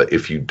whatnot. But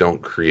if you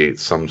don't create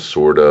some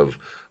sort of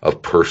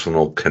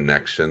personal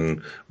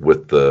connection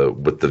with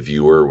the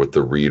viewer, with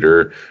the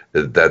reader,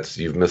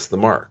 you've missed the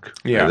mark.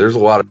 Yeah, there's a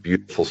lot of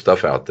beautiful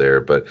stuff out there,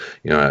 but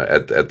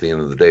at the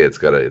end of the day, it's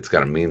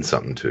gotta mean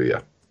something to you,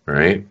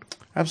 right?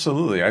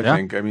 Absolutely. I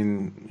think. I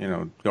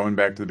mean, going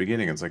back to the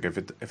beginning, it's like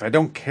if I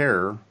don't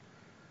care,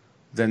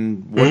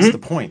 then what's the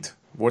point?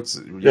 What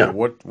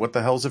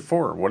the hell is it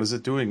for? What is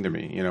it doing to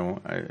me?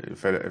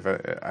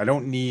 I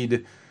don't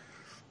need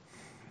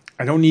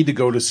to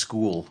go to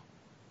school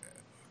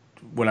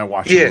when I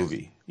watch a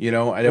movie. I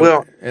don't.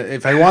 Well,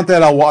 if I want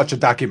that, I'll watch a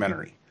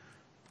documentary.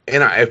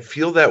 And I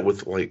feel that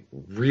with like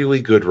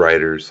really good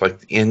writers,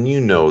 like, and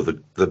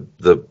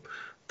the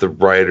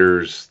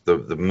writers,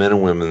 the men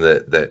and women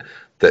that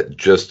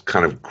just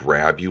kind of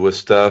grab you with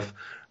stuff.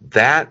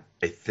 That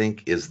I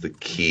think is the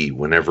key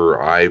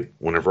whenever I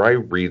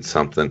read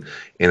something,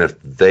 and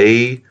if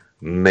they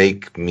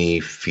make me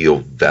feel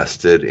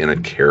vested in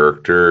a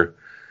character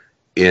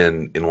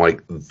in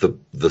like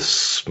the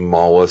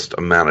smallest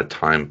amount of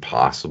time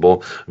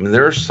possible. I mean,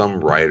 there are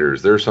some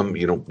writers, there are some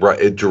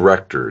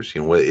directors.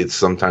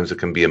 Sometimes it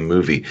can be a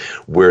movie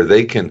where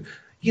they can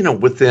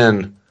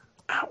within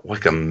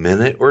like a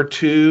minute or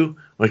two,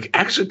 like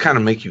actually kind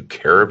of make you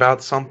care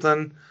about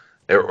something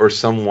or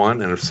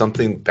someone, and if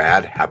something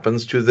bad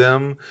happens to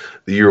them,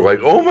 you're like,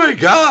 oh my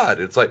God.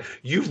 It's like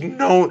you've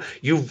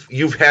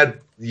had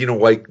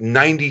like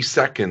 90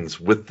 seconds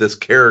with this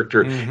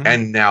character,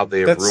 and now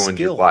they have ruined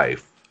your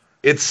life.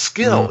 It's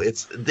skill.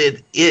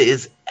 It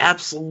is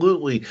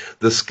absolutely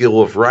the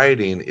skill of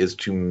writing, is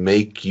to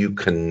make you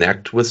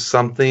connect with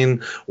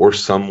something or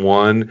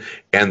someone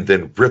and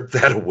then rip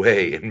that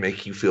away and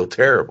make you feel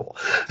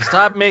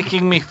Stop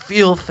making me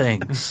feel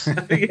things.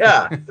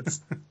 Yeah.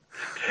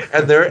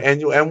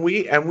 And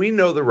we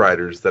know the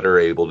writers that are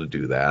able to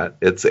do that.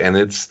 It's an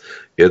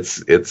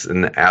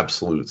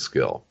absolute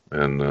skill.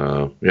 And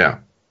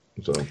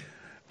So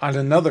on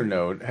another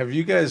note, have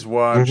you guys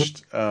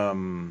watched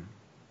on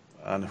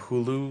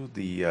Hulu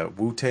the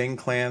Wu-Tang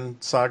Clan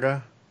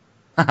saga?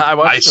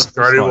 I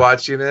started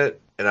watching it,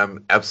 and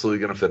I'm absolutely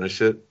going to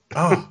finish it.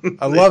 Oh,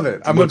 I love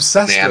it. I'm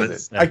obsessed with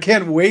it. I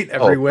can't wait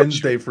every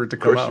Wednesday for it to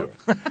come out.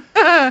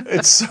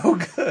 It's so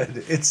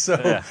good. It's so.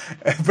 Yeah.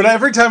 But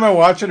every time I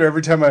watch it, or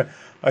every time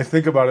I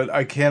think about it,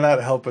 I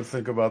cannot help but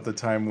think about the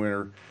time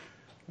where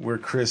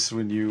Chris,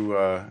 when you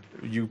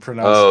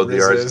pronounce the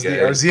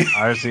RZA.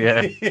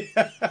 RZA.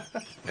 Yeah.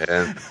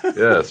 And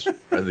yes,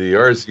 the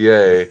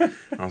RZA.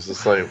 I was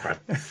just like, what?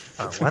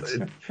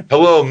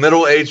 Hello,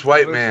 middle-aged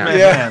white man.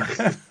 Yeah.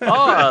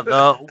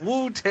 The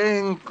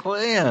Wu-Tang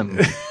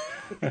Clan.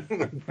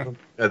 And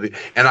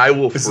I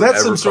will. Is that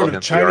some sort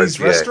of Chinese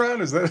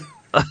restaurant? Is that?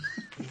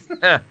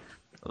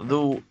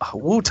 The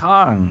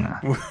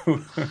Wu-Tang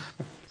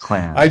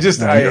Clan. I had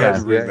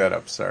to bring that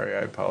up. Sorry, I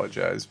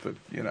apologize, but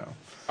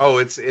Oh,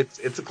 it's a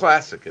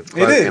classic. It's classic,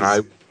 It is. And I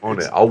own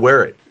it. I'll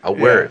wear it. I'll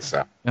wear it,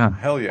 Sal. Yeah.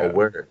 Hell yeah. I'll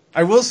wear it.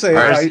 I will say,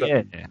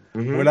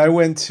 Mm-hmm. when I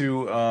went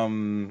to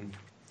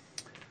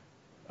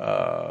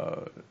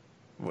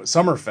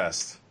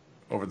Summerfest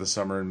over the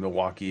summer in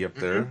Milwaukee up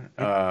there,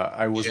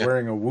 I was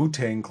wearing a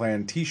Wu-Tang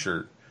Clan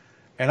T-shirt,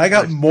 and I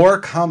got more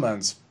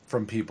comments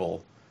from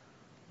people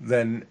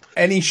than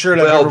any shirt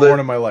I've ever worn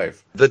in my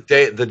life. The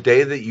day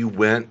that you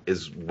went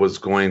was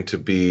going to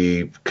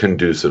be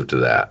conducive to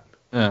that.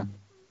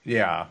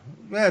 Yeah,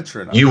 that's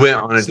true enough. You went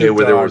on a day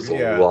where there was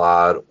a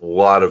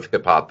lot of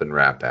hip hop and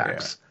rap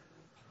acts.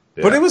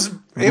 Yeah. But it was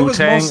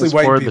mostly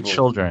white for people. The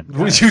children.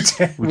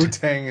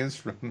 Wu-Tang is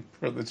for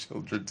the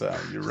children town.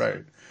 You're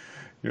right.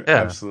 You're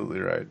absolutely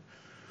right.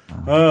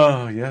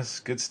 Oh yes,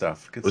 good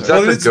stuff. Good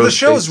stuff. Well, the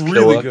show's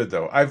really good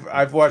though.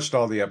 I've watched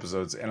all the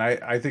episodes and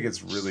I think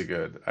it's really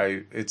good.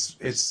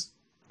 It's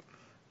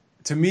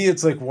to me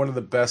it's like one of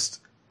the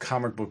best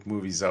comic book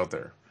movies out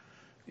there,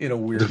 in a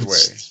weird way.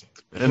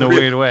 In a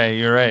weird way,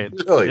 you're right.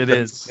 Really? It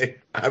is.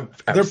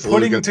 They're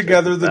putting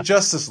together the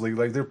Justice League.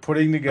 Like they're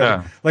putting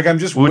together. Like I'm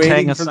just Wu-Tang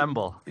waiting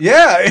Assemble.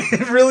 Yeah,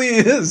 it really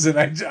is,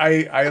 and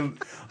I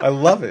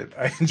love it.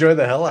 I enjoy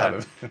the hell out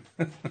of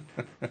it.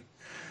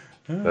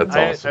 That's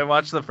awesome. I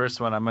watched the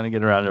first one. I'm going to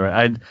get around to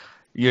it.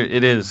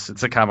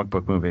 It's a comic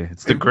book movie.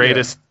 It's the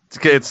greatest.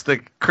 Yeah. It's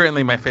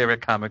currently my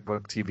favorite comic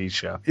book TV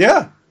show.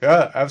 Yeah,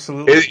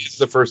 absolutely. It's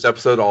the first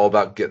episode all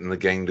about getting the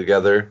gang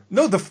together.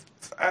 No, the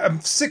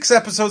 6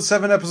 episodes,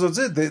 7 episodes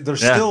in, they're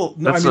still.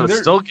 No,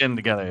 they're still getting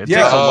together. It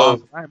takes a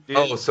long time, dude.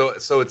 Oh, so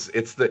it's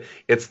the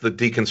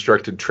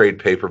deconstructed trade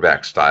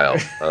paperback style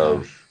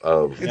of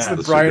it's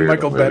the Brian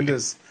Michael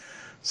Bendis.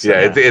 So,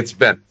 it's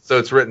been so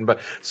it's written by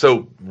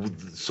so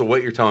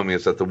what you're telling me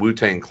is that the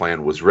Wu-Tang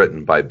Clan was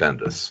written by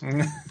Bendis.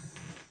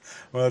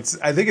 Well,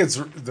 I think it's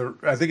the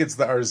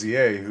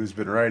RZA who's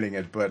been writing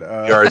it, but the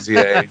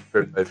RZA,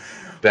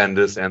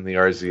 Bendis, and the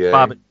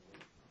RZA.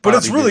 But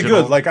it's really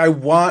good. Like I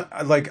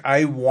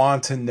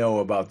want to know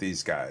about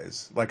these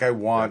guys. Like I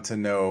want to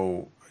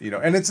know,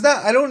 and it's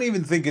not. I don't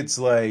even think it's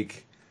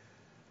like,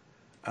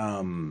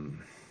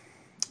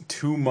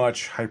 too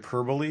much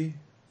hyperbole.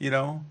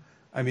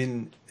 I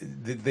mean,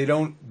 they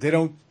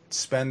don't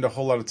spend a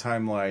whole lot of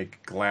time like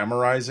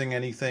glamorizing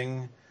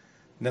anything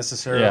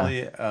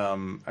necessarily. Yeah.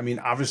 I mean,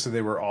 obviously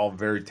they were all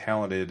very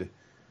talented,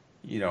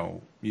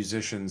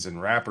 musicians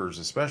and rappers,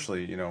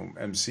 especially,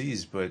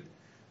 MCs, but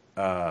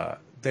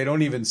they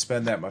don't even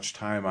spend that much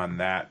time on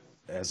that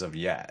as of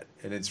yet.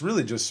 And it's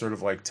really just sort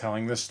of like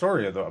telling this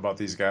story about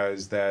these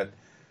guys that,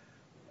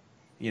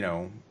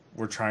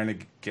 were trying to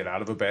get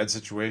out of a bad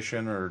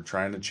situation or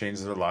trying to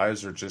change their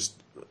lives or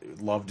just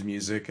loved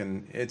music.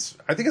 And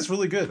I think it's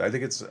really good. I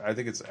think it's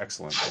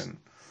excellent. And,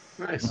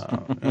 nice.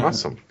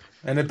 Awesome.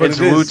 And it's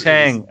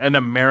Wu-Tang, an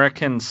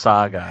American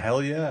saga.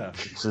 Hell yeah.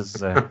 Which is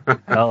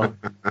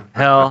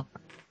hell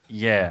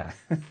yeah.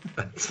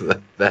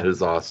 That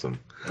is awesome.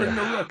 Bring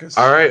the ruckus.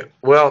 All right.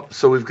 Well,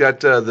 so we've got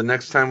the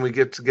next time we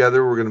get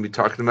together, we're going to be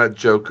talking about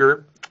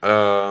Joker.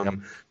 Yep.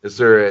 Is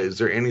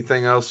there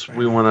anything else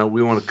we want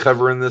to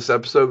cover in this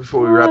episode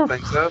before we wrap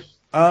things up?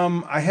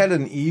 I had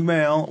an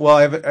email. Well,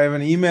 I have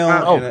an email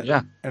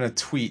and a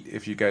tweet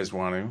if you guys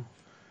want to.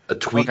 A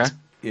tweet? Okay.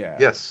 Yeah.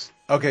 Yes.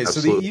 Okay,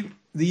 absolutely. So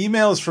the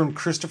email is from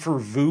Christopher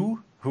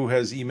Vu, who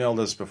has emailed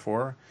us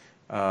before.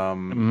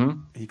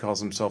 He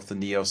calls himself the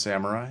Neo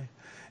Samurai.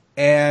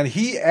 And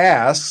he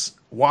asks,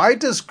 why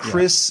does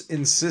Chris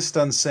insist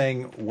on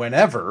saying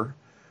whenever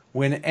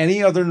when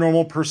any other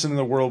normal person in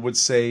the world would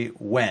say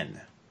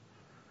when?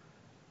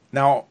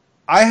 Now,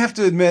 I have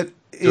to admit...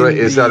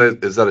 Is that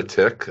a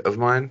tick of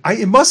mine?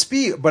 It must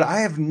be, but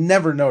I have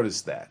never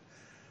noticed that.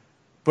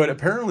 But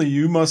apparently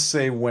you must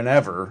say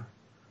whenever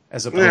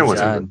as opposed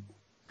to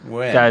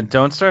when. God,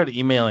 don't start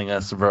emailing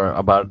us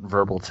about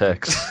verbal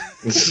tics.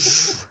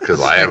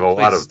 Because I have a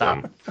lot of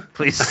them.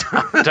 Please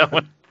stop.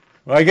 Don't.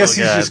 Well, I guess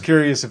he's just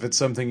curious if it's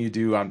something you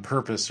do on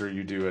purpose or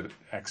you do it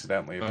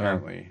accidentally,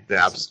 apparently.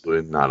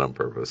 Absolutely not on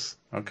purpose.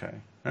 Okay.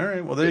 All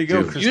right. Well, there you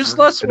go, Chris. Use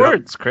less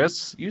words,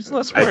 Chris. Use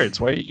less words.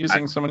 Why are you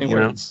using so many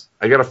words?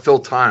 I got to fill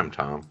time,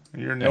 Tom.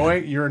 You're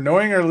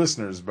annoying our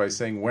listeners by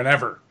saying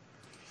whenever.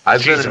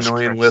 I've been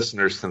annoying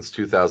listeners since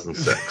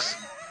 2006.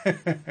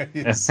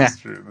 This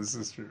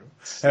is true.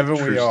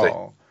 Haven't we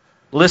all?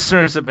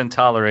 Listeners have been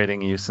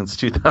tolerating you since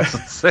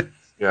 2006.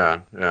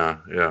 Yeah.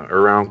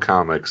 Around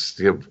comics,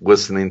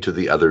 listening to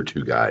the other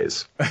two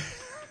guys.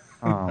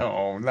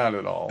 No, not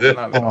at all.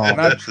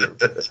 Not true.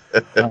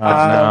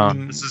 No.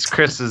 This is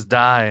Chris's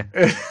die.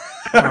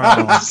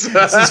 This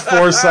is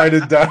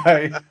four-sided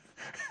die.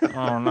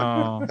 Oh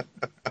no.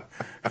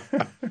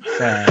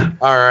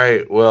 All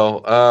right.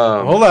 Well,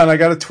 hold on. I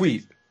got a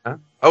tweet. Huh?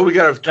 Oh, we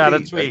got a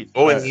tweet.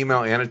 Oh, an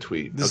email and a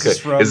tweet. Okay.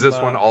 Is this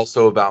one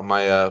also about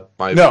my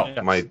no?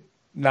 My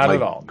not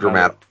at all.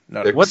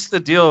 Grammatical. What's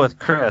the deal with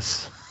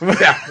Chris?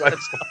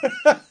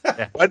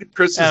 Why did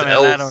Chris's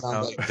L's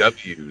sound like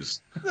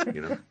W's?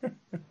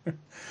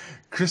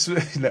 Chris,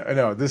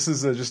 no, this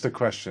is just a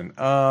question.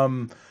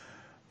 And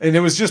it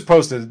was just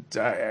posted.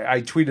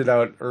 I tweeted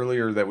out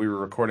earlier that we were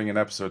recording an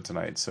episode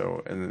tonight.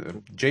 So,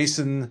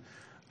 Jason,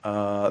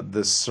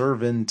 the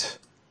servant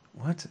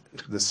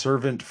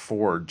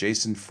Ford,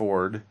 Jason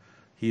Ford,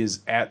 he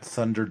is at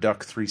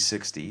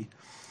ThunderDuck360.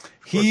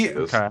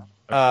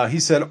 He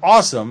said,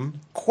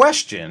 awesome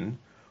question.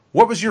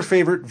 What was your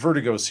favorite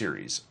Vertigo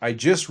series? I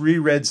just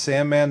reread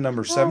Sandman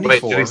number 74.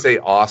 Wait, did he say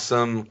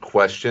awesome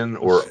question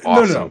or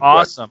awesome? No.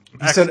 Awesome.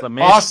 He said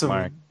Awesome.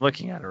 Mark.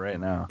 Looking at it right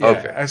now. Yeah,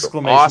 Okay.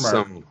 exclamation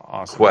So mark.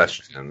 Awesome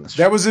question.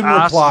 That was in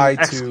Awesome reply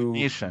to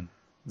exclamation.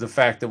 the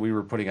fact that we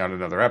were putting out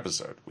another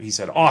episode. He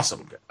said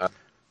awesome.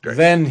 Great.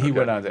 Then he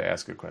went on to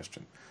ask a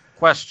question.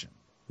 Question.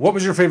 What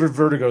was your favorite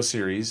Vertigo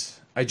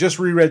series? I just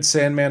reread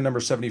Sandman number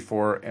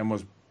 74 and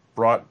was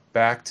brought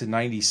back to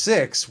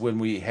 96 when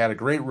we had a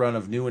great run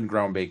of new and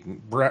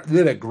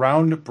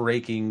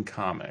groundbreaking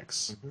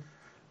comics.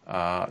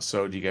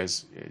 So do you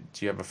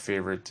have a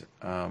favorite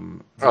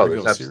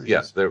Vertigo series?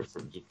 Yes, there's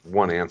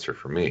one answer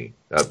for me.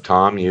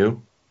 Tom, you?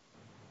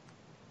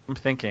 I'm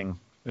thinking.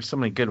 There's so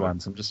many good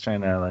ones. I'm just trying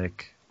to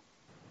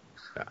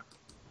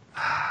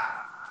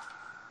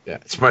Yeah,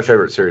 it's my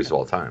favorite series of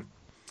all time.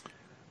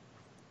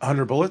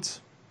 100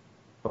 Bullets?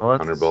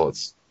 100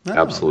 Bullets. Oh,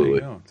 Absolutely.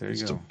 There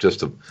you go.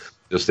 Just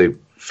a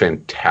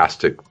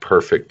fantastic,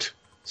 perfect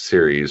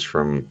series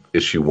from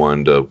issue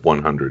 1 to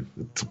 100.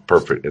 It's a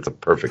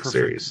perfect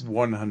series.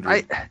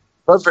 100.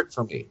 Perfect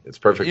for me. It's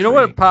perfect. You know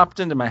what popped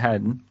into my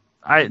head?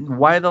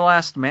 Why the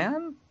Last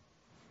Man?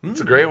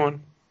 It's a great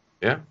one.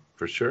 Yeah,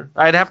 for sure.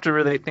 I'd have to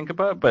really think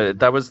about it, but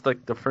that was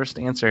like the first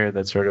answer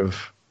that sort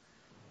of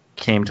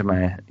came to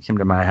my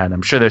head.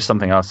 I'm sure there's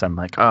something else. I'm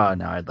like, oh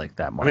no, I'd like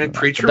that more. I mean,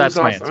 Preacher was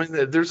awesome. I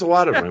mean, there's a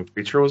lot of them.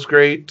 Preacher was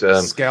great.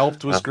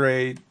 Scalped was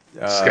great.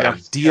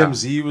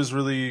 DMZ was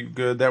really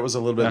good. That was a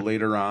little bit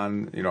later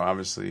on,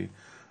 obviously.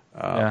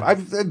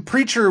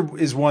 Preacher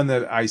is one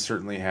that I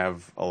certainly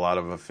have a lot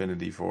of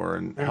affinity for,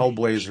 and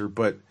Hellblazer,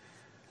 but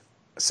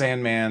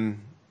Sandman,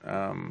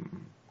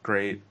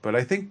 great. But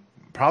I think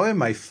probably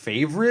my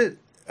favorite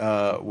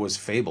was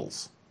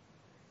Fables.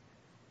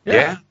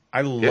 Yeah.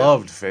 I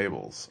loved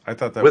Fables. I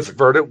thought that with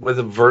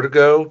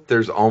Vertigo,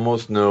 there's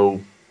almost no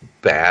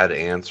bad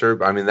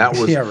answer. I mean, that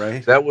was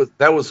right.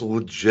 That was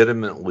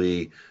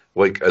legitimately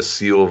like a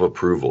seal of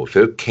approval. If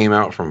it came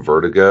out from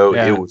Vertigo,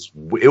 it was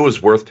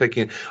worth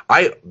picking.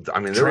 I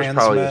mean, there was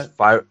probably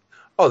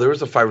there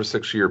was a 5 or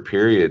 6 year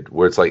period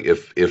where it's like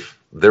if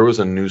there was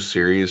a new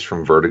series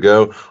from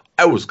Vertigo,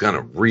 I was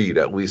gonna read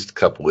at least a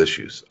couple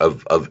issues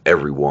of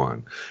every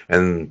one,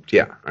 and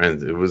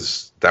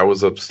that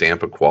was a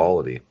stamp of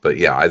quality. But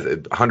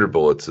 100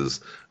 Bullets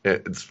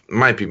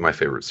might be my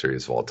favorite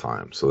series of all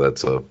time. So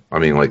that's of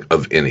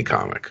any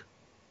comic.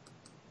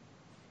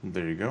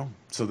 There you go.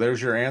 So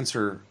there's your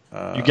answer.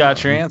 You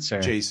got your answer,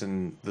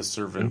 Jason, the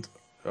servant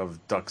of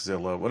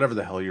Duckzilla, whatever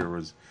the hell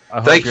yours.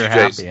 Thank you,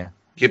 Jason.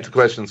 Keep the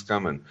questions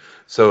coming.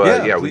 So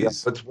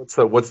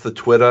what's the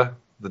Twitter?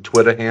 The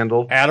Twitter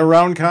handle?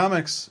 @Around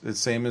Comics. It's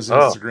same as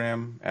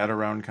Instagram.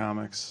 @Around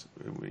Comics.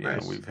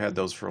 We've had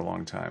those for a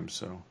long time,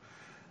 so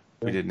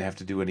we didn't have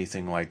to do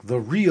anything like the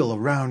Real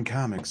Around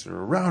Comics or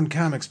Around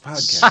Comics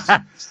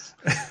podcast.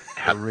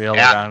 Real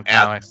Around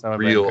Comics.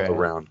 Real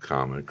Around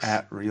Comics.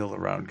 @Real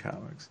Around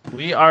Comics.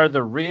 We are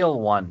the real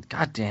one.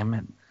 God damn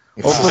it!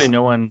 Hopefully,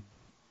 no one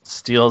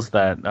steals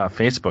that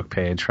Facebook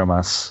page from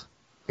us.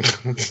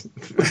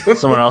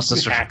 Someone else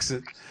just hacks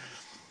it.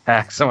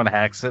 Someone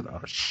hacks it.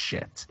 Oh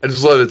shit! I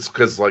just love it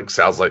because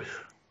sounds like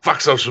fuck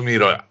social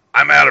media.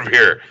 I'm out of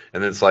here,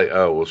 and then it's like,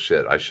 oh well,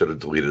 shit. I should have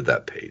deleted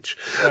that page.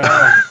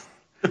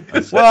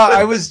 Well,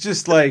 I was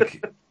just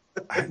like,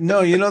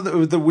 no,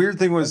 the weird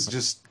thing was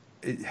just,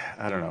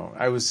 I don't know.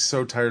 I was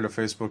so tired of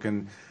Facebook,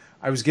 and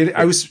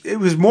it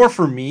was more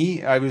for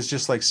me. I was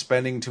just like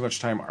spending too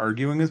much time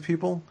arguing with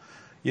people.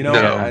 Believe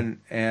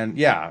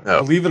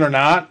it or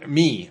not,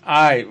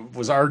 I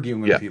was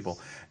arguing with people.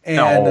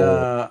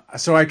 And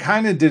so I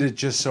kind of did it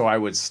just so I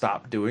would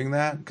stop doing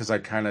that because I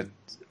kind of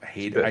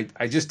hate it.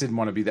 I just didn't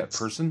want to be that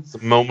person. It's a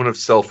moment of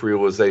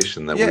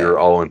self-realization that we were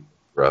all in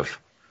rough.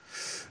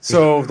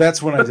 So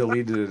that's when I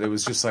deleted it. It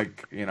was just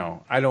like,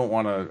 I don't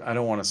want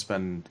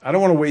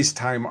to waste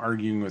time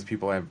arguing with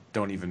people I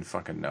don't even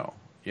fucking know.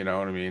 You know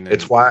what I mean?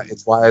 It's why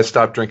I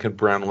stopped drinking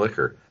brown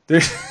liquor.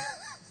 There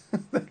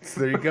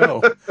you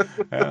go.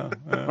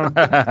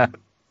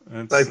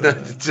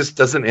 It just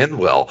doesn't end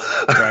well.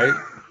 Right?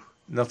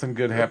 Nothing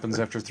good happens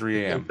after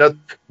 3 a.m.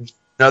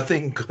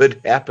 Nothing good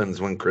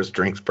happens when Chris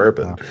drinks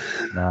bourbon.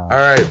 No. All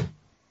right.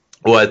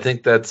 Well, I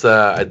think that's.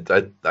 I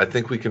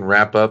think we can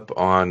wrap up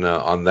on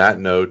that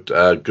note.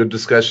 Good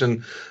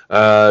discussion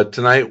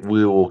tonight.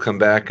 We will come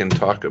back and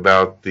talk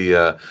about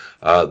the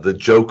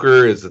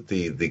Joker. Is it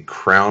the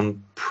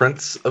Crown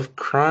Prince of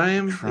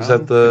Crime? Is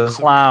that the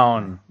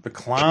clown? The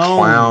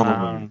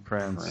clown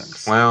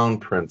prince. Clown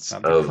Prince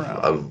of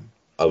Crime.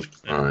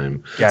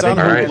 Yeah, all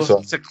right. So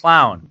he's a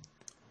clown.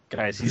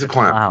 Guys, he's a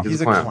clown.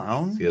 He's a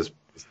clown? He has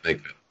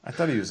makeup. I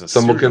thought he was a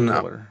So I'm serial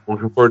killer.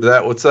 looking forward to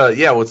that. Let's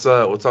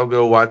all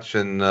go watch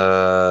and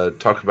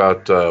talk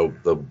about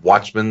the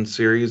Watchmen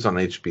series on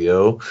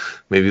HBO.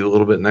 Maybe a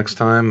little bit next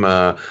time.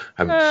 I've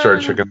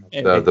started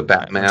checking out the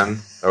Batman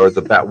or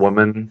the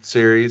Batwoman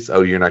series.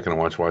 Oh, you're not going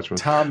to watch Watchmen?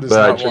 Tom does But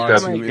I not checked want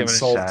out- to give it a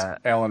insult shot.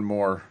 Alan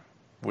Moore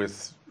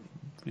with,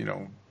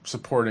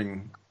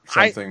 supporting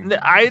something.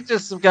 I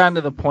just have gotten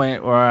to the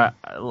point where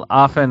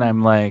often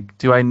I'm like,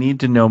 do I need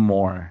to know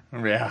more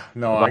Yeah,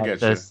 no, I about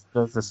get you.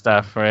 this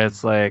stuff where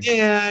it's like,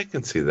 Yeah, I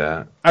can see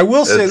that. I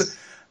will say, It's-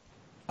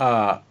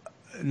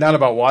 not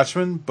about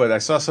Watchmen, but I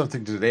saw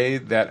something today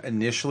that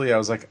initially I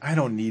was like, I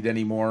don't need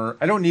any more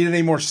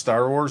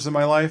Star Wars in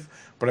my life.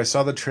 But I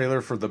saw the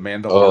trailer for The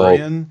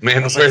Mandalorian.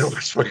 Mandalorian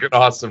looks fucking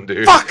awesome,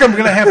 dude. Fuck, I'm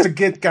gonna have to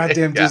get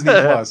goddamn Disney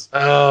Plus.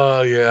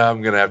 Oh yeah,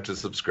 I'm gonna have to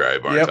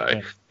subscribe, aren't Yep.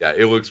 I? Yeah,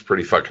 it looks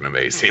pretty fucking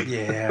amazing.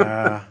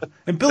 Yeah,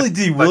 and Billy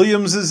D.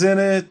 Williams is in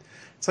it.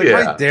 It's like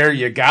right there,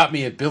 you got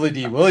me at Billy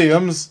D.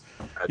 Williams.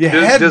 You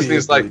had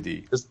Disney's me at like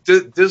Billy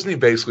D. Disney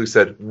basically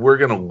said we're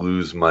going to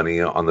lose money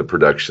on the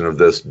production of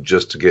this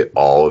just to get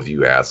all of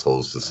you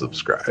assholes to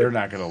subscribe. They're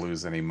not going to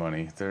lose any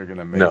money. They're going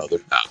to make No, they're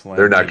not.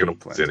 They're not going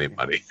to lose any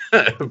money.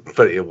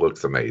 But it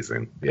looks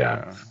amazing.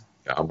 Yeah,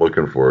 I'm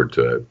looking forward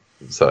to it.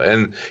 So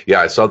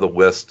I saw the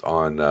list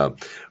on.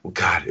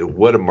 God,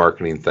 what a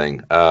marketing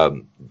thing!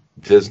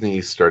 Disney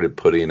started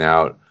putting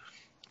out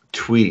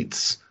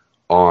tweets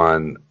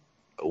on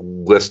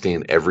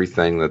listing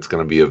everything that's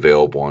going to be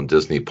available on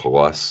Disney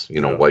Plus,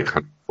 like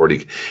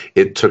 140.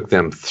 It took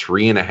them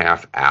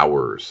 3.5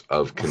 hours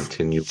of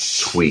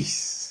continuous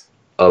tweets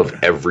of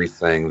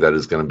everything that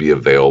is going to be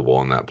available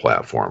on that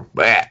platform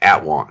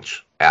at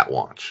launch.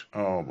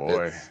 Oh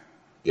boy.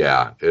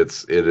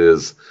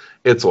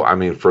 It's I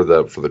mean, for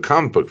the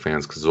comic book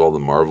fans, because of all the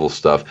Marvel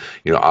stuff,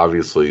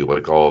 obviously,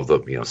 like all of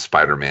the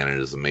Spider-Man and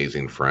his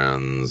Amazing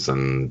Friends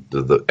and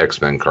the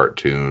X-Men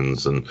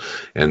cartoons and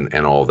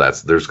all of that.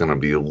 So there's going to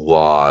be a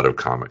lot of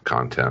comic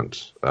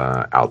content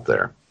out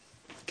there.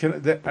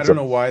 I don't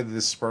know why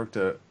this sparked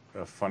a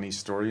funny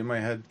story in my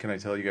head. Can I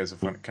tell you guys a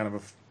funny, kind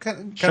of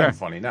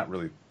funny, not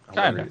really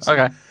hilarious.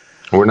 okay.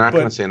 We're not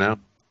going to say no.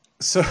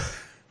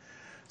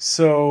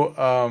 So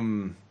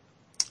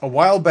a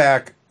while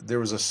back, there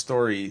was a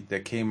story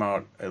that came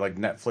out, like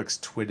Netflix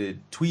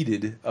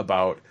tweeted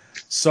about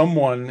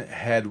someone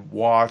had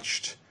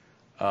watched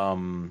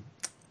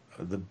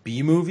the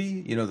Bee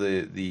Movie,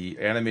 the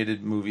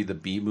animated movie, the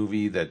Bee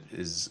Movie that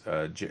is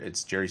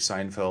it's Jerry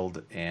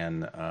Seinfeld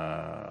and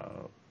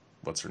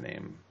what's her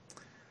name?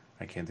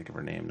 I can't think of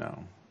her name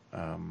now.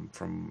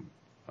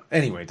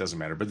 Anyway, it doesn't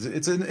matter. But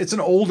it's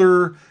an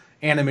older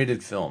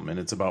animated film, and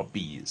it's about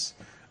bees.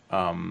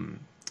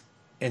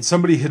 And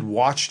somebody had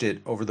watched it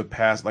over the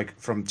past, like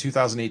from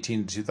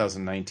 2018 to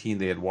 2019,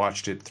 they had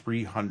watched it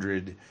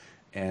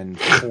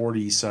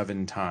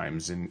 347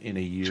 times in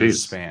a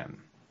year's span.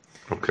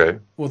 Okay.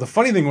 Well, the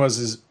funny thing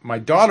was my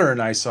daughter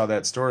and I saw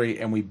that story,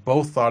 and we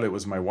both thought it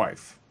was my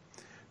wife.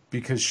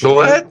 Because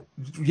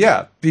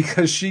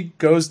because she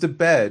goes to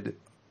bed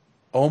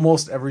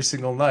almost every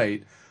single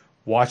night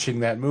watching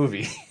that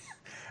movie.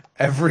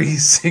 Every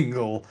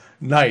single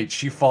night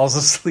she falls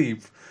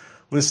asleep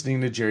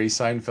listening to Jerry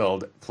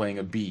Seinfeld playing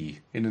a bee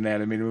in an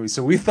animated movie.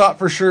 So we thought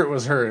for sure it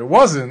was her. It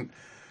wasn't,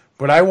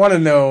 but I want to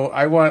know.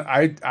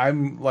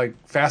 I'm like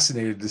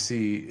fascinated to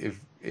see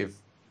if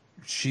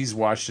she's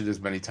watched it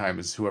as many times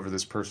as whoever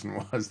this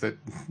person was that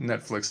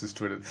Netflix has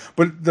tweeted.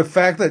 But the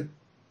fact that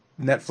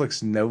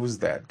Netflix knows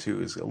that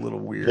too is a little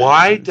weird.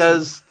 Why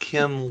does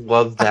Kim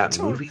love that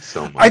movie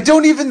so much? I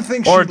don't even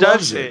think she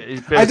loves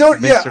it. I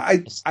don't. Yeah,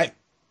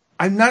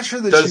 I'm not sure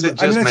that does it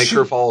just make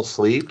her fall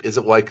asleep? Is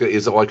it like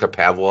a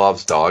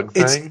Pavlov's dog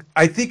thing?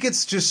 I think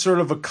it's just sort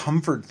of a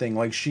comfort thing.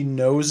 Like she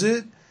knows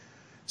it,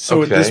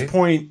 so at this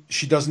point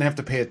she doesn't have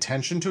to pay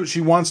attention to it.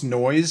 She wants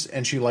noise,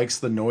 and she likes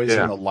the noise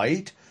and the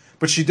light,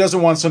 but she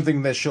doesn't want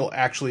something that she'll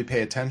actually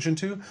pay attention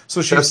to.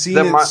 So she's seen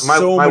it so many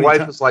times. My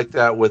wife is like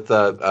that with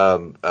Law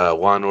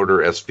and Order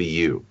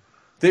SVU.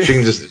 She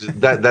can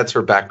just that's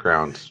her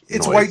background.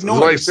 It's white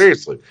noise. Like,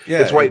 seriously,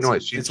 it's white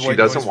noise. She white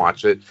doesn't noise.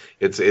 watch it.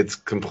 It's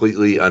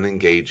completely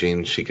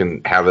unengaging. She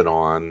can have it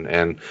on,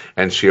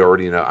 and she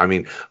already know. I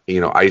mean,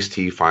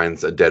 Ice-T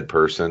finds a dead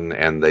person,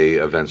 and they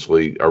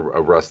eventually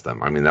arrest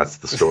them. I mean, that's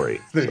the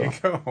story. There you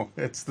go.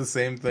 It's the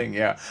same thing.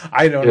 Yeah,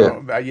 I don't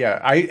know.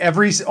 Yeah,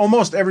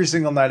 almost every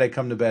single night I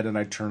come to bed and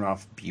I turn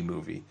off B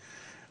movie.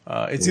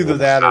 It's either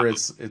that or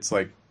it's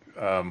like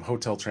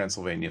Hotel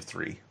Transylvania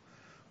 3.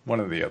 One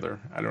or the other.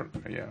 I don't.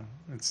 Yeah,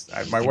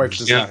 my wife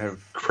does not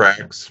have.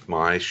 Cracks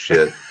my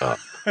shit up.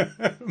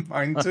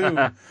 Mine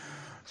too.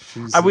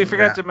 We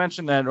forgot to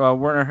mention that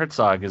Werner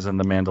Herzog is in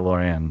The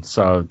Mandalorian,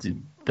 so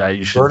that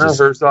you should. Werner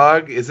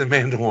Herzog is in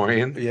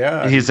Mandalorian.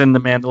 Yeah, he's in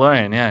The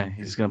Mandalorian. Yeah,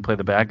 he's going to play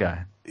the bad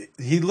guy.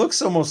 He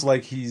looks almost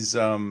like he's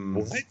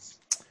what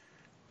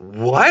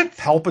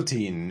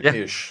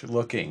Palpatine-ish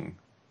looking.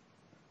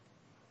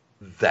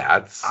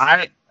 That's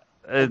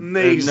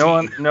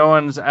amazing. No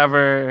one's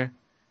ever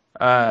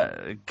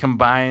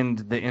combined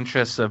the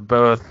interests of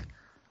both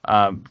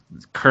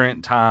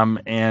current Tom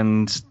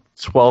and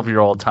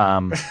 12-year-old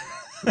Tom,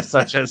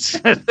 such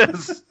as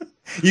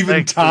Even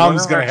like,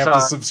 Tom's Werner gonna have to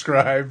Herzog-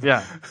 subscribe.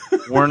 Yeah,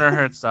 Werner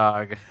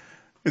Herzog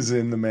Is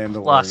in the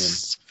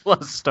Mandalorian.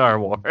 plus Star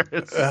Wars.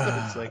 It's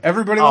like,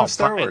 Everybody oh, loves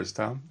Star fine. Wars,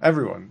 Tom.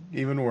 Everyone,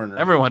 even Werner.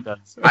 Everyone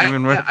does.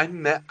 Even I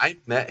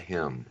met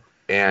him,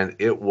 and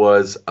it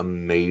was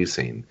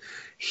amazing.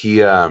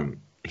 He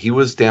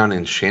was down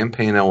in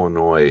Champaign,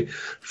 Illinois,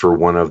 for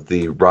one of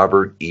the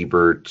Robert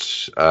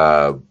Ebert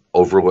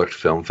overlooked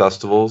film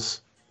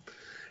festivals,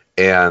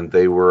 and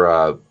they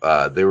were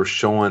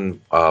showing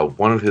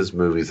one of his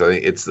movies. I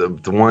think it's the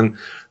one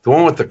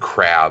with the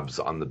crabs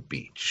on the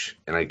beach,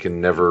 and I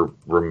can never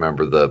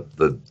remember the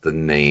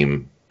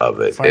name of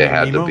it. Finding It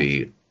had Nemo? to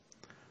be,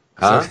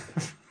 huh?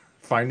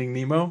 Finding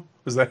Nemo?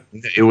 Was that?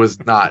 It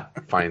was not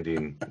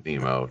Finding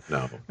Nemo.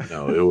 No,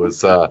 it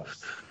was. Yeah,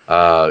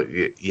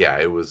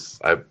 it was.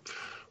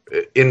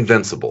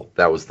 Invincible.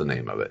 That was the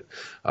name of it.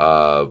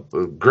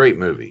 Great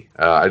movie.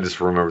 I just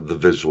remember the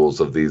visuals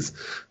of these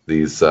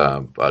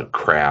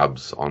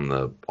crabs on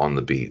the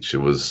beach. It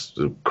was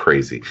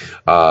crazy.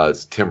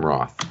 It's Tim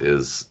Roth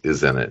is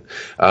in it.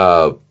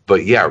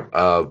 But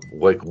yeah,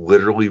 like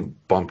literally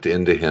bumped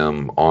into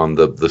him on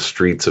the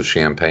streets of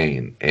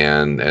Champaign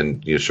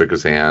and shook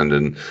his hand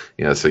and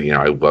said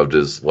I loved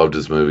his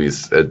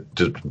movies.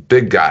 Just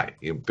big guy,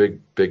 big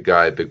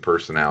guy, big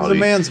personality.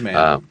 He's a man's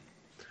man.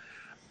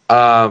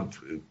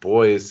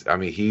 Boys, I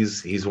mean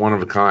he's one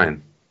of a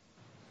kind.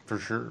 For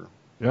sure.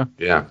 Yeah.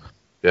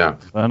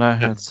 And I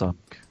had some.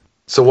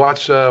 So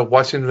watch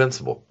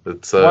Invincible.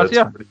 It's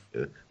a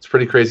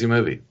pretty crazy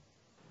movie.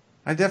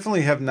 I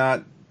definitely have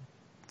not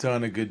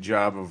done a good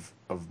job of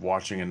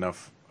watching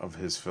enough of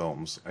his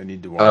films. I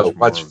need to watch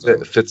more of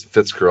them.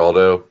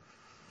 Fitzcarraldo.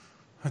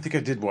 I think I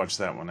did watch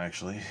that one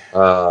actually.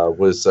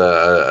 Was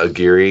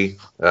Aguirre.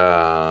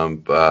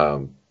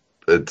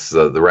 It's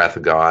The Wrath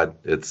of God.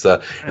 It's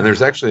and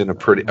there's actually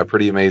a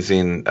pretty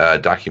amazing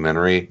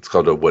documentary. It's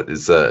called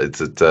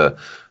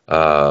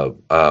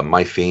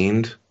My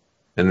Fiend,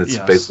 and it's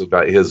basically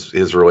about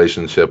his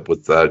relationship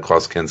with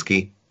Klaus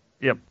Kinski.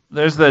 Yep.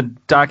 There's the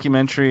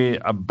documentary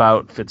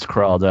about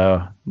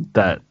Fitzcarraldo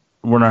that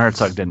Werner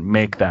Herzog didn't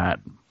make that,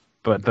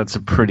 but that's a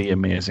pretty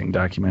amazing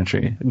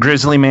documentary.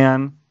 Grizzly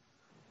Man.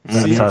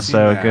 That's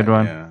also a good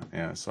one.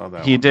 Yeah, I saw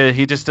that. He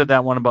just did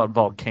that one about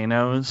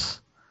volcanoes.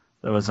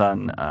 That was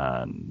on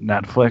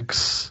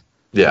Netflix.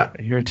 Yeah,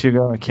 a year or two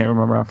ago. I can't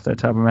remember off the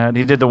top of my head.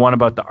 He did the one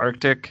about the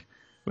Arctic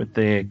with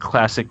the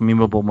classic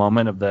memeable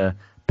moment of the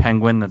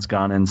penguin that's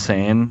gone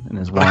insane and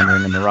is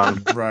wandering in the wrong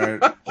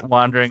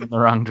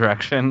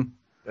direction.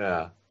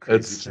 Yeah,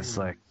 it's just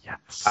like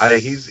yes.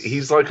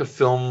 He's like a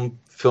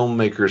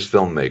filmmaker's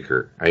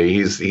filmmaker.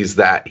 He's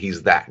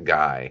that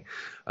guy,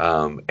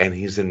 and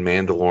he's in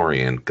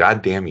Mandalorian.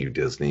 God damn you,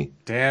 Disney!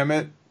 Damn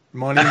it,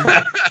 money.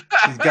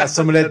 He's got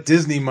some of that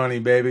Disney money,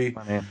 baby.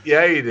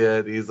 Yeah, he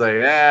did. He's like,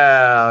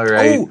 yeah, all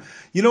right. Oh,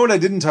 you know what I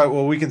didn't talk...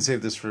 Well, we can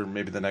save this for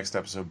maybe the next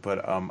episode,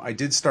 but I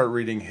did start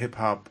reading Hip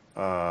Hop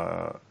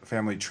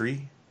Family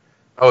Tree.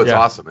 Oh, it's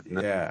awesome. Isn't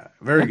it? Yeah,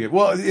 very good.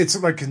 Well,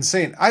 it's like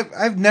insane.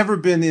 I've never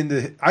been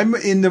into... I'm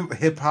into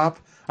hip hop.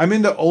 I'm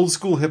into old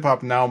school hip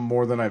hop now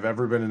more than I've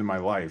ever been in my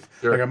life.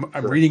 Sure, like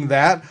I'm reading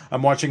that.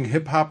 I'm watching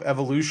Hip Hop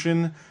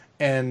Evolution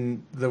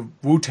and the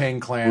Wu-Tang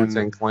Clan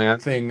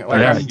thing.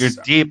 Like, you're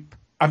deep.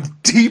 I'm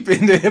deep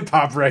into hip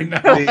hop right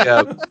now.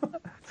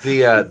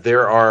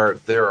 There are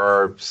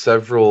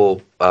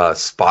several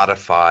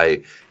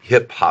Spotify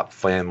hip hop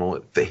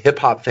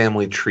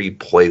family tree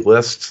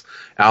playlists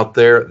out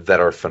there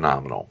that are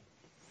volume.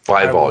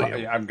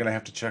 I'm gonna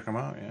have to check them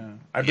out. Yeah,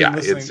 I've been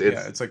listening.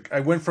 It's like I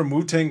went from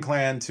Wu-Tang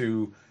Clan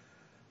to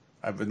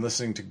I've been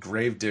listening to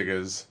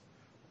Gravediggers,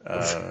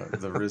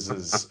 the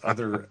RZA's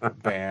other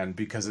band,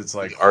 because it's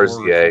like RZA's other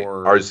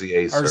band.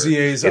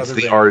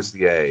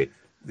 RZA.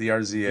 The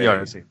RZA.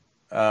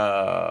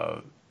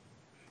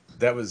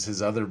 That was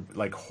his other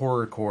like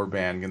horrorcore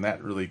band, and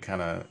that really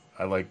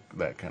I like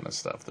that kind of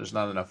stuff. There's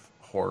not enough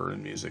horror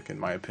in music, in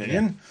my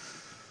opinion.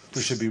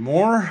 There should be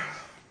more.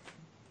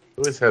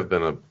 Always have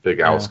been a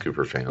big Alice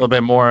Cooper fan. A little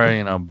bit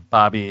more,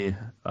 Bobby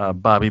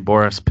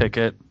Boris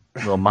Pickett, a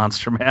little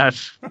Monster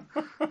Mash.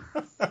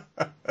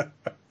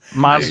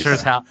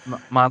 Monsters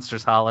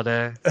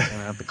Holiday,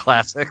 the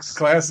classics.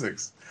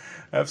 Classics.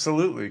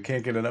 Absolutely.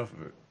 Can't get enough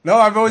of it. No,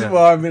 I've always,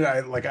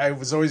 I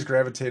was always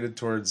gravitated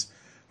towards,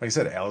 like I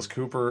said, Alice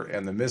Cooper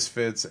and the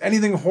Misfits,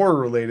 anything horror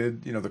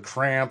related, the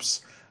Cramps,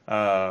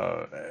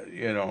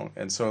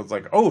 and so it's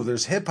like, oh,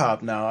 there's hip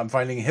hop now. I'm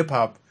finding hip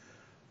hop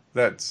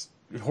that's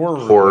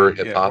horror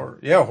hip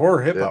hop.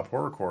 Horror hip hop,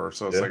 horrorcore.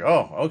 So it's like,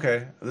 oh,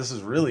 okay, this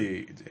is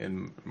really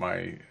in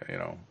my,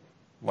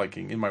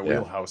 liking, in my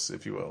wheelhouse,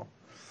 if you will.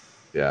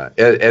 Yeah,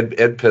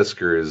 Ed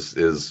Piskor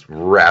is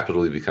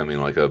rapidly becoming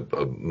like a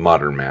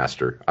modern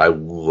master. I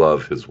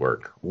love his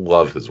work,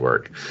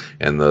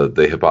 and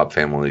the Hip Hop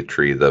Family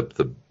Tree,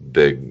 the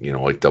big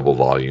like double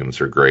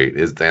volumes are great.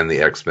 And the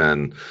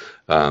X-Men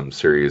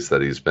series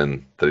that he's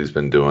been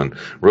doing.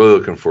 Really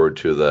looking forward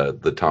to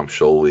the Tom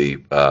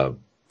Scioli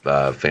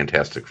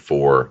Fantastic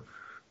Four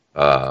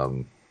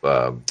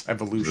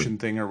evolution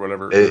thing or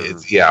whatever.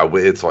 It's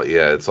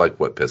like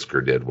what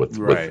Pisker did with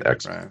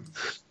X. Right.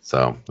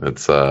 So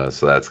it's so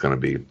that's gonna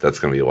be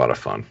a lot of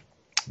fun.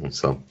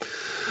 So,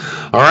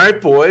 all right,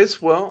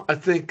 boys. Well, I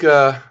think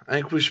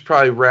we should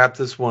probably wrap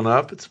this one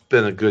up. It's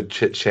been a good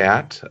chit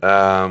chat.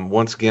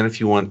 Once again,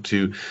 if you want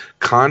to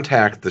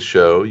contact the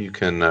show, you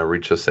can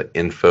reach us at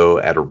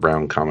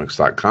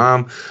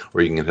info@aroundcomics.com,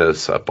 or you can hit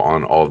us up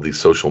on all of the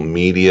social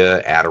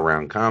media at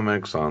Around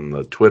Comics on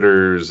the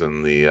Twitters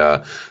and the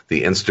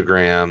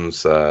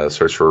Instagrams.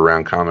 Search for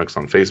Around Comics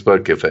on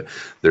Facebook.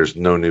 There's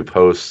no new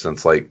posts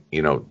since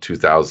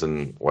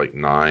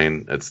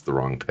 2009, it's the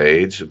wrong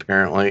page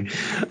apparently.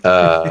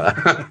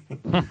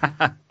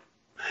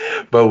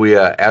 But we,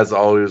 as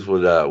always,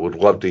 would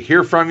love to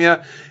hear from you.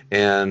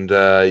 And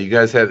you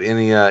guys have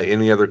any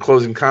other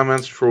closing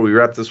comments before we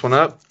wrap this one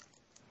up?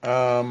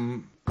 I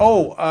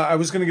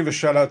was going to give a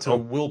shout out to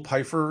Will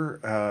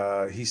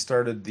Pfeiffer. He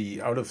started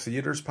the Out of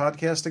Theaters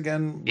podcast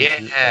again.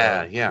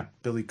 Yeah.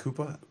 Billy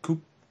Koopa,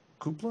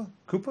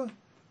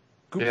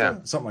 Yeah.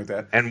 something like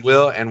that. And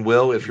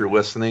Will, if you're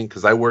listening,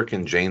 because I work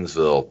in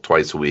Janesville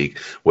twice a week,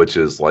 which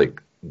is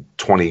like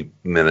 20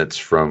 minutes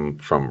from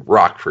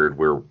Rockford,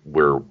 where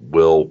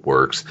Will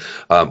works.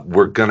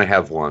 We're gonna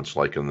have lunch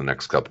in the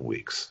next couple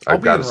weeks.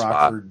 I've got a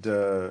spot. Rockford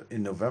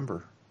in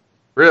November.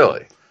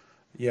 Really?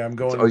 Yeah, I'm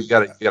going. Oh, you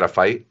got a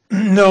fight?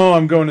 No,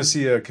 I'm going to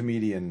see a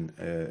comedian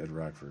at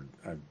Rockford.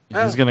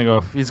 He's gonna go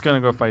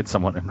fight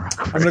someone in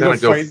Rockford. I'm gonna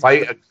go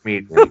fight a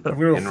comedian. I'm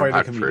going to fight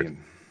a comedian.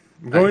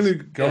 I'm going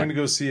to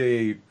go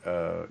see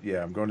I'm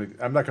not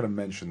going to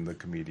mention the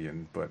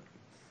comedian, but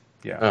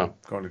I'm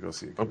going to go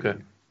see a comedian.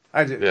 Okay.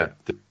 I did. Yeah.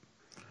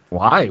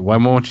 Why? Why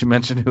won't you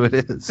mention who it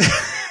is?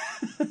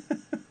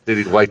 Did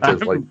he like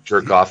to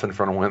jerk off in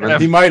front of women?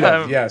 He might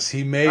have. Yes,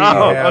 he may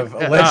have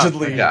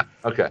allegedly. Yeah.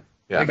 Okay.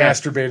 Yeah.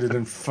 Masturbated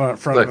in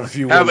front of a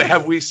few women.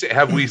 Have we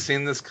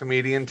seen this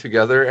comedian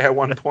together at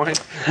one point?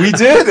 We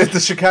did at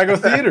the Chicago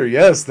Theater.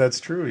 Yes, that's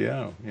true.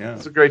 Yeah.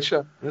 It's a great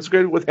show. It's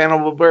great with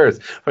Hannibal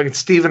Buress. Fucking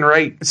Stephen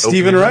Wright.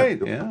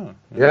 Yeah.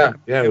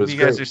 It was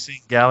you guys are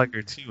seeing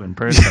Gallagher too in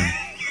person.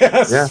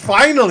 Yes,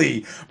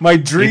 finally, my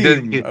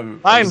dream. He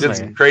did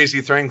some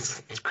crazy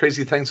things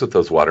with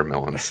those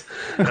watermelons.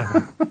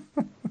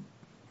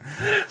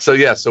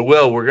 So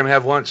Will, we're gonna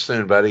have lunch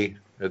soon, buddy.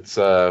 It's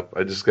I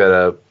just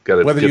gotta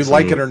whether you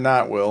like it or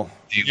not, Will.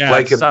 Do you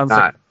like it or not?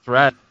 Like a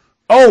threat.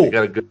 Oh,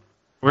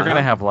 we're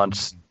gonna have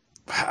lunch.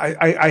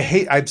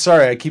 I'm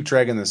sorry, I keep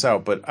dragging this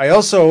out, but I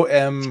also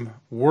am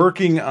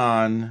working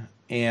on,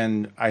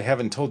 and I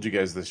haven't told you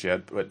guys this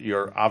yet, but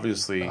you're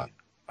obviously.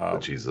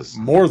 Jesus.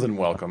 More than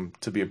welcome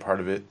to be a part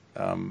of it,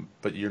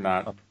 but you're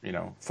not,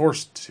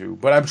 forced to.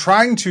 But I'm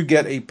trying to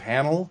get a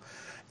panel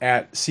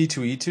at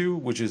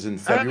C2E2, which is in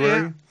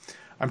February.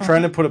 I'm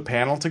trying to put a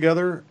panel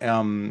together,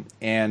 and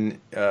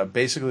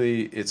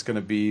basically it's going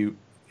to be,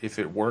 if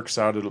it works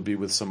out, it'll be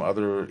with some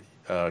other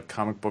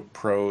comic book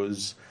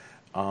pros,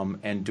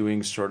 and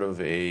doing sort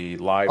of a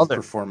live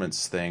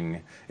performance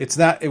thing.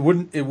 It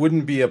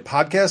wouldn't be a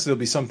podcast. It'll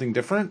be something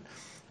different.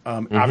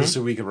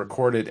 Obviously, we can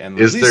record it and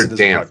release it as a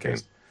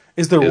podcast.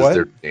 Is there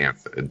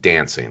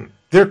dancing?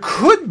 There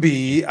could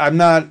be. I'm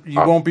not. You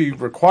won't be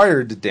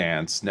required to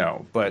dance.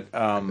 No, but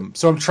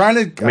so I'm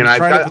trying to.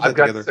 I've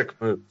got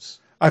sick moves.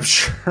 I'm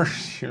sure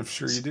you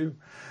do.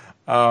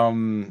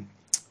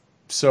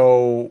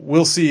 So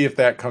we'll see if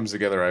that comes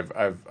together.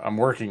 I'm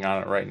working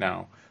on it right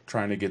now,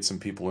 trying to get some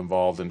people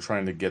involved and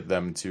trying to get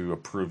them to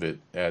approve it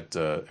at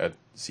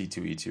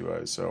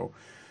C2E2. So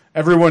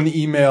everyone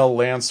email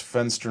Lance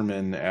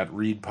Fensterman at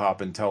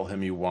ReadPop and tell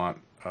him you want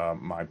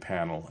my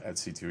panel at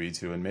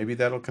C2E2, and maybe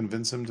that'll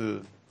convince him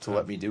to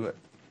let me do it.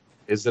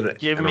 Is it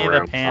Give me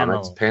the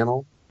panel?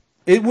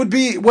 It would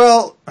be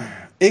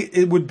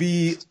it would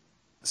be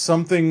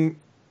something.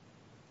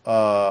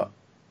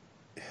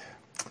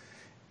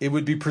 It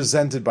would be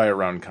presented by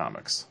Around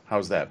Comics.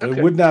 How's that? But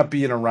it would not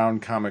be an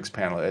Around Comics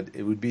panel.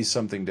 It would be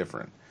something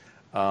different.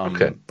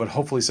 But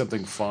hopefully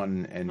something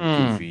fun and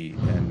goofy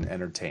and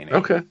entertaining.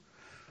 Okay.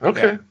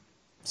 Yeah.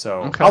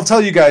 So I'll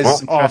tell you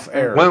guys off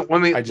air.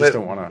 I just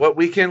don't want to. What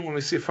weekend? Let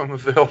me see if I'm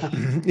available.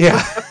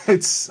 Yeah,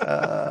 it's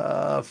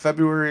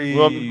February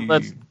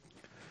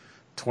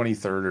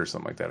 23rd or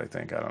something like that. I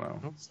think. I don't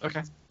know.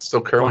 Okay.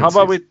 Still currently. Well,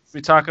 how about we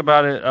talk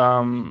about it?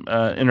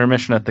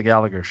 Intermission at the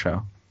Gallagher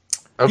show.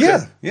 Okay.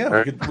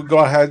 Yeah. We'll go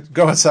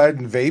outside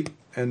and vape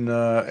and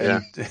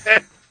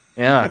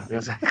Yeah,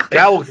 exactly.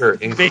 Gallagher,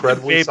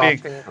 incredibly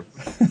soft hands.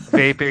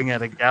 Vaping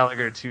at a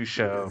Gallagher 2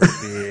 show would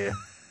be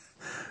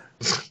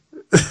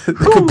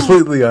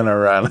completely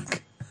unironic.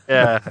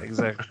 Yeah,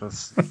 exactly.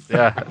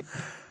 Yeah.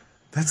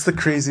 That's the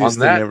craziest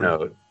thing ever.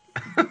 Note.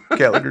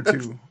 Gallagher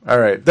 2. All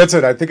right, that's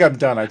it. I think I'm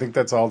done. I think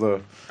that's all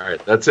the... All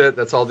right, that's it.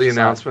 That's all the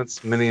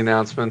announcements, mini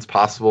announcements,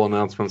 possible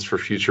announcements for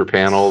future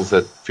panels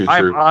at future...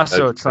 I'm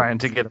also trying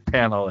to get a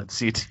panel at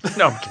CT.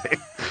 No, I'm kidding.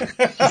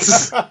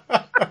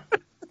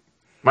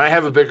 Might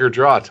have a bigger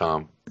draw,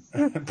 Tom.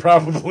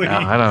 Probably. No,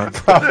 I don't.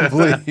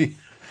 Probably.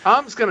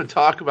 Tom's going to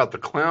talk about the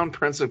Clown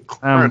Prince of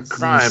Crime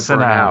for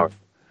an hour.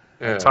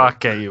 Yeah.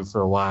 Talk at you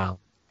for a while.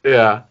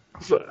 Yeah.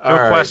 So, all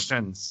right.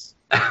 questions.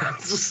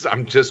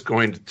 I'm just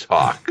going to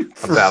talk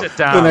about Sit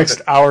down. The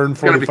next hour and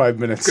 45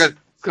 minutes. It's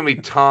going to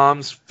be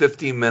Tom's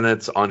 50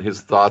 minutes on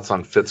his thoughts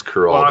on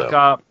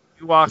Fitzcarraldo.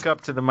 You walk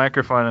up to the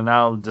microphone, and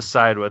I'll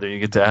decide whether you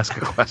get to ask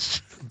a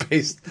question.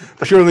 Based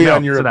purely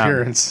on your sit down.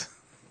 appearance.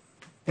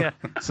 Yeah,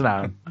 sit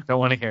down. Don't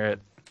want to hear it.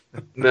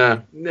 Nah,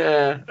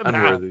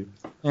 unworthy.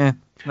 All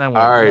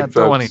right,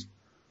 folks.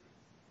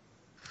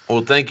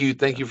 Well, thank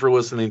you for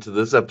listening to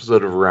this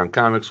episode of Around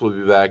Comics. We'll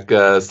be back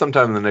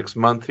sometime in the next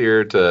month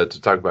here to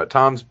talk about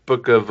Tom's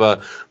book of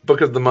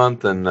the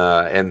month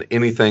and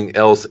anything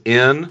else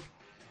in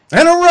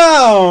and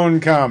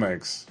around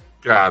comics.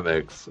 All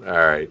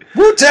right.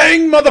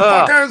 Wu-Tang,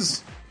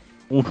 motherfuckers!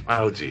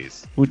 Oh,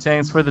 jeez.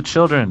 Wu-Tang's for the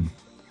children.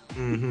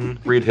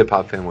 Mm-hmm. Read Hip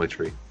Hop Family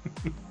Tree.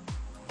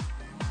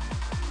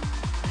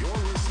 You're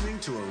listening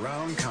to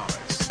Around Comics.